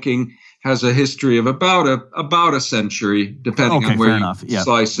banking has a history of about a century, depending on where you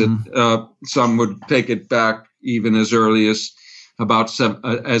slice it. Some would take it back even as early as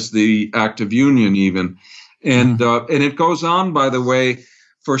as the Act of Union, even, and it goes on, by the way,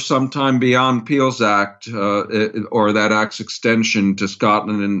 for some time beyond Peel's Act or that Act's extension to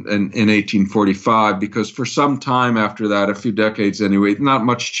Scotland in 1845, because for some time after that, a few decades anyway, not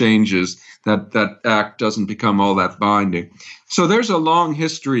much changes. That Act doesn't become all that binding. So there's a long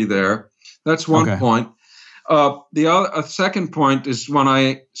history there. That's one point. The second point is one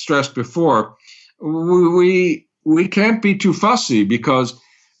I stressed before. We can't be too fussy because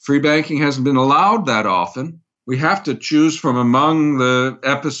free banking hasn't been allowed that often. We have to choose from among the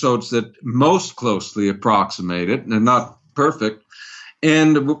episodes that most closely approximate it, and they're not perfect.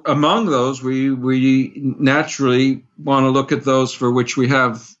 And among those, we naturally want to look at those for which we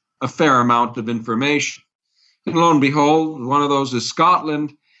have a fair amount of information. And lo and behold, one of those is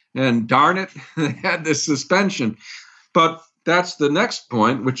Scotland, and darn it, they had this suspension. But that's the next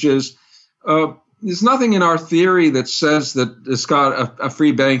point, which is there's nothing in our theory that says that a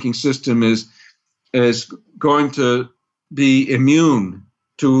free banking system is going to be immune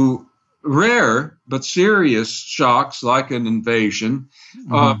to rare but serious shocks like an invasion.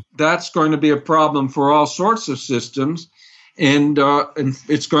 That's going to be a problem for all sorts of systems. And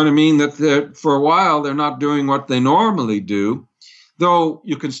it's going to mean that for a while they're not doing what they normally do, though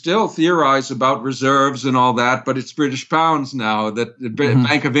you can still theorize about reserves and all that, but it's British pounds now, that the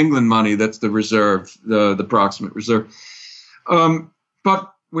Bank of England money, that's the reserve, the proximate reserve.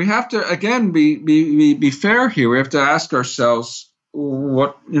 But we have to, again, be fair here. We have to ask ourselves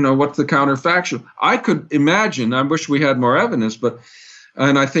what's the counterfactual. I could imagine, I wish we had more evidence,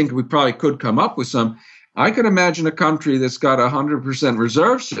 and I think we probably could come up with some. I could imagine a country that's got a 100%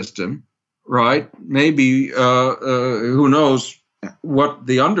 reserve system, right? Maybe, who knows what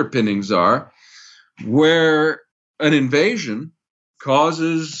the underpinnings are, where an invasion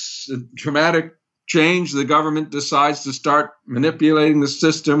causes a dramatic change. The government decides to start manipulating the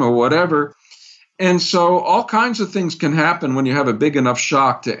system or whatever. And so all kinds of things can happen when you have a big enough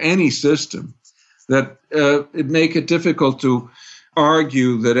shock to any system that it make it difficult to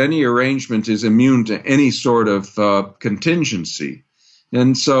argue that any arrangement is immune to any sort of contingency.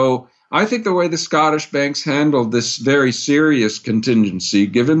 And so I think the way the Scottish banks handled this very serious contingency,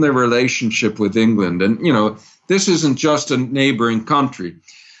 given their relationship with England, and, this isn't just a neighboring country.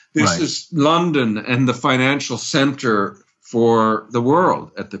 This is London and the financial center for the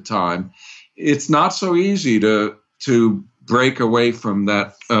world at the time. It's not so easy to break away from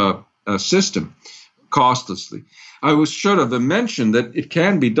that system costlessly. I should have mentioned that it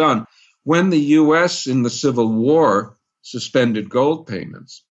can be done. When the U.S. in the Civil War suspended gold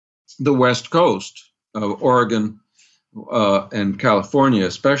payments, the West Coast, Oregon and California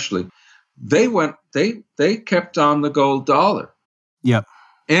especially, they kept on the gold dollar. Yep.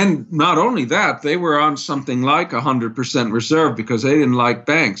 And not only that, they were on something like 100% reserve because they didn't like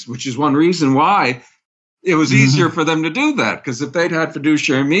banks, which is one reason why it was easier for them to do that, because if they'd had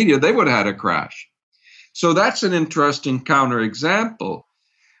fiduciary media, they would have had a crash. So that's an interesting counterexample.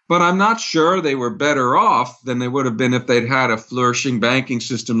 But I'm not sure they were better off than they would have been if they'd had a flourishing banking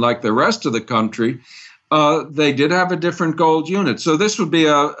system like the rest of the country. They did have a different gold unit. So this would be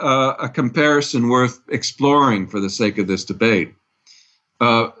a comparison worth exploring for the sake of this debate.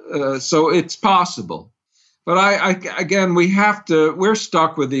 So it's possible. But again, we're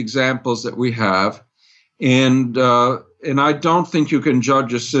stuck with the examples that we have. And I don't think you can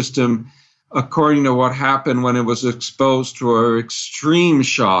judge a system according to what happened when it was exposed to an extreme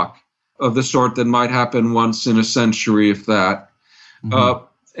shock of the sort that might happen once in a century, if that.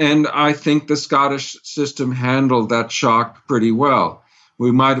 And I think the Scottish system handled that shock pretty well.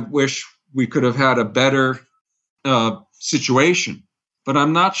 We might wish we could have had a better situation. But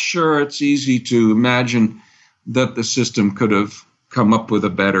I'm not sure it's easy to imagine that the system could have come up with a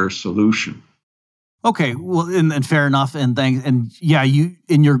better solution. Okay, well, and fair enough, and thanks. And yeah, you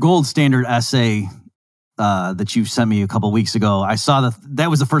in your gold standard essay that you sent me a couple weeks ago, I saw that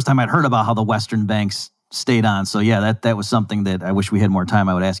was the first time I'd heard about how the Western banks stayed on. So yeah, that was something that I wish we had more time.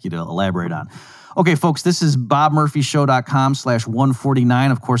 I would ask you to elaborate on. Okay, folks, this is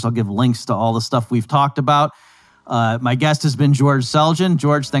bobmurphyshow.com/149. Of course, I'll give links to all the stuff we've talked about. My guest has been George Selgin.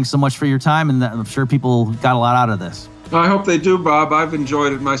 George, thanks so much for your time, and I'm sure people got a lot out of this. I hope they do, Bob. I've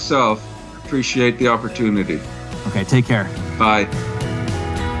enjoyed it myself. Appreciate the opportunity. Okay, take care. Bye.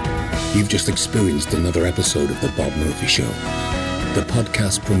 You've just experienced another episode of The Bob Murphy Show, the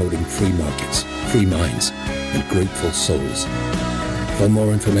podcast promoting free markets, free minds, and grateful souls. For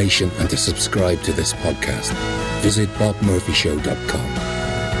more information and to subscribe to this podcast, visit bobmurphyshow.com.